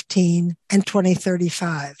 2015 and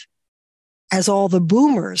 2035 as all the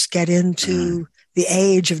boomers get into the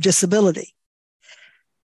age of disability.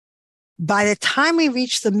 By the time we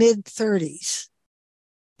reach the mid-30s,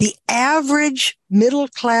 the average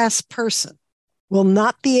middle-class person will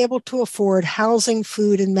not be able to afford housing,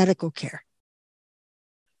 food, and medical care.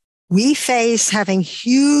 We face having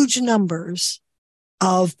huge numbers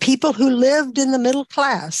of people who lived in the middle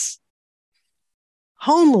class,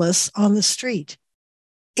 homeless on the street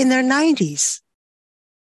in their 90s.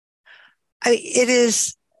 It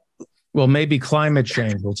is. Well, maybe climate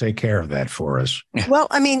change will take care of that for us. Well,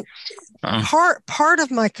 I mean, part of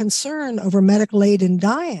my concern over medical aid in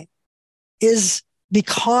dying is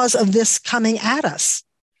because of this coming at us.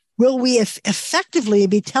 Will we effectively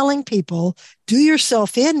be telling people, do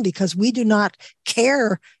yourself in because we do not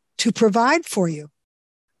care to provide for you?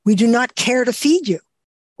 We do not care to feed you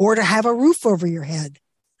or to have a roof over your head.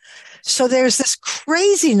 So there's this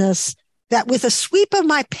craziness that with a sweep of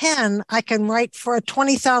my pen, I can write for a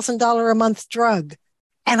 $20,000 a month drug,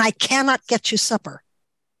 and I cannot get you supper.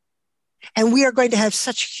 And we are going to have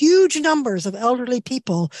such huge numbers of elderly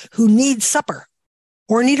people who need supper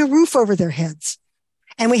or need a roof over their heads.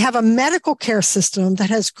 And we have a medical care system that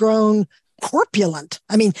has grown corpulent.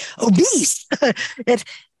 I mean, obese.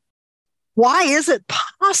 Why is it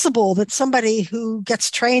possible that somebody who gets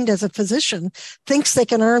trained as a physician thinks they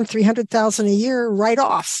can earn $300,000 a year right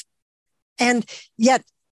off? And yet,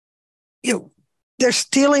 they're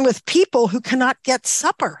dealing with people who cannot get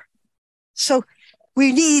supper. So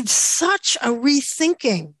we need such a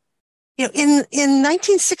rethinking. In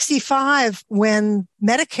 1965, when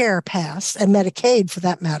Medicare passed, and Medicaid for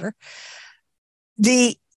that matter,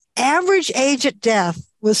 the average age at death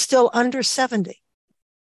was still under 70.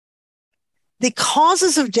 The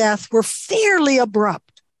causes of death were fairly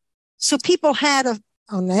abrupt. So people had,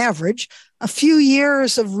 on average, a few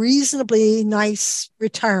years of reasonably nice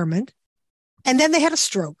retirement, and then they had a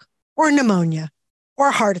stroke or a pneumonia or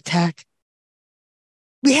a heart attack.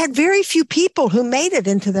 We had very few people who made it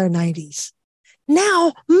into their 90s.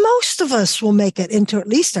 Now, most of us will make it into at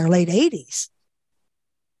least our late 80s.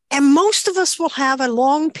 And most of us will have a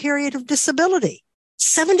long period of disability.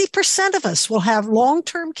 70% of us will have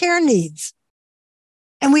long-term care needs.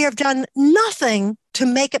 And we have done nothing to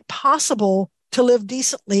make it possible to live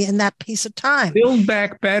decently in that piece of time. Build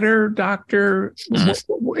Back Better, Doctor.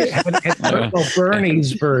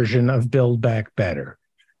 Bernie's version of Build Back Better.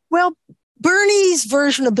 Well, Bernie's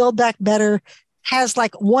version of Build Back Better has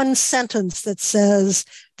like one sentence that says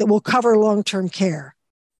that we'll cover long-term care.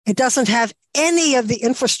 It doesn't have any of the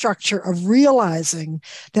infrastructure of realizing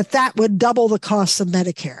that that would double the cost of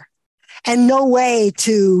Medicare and no way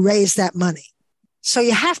to raise that money. So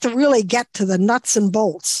you have to really get to the nuts and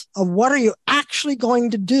bolts of what are you actually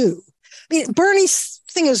going to do. I mean, Bernie's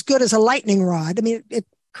thing is good as a lightning rod. I mean, it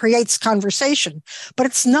creates conversation, but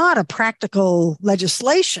it's not a practical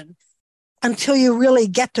legislation until you really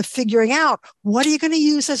get to figuring out what are you going to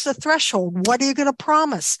use as the threshold? What are you going to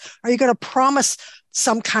promise? Are you going to promise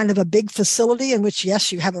some kind of a big facility in which,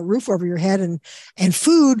 yes, you have a roof over your head and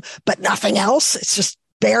food, but nothing else? It's just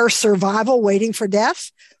bare survival waiting for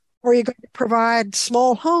death? Or are you going to provide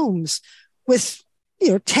small homes with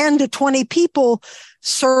 10 to 20 people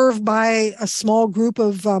served by a small group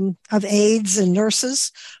of aides and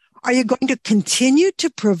nurses? Are you going to continue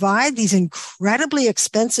to provide these incredibly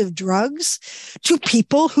expensive drugs to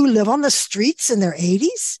people who live on the streets in their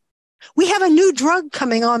 80s? We have a new drug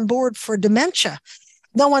coming on board for dementia.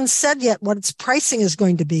 No one said yet what its pricing is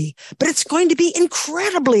going to be, but it's going to be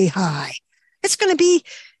incredibly high. It's going to be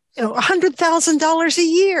 $100,000 a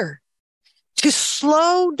year to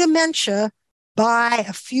slow dementia by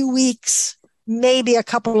a few weeks, maybe a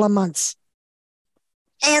couple of months.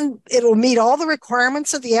 And it'll meet all the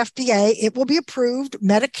requirements of the FDA. It will be approved.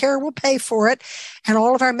 Medicare will pay for it. And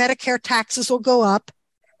all of our Medicare taxes will go up.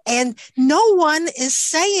 And no one is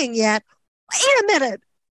saying yet, wait a minute,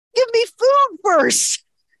 give me food first.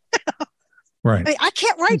 Right. I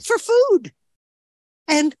can't write for food.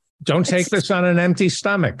 And don't take this on an empty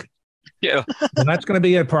stomach. Yeah. Well, that's going to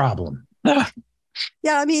be a problem. Yeah.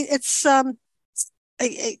 I mean, it's, how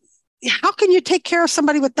can you take care of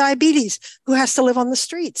somebody with diabetes who has to live on the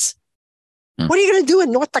streets? What are you going to do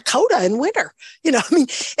in North Dakota in winter? I mean,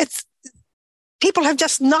 people have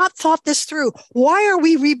just not thought this through. Why are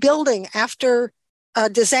we rebuilding after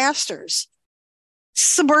disasters?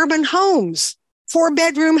 Suburban homes,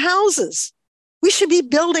 4-bedroom houses. We should be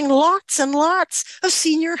building lots and lots of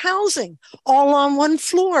senior housing all on one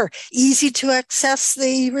floor, easy to access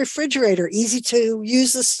the refrigerator, easy to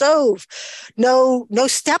use the stove, no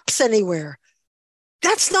steps anywhere.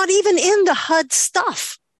 That's not even in the HUD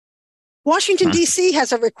stuff. Washington, D.C.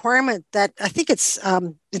 has a requirement that I think it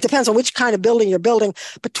depends on which kind of building you're building,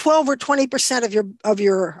 but 12 or 20% of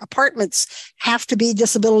your apartments have to be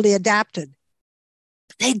disability adapted.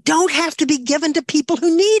 They don't have to be given to people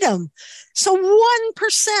who need them. So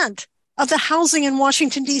 1% of the housing in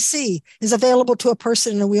Washington, D.C. is available to a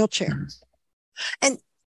person in a wheelchair. And,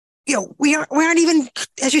 we aren't even,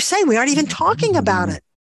 as you say, we aren't even talking about it.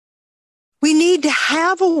 We need to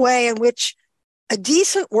have a way in which a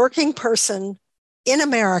decent working person in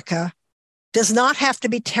America does not have to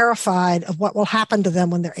be terrified of what will happen to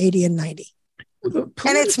them when they're 80 and 90.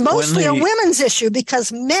 And it's mostly a women's issue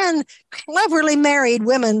because men cleverly married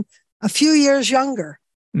women a few years younger.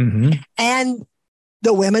 Mm-hmm. And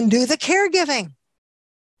the women do the caregiving.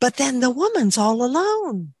 But then the woman's all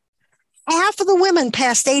alone. Half of the women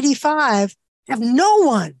past 85 have no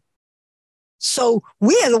one. So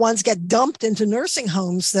we are the ones get dumped into nursing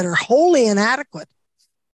homes that are wholly inadequate.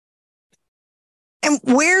 And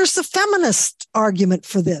where's the feminist argument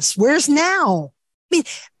for this? Where's now? I mean,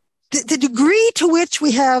 the degree to which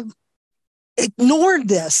we have ignored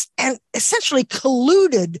this and essentially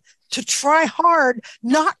colluded to try hard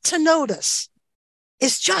not to notice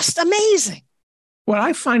is just amazing. What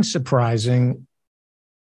I find surprising,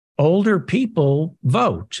 older people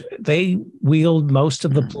vote. They wield most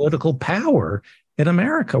of the political power in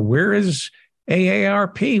America. Where is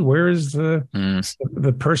AARP? Where is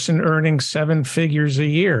the person earning 7 figures a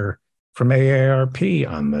year from AARP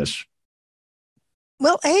on this?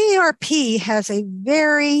 Well, AARP has a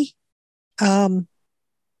very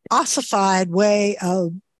ossified way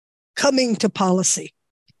of coming to policy.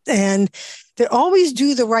 And they always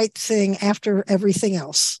do the right thing after everything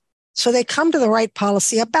else. So they come to the right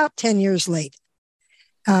policy about 10 years late.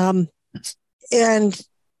 And,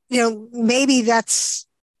 maybe that's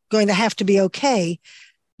going to have to be okay.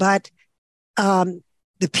 But the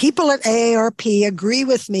people at AARP agree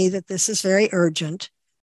with me that this is very urgent.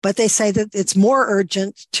 But they say that it's more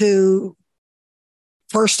urgent to,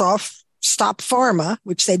 first off, stop pharma,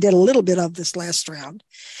 which they did a little bit of this last round,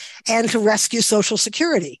 and to rescue Social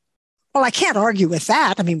Security. Well, I can't argue with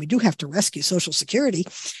that. I mean, we do have to rescue Social Security,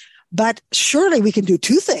 but surely we can do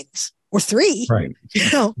 2 things or 3. Right.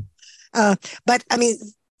 But I mean,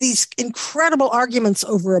 these incredible arguments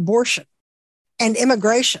over abortion and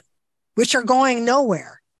immigration, which are going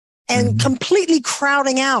nowhere and completely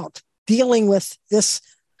crowding out dealing with this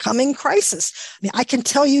coming crisis. I mean, I can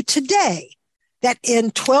tell you today that in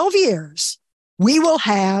 12 years, we will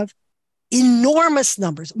have enormous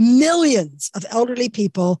numbers, millions of elderly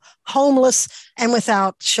people homeless and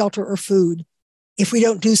without shelter or food if we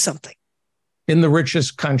don't do something. In the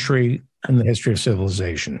richest country in the history of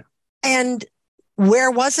civilization. And where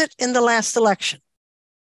was it in the last election?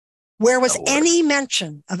 Where was any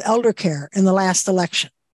mention of elder care in the last election?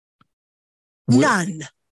 None.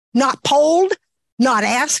 Not polled, not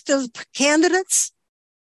asked of candidates.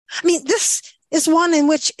 I mean, this is one in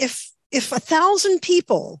which if 1,000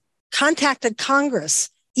 people contacted Congress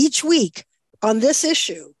each week on this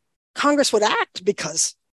issue, Congress would act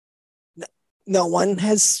because no one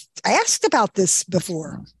has asked about this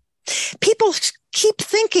before. People keep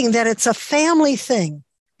thinking that it's a family thing.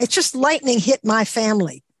 It's just lightning hit my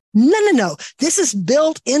family. No. This is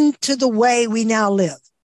built into the way we now live.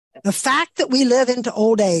 The fact that we live into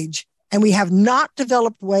old age and we have not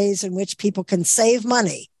developed ways in which people can save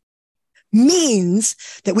money means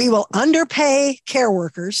that we will underpay care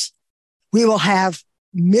workers. We will have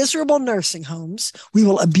miserable nursing homes. We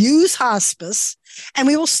will abuse hospice, and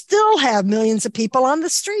we will still have millions of people on the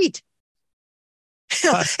street.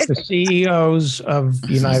 The CEOs of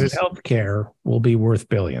United Healthcare will be worth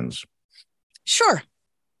billions. Sure,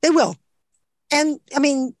 they will. And I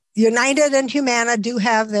mean, United and Humana do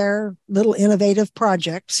have their little innovative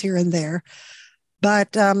projects here and there.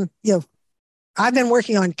 But, I've been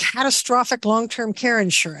working on catastrophic long-term care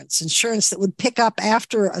insurance that would pick up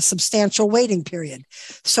after a substantial waiting period.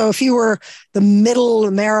 So if you were the middle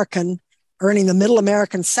American earning the middle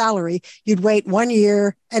American salary, you'd wait 1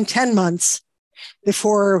 year and 10 months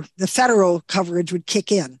before the federal coverage would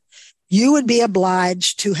kick in. You would be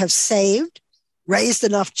obliged to have saved, raised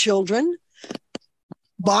enough children,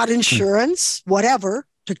 bought insurance, whatever,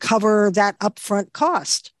 to cover that upfront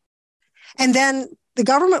cost. And then the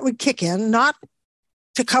government would kick in, not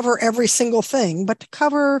to cover every single thing, but to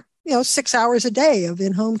cover, 6 hours a day of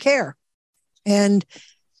in-home care. And,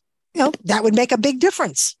 that would make a big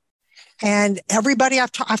difference. And everybody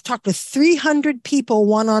I've talked with 300 people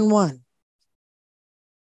one-on-one.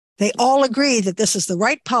 They all agree that this is the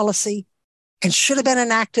right policy and should have been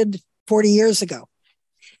enacted 40 years ago.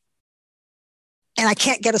 And I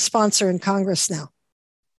can't get a sponsor in Congress now.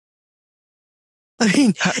 I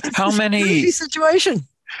mean, how many situation?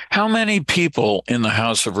 How many people in the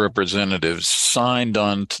House of Representatives signed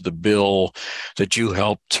on to the bill that you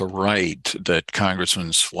helped to write that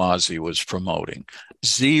Congressman Suozzi was promoting?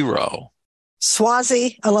 0.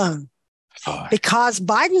 Suozzi alone. 5. Because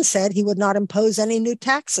Biden said he would not impose any new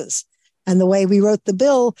taxes. And the way we wrote the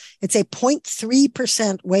bill, it's a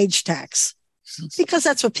 0.3% wage tax, because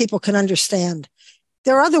that's what people can understand.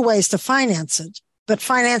 There are other ways to finance it, but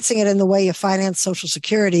financing it in the way you finance Social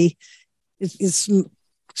Security is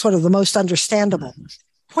sort of the most understandable.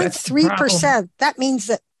 0.3%, that means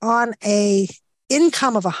that on a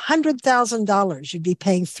income of $100,000, you'd be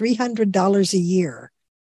paying $300 a year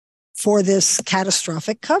for this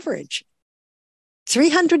catastrophic coverage.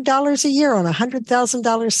 $300 a year on a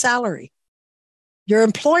 $100,000 salary. Your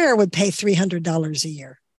employer would pay $300 a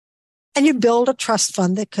year. and you build a trust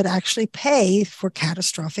fund that could actually pay for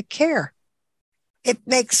catastrophic care. It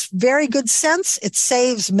makes very good sense. It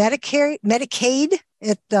saves Medicaid.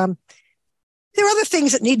 There are other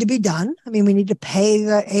things that need to be done. I mean, we need to pay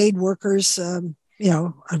the aid workers, a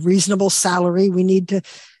reasonable salary. We need to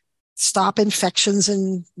stop infections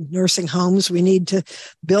in nursing homes. We need to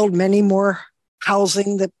build many more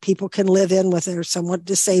housing that people can live in if they're somewhat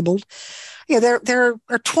disabled. There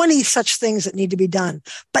are 20 such things that need to be done,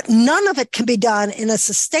 but none of it can be done in a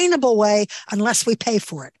sustainable way unless we pay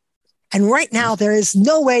for it. And right now, there is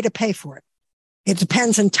no way to pay for it. It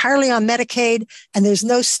depends entirely on Medicaid, and there's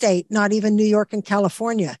no state, not even New York and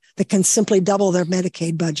California, that can simply double their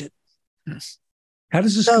Medicaid budget. How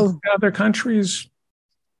does this compare to other countries?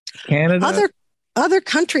 Canada? Other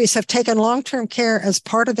countries have taken long-term care as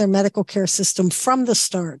part of their medical care system from the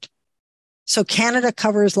start. So Canada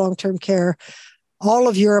covers long-term care. All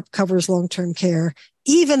of Europe covers long-term care.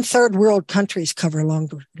 Even third world countries cover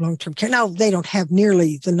long-term care. Now, they don't have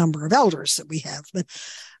nearly the number of elders that we have, but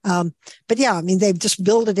yeah, I mean, they've just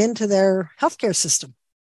built it into their healthcare system.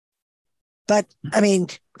 But I mean,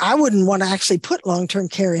 I wouldn't want to actually put long-term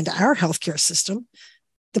care into our healthcare system.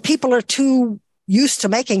 The people are too used to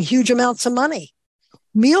making huge amounts of money.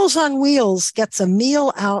 Meals on Wheels gets a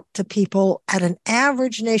meal out to people at an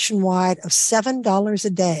average nationwide of $7 a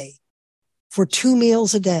day for 2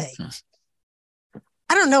 meals a day.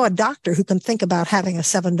 I don't know a doctor who can think about having a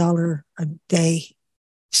 $7 a day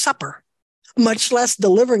supper, much less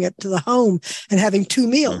delivering it to the home and having 2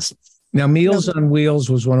 meals. Now, Meals on Wheels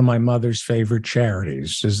was one of my mother's favorite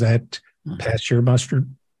charities. Does that pass your muster?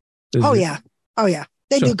 Yeah.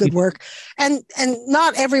 They do good work. And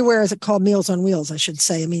not everywhere is it called Meals on Wheels, I should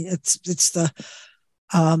say. I mean, it's the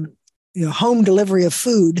home delivery of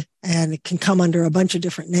food, and it can come under a bunch of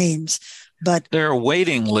different names. But there are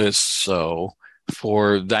waiting lists,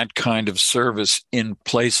 for that kind of service in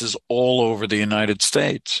places all over the United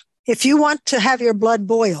States. If you want to have your blood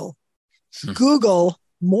boil, Google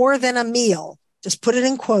more than a meal, just put it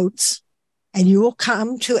in quotes, and you will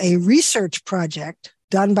come to a research project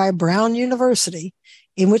done by Brown University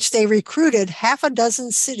in which they recruited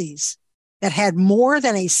 6 cities that had more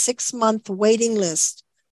than a 6-month waiting list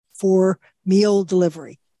for meal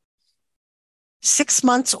delivery. 6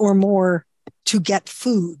 months or more to get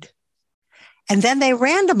food. And then they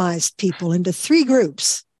randomized people into 3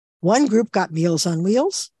 groups. One group got Meals on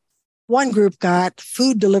Wheels. One group got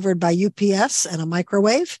food delivered by UPS and a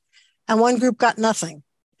microwave. And one group got nothing.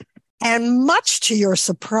 And much to your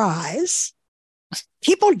surprise,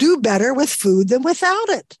 people do better with food than without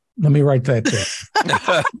it. Let me write that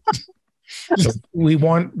down. So we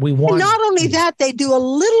want. Not only that, they do a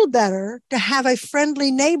little better to have a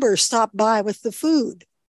friendly neighbor stop by with the food.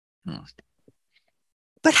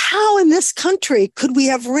 But how in this country could we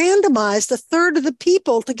have randomized 1/3 of the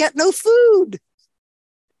people to get no food?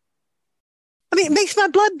 I mean, it makes my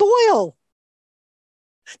blood boil.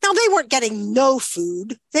 Now, they weren't getting no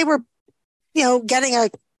food. They were, getting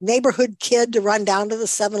a neighborhood kid to run down to the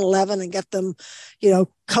 7-Eleven and get them,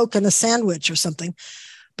 Coke and a sandwich or something.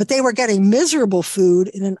 But they were getting miserable food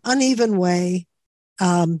in an uneven way,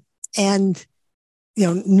 and,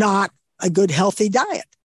 not a good, healthy diet.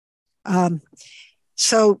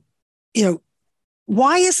 So,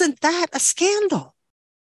 why isn't that a scandal?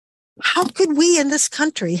 How could we in this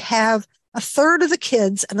country have 1/3 of the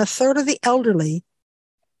kids and 1/3 of the elderly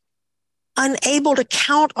unable to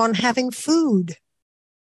count on having food?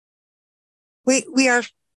 We are,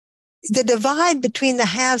 the divide between the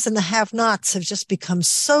haves and the have-nots have just become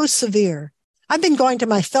so severe. I've been going to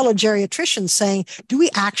my fellow geriatricians saying, do we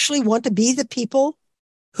actually want to be the people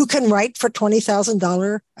who can write for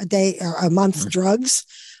 $20,000 a day or a month drugs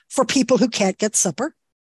for people who can't get supper?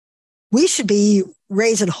 We should be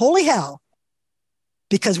raising holy hell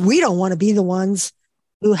because we don't want to be the ones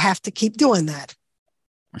who have to keep doing that.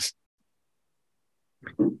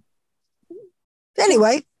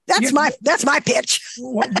 Anyway, that's my pitch.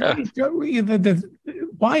 Why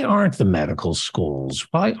aren't the medical schools?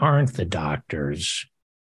 Why aren't the doctors?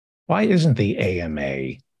 Why isn't the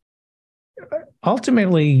AMA?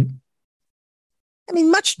 Ultimately, I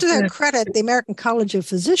mean, much to their credit, the American College of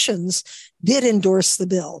Physicians did endorse the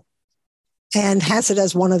bill and has it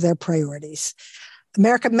as one of their priorities.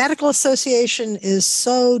 American Medical Association is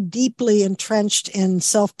so deeply entrenched in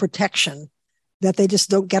self-protection that they just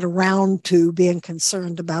don't get around to being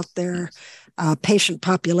concerned about their patient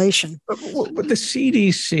population. But the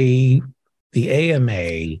CDC, the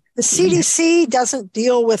AMA... The CDC doesn't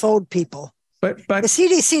deal with old people. But the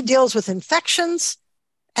CDC deals with infections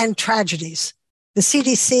and tragedies. The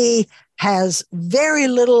CDC has very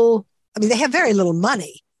little, they have very little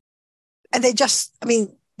money. and they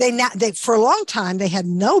for a long time, they had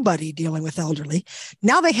nobody dealing with elderly.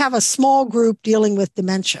 Now they have a small group dealing with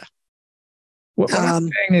dementia. What I'm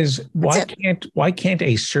saying is, why can't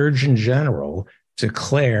a surgeon general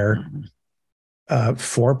declare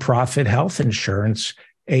for-profit health insurance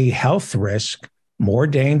a health risk more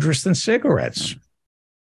dangerous than cigarettes?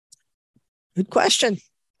 Good question.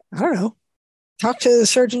 I don't know. Talk to the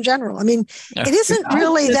surgeon general. I mean, it isn't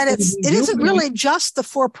really just the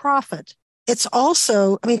for-profit. It's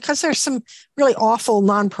also, because there's some really awful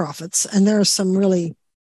nonprofits and there are some really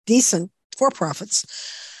decent for-profits,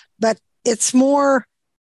 but it's more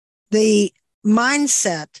the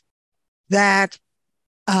mindset that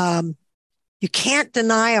you can't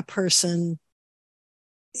deny a person,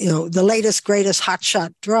 the latest, greatest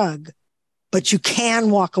hotshot drug, but you can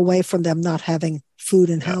walk away from them not having food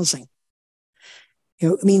and housing.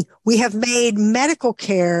 We have made medical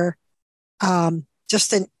care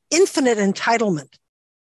just an infinite entitlement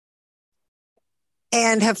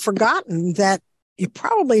and have forgotten that you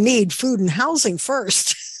probably need food and housing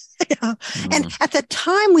first. And at the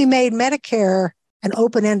time we made Medicare an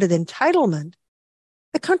open-ended entitlement,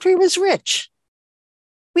 the country was rich.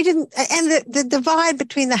 We didn't, and the divide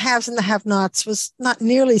between the haves and the have-nots was not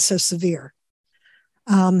nearly so severe.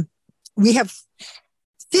 We have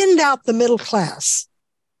thinned out the middle class.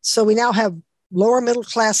 So we now have lower middle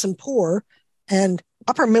class and poor and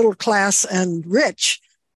upper middle class and rich.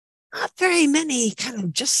 Not very many kind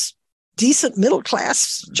of just decent middle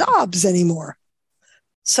class jobs anymore.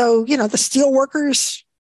 So, the steel workers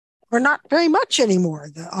are not very much anymore.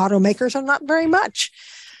 The automakers are not very much.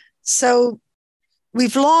 So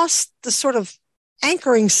we've lost the sort of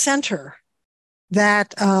anchoring center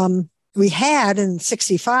that we had in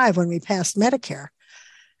 1965 when we passed Medicare.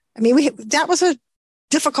 That was a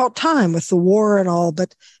difficult time with the war and all,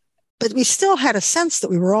 but we still had a sense that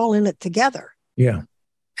we were all in it together. Yeah.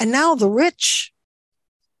 And now the rich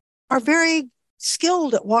are very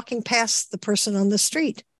skilled at walking past the person on the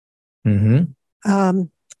street. Mm-hmm.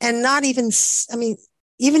 And not even,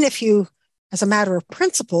 even if you, as a matter of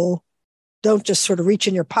principle, don't just sort of reach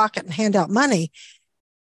in your pocket and hand out money,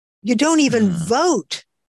 you don't even vote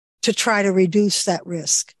to try to reduce that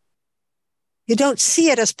risk. You don't see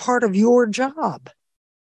it as part of your job.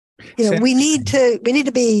 We need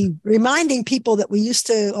to be reminding people that we used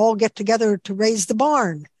to all get together to raise the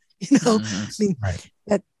barn, Right.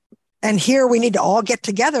 And here we need to all get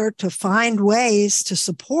together to find ways to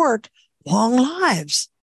support long lives.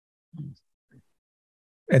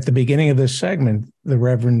 At the beginning of this segment, the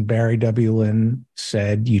Reverend Barry W. Lynn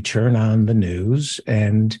said, you turn on the news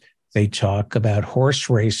and they talk about horse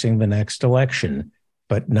racing the next election,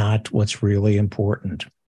 but not what's really important.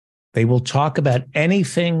 They will talk about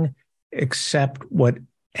anything except what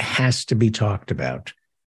has to be talked about.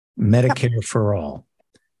 Medicare for all,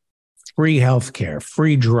 free healthcare,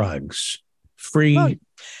 free drugs, free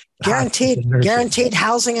guaranteed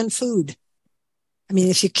housing and food.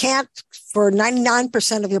 If you can't, for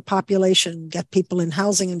 99% of your population, get people in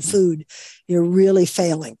housing and food, you're really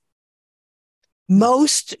failing.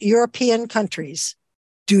 Most European countries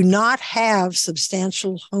do not have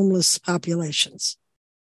substantial homeless populations.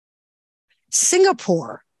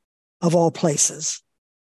 Singapore, of all places,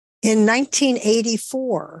 in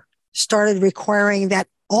 1984, started requiring that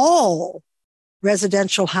all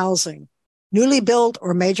residential housing, newly built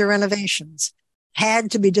or major renovations,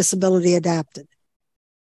 had to be disability adapted.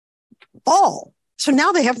 All. So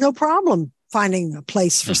now they have no problem finding a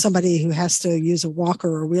place for somebody who has to use a walker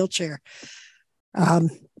or a wheelchair.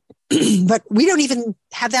 But we don't even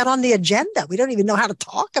have that on the agenda. We don't even know how to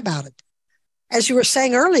talk about it. As you were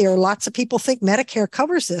saying earlier, lots of people think Medicare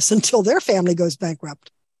covers this until their family goes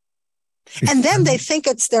bankrupt. And then they think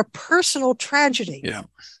it's their personal tragedy. Yeah.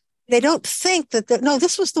 They don't think that, no,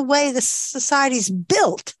 this was the way this society's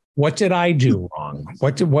built. What did I do wrong?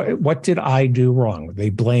 What did I do wrong? They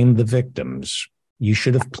blame the victims. You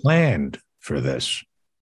should have planned for this.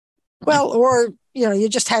 Well, or, you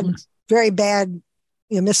just had very bad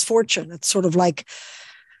misfortune. It's sort of like,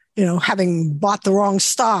 having bought the wrong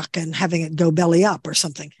stock and having it go belly up or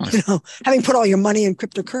something, having put all your money in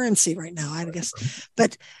cryptocurrency right now, I guess.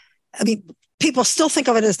 But people still think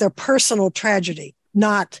of it as their personal tragedy,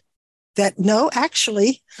 not that, no,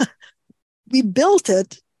 actually, we built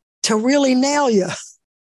it to really nail you.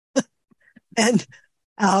 And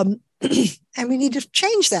we need to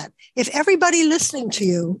change that. If everybody listening to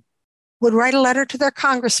you would write a letter to their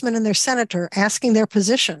congressman and their senator asking their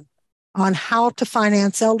position on how to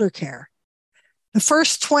finance elder care, the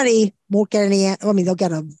first 20 won't get any, they'll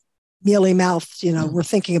get a mealy mouthed, we're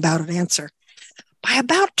thinking about an answer. By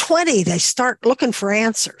about 20, they start looking for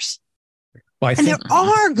answers. Well, And there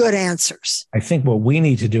are good answers. I think what we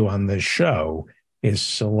need to do on this show is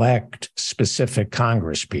select specific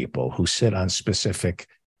Congress people who sit on specific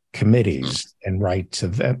committees and write to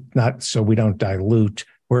them, not so we don't dilute.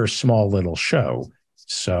 We're a small little show.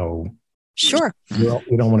 So sure, we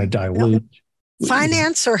don't want to dilute.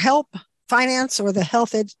 Finance or the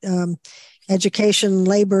Health, Education,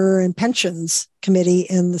 Labor, and Pensions Committee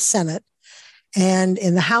in the Senate. And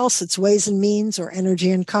in the House, it's Ways and Means or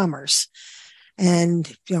Energy and Commerce.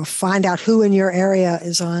 And, find out who in your area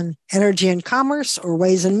is on Energy and Commerce or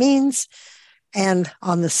Ways and Means. And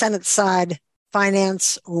on the Senate side,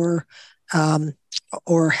 Finance or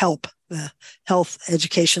HELP, the Health,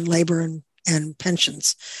 Education, Labor, and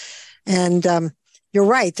Pensions. And you're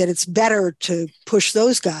right that it's better to push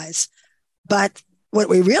those guys. But what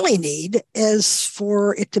we really need is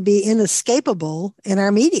for it to be inescapable in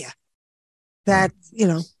our media. That,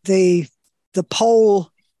 the poll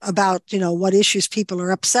about, what issues people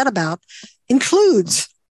are upset about includes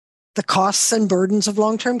the costs and burdens of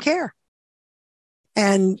long-term care.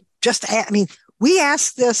 And we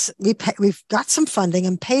asked this, we've got some funding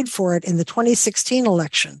and paid for it in the 2016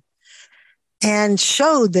 election and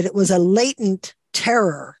showed that it was a latent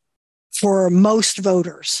terror for most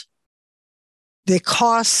voters, the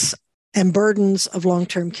costs and burdens of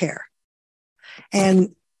long-term care.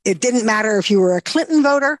 And it didn't matter if you were a Clinton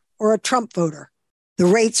voter or a Trump voter. The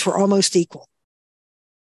rates were almost equal.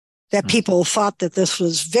 That people thought that this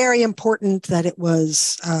was very important, that it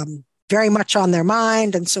was very much on their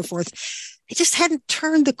mind and so forth. They just hadn't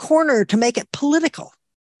turned the corner to make it political.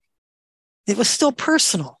 It was still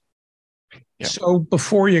personal. Yeah. So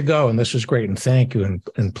before you go, and this was great, and thank you,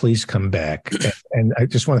 and please come back. And I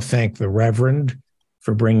just want to thank the Reverend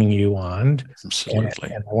for bringing you on. Absolutely.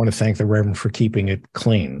 And I want to thank the Reverend for keeping it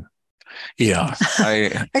clean. Yeah.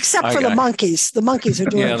 Except for the monkeys. The monkeys are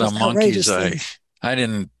doing the outrageous monkeys. things. I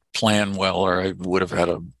didn't plan well, or I would have had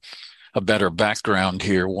a better background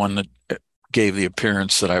here, one that gave the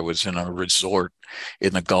appearance that I was in a resort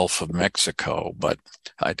in the Gulf of Mexico, but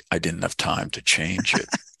I didn't have time to change it.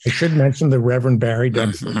 I should mention the Reverend Barry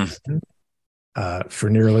Dempsey, for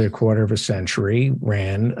nearly a quarter of a century,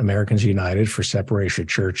 ran Americans United for Separation of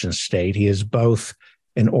Church and State. He is both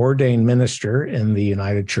an ordained minister in the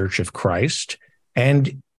United Church of Christ,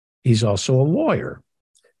 and he's also a lawyer,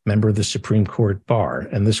 member of the Supreme Court Bar.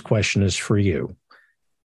 And this question is for you.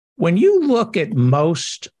 When you look at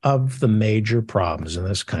most of the major problems in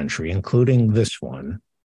this country, including this one,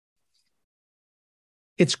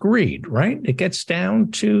 it's greed, right? It gets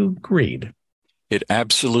down to greed. It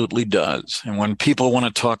absolutely does. And when people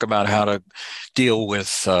want to talk about how to deal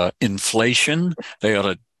with inflation, they ought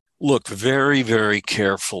to look very, very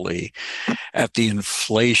carefully at the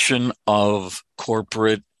inflation of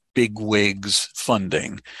corporate bigwigs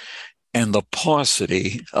funding and the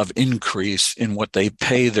paucity of increase in what they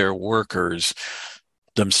pay their workers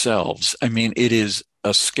themselves. I mean, it is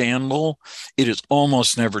a scandal. It is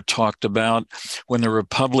almost never talked about. When the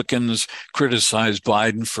Republicans criticize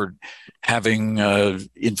Biden for having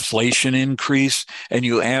inflation increase, and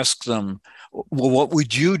you ask them, well, what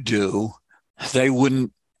would you do? They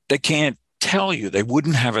can't tell you. They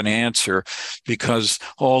wouldn't have an answer, because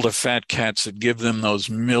all the fat cats that give them those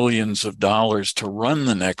millions of dollars to run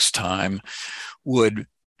the next time would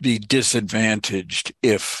be disadvantaged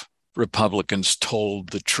if Republicans told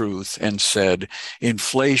the truth and said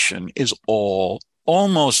inflation is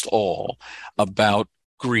almost all about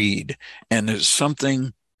greed. And there's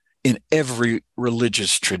something in every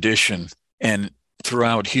religious tradition and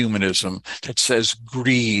throughout humanism that says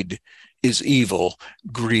greed is evil.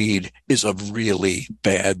 Greed is a really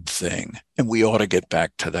bad thing. And we ought to get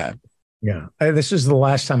back to that. Yeah. This is the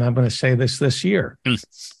last time I'm going to say this year.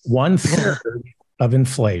 1/3 of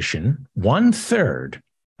inflation, 1/3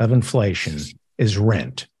 of inflation is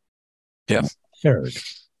rent. Yeah.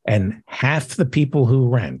 1/3. And half the people who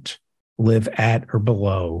rent live at or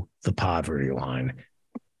below the poverty line.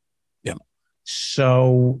 Yeah.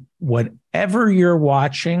 So whatever you're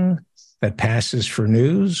watching that passes for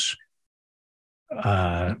news,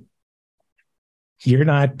 you're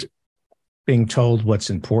not being told what's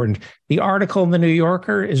important. The article in the New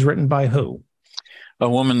Yorker is written by who? A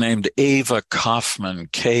woman named Ava Kaufman,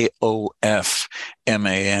 Kofman.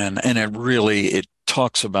 And it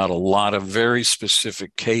talks about a lot of very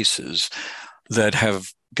specific cases that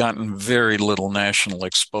have gotten very little national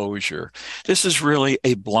exposure. This is really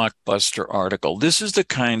a blockbuster article. This is the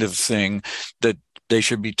kind of thing that they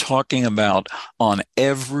should be talking about on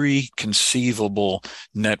every conceivable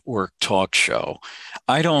network talk show.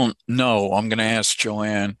 I don't know. I'm going to ask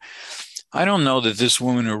Joanne. I don't know that this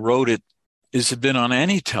woman who wrote it has it been on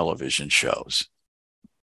any television shows?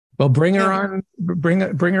 Well, bring her on. Bring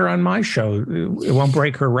her on my show. It won't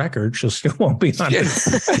break her record. She still won't be on it.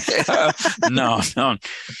 No.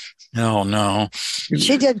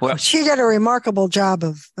 She did a remarkable job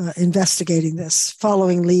of investigating this,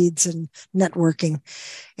 following leads and networking.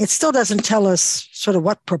 It still doesn't tell us sort of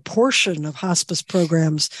what proportion of hospice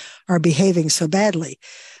programs are behaving so badly,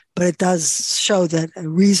 but it does show that a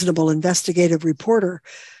reasonable investigative reporter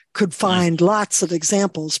could find lots of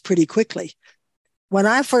examples pretty quickly. When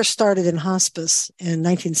I first started in hospice in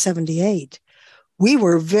 1978, we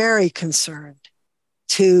were very concerned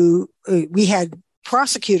we had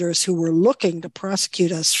prosecutors who were looking to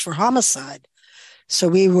prosecute us for homicide. So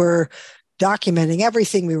we were documenting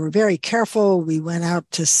everything. We were very careful. We went out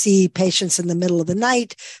to see patients in the middle of the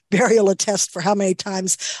night, burial attest for how many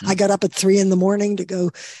times I got up at 3 a.m. to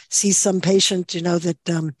go see some patient, that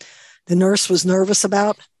the nurse was nervous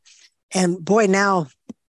about. And boy, now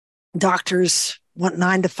doctors want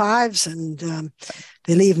 9 to 5s, and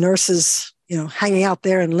they leave nurses, hanging out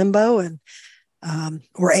there in limbo, and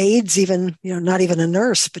or aides, even, not even a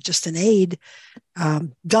nurse, but just an aide,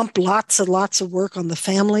 dump lots and lots of work on the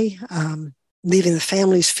family, leaving the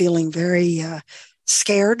families feeling very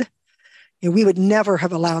scared. We would never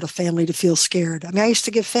have allowed a family to feel scared. I used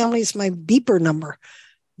to give families my beeper number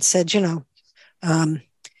and said,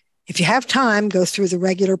 if you have time, go through the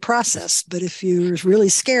regular process. But if you're really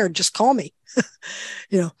scared, just call me.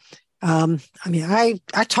 I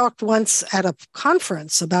talked once at a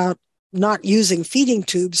conference about not using feeding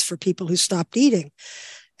tubes for people who stopped eating.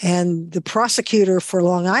 And the prosecutor for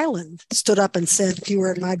Long Island stood up and said, if you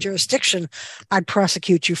were in my jurisdiction, I'd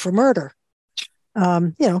prosecute you for murder.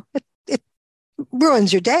 It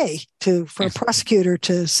ruins your day for a prosecutor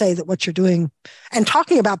to say that what you're doing and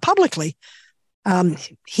talking about publicly,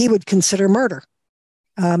 he would consider murder.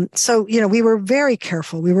 So we were very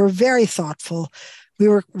careful. We were very thoughtful. We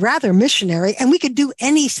were rather missionary, and we could do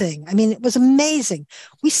anything. It was amazing.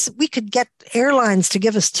 We could get airlines to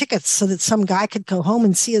give us tickets so that some guy could go home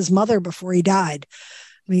and see his mother before he died.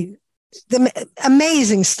 The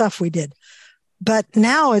amazing stuff we did. But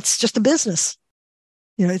now it's just a business.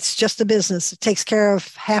 It's just a business. It takes care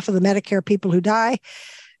of half of the Medicare people who die.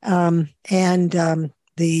 The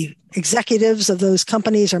executives of those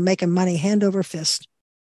companies are making money hand over fist.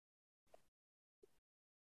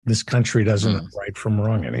 This country doesn't know right from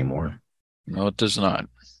wrong anymore. No, it does not.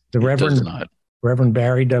 Reverend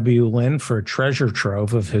Barry W. Lynn, for a treasure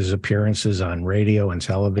trove of his appearances on radio and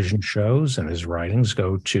television shows and his writings,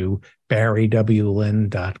 go to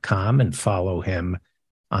barrywlynn.com and follow him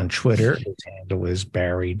on Twitter. His handle is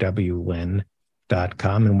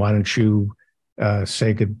barrywlynn.com. And why don't you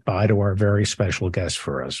say goodbye to our very special guest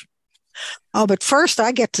for us? Oh, but first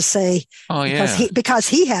I get to say, because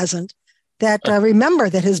he hasn't, that remember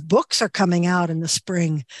that his books are coming out in the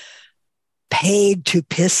spring, Paid to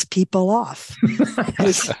Piss People Off.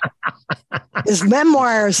 His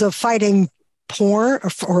memoirs of fighting porn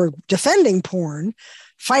or defending porn,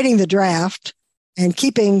 fighting the draft, and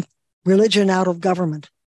keeping religion out of government.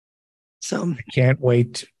 So I cannot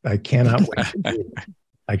wait to read it.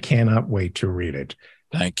 I cannot wait to read it.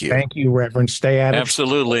 Thank you. Thank you, Reverend. Stay at it.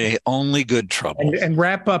 Absolutely. Only good trouble. And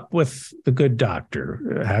wrap up with the good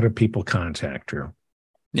doctor. How do people contact her?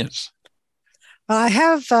 Yes. I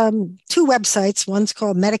have 2 websites. One's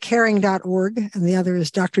called medicaring.org, and the other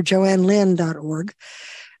is drjoannelynn.org.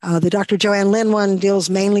 The Dr. Joanne Lynn one deals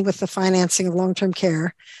mainly with the financing of long-term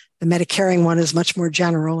care. The Medicaring one is much more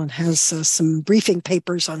general and has some briefing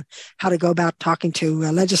papers on how to go about talking to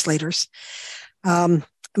legislators.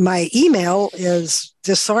 My email is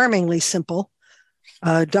disarmingly simple,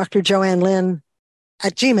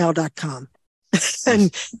 drjoannelynn@gmail.com.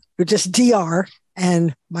 And just DR,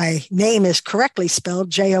 and my name is correctly spelled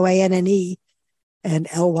Joanne and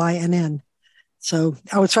LYNN. So,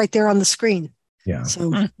 it's right there on the screen. Yeah.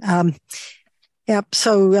 So,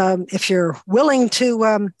 So if you're willing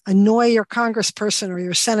to annoy your congressperson or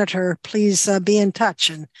your senator, please be in touch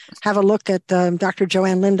and have a look at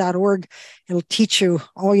drjoannelynn.org. It'll teach you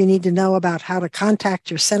all you need to know about how to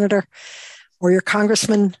contact your senator or your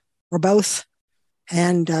congressman or both.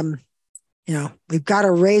 And, we've got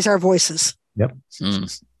to raise our voices. Yep.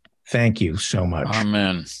 Thank you so much.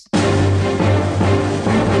 Amen.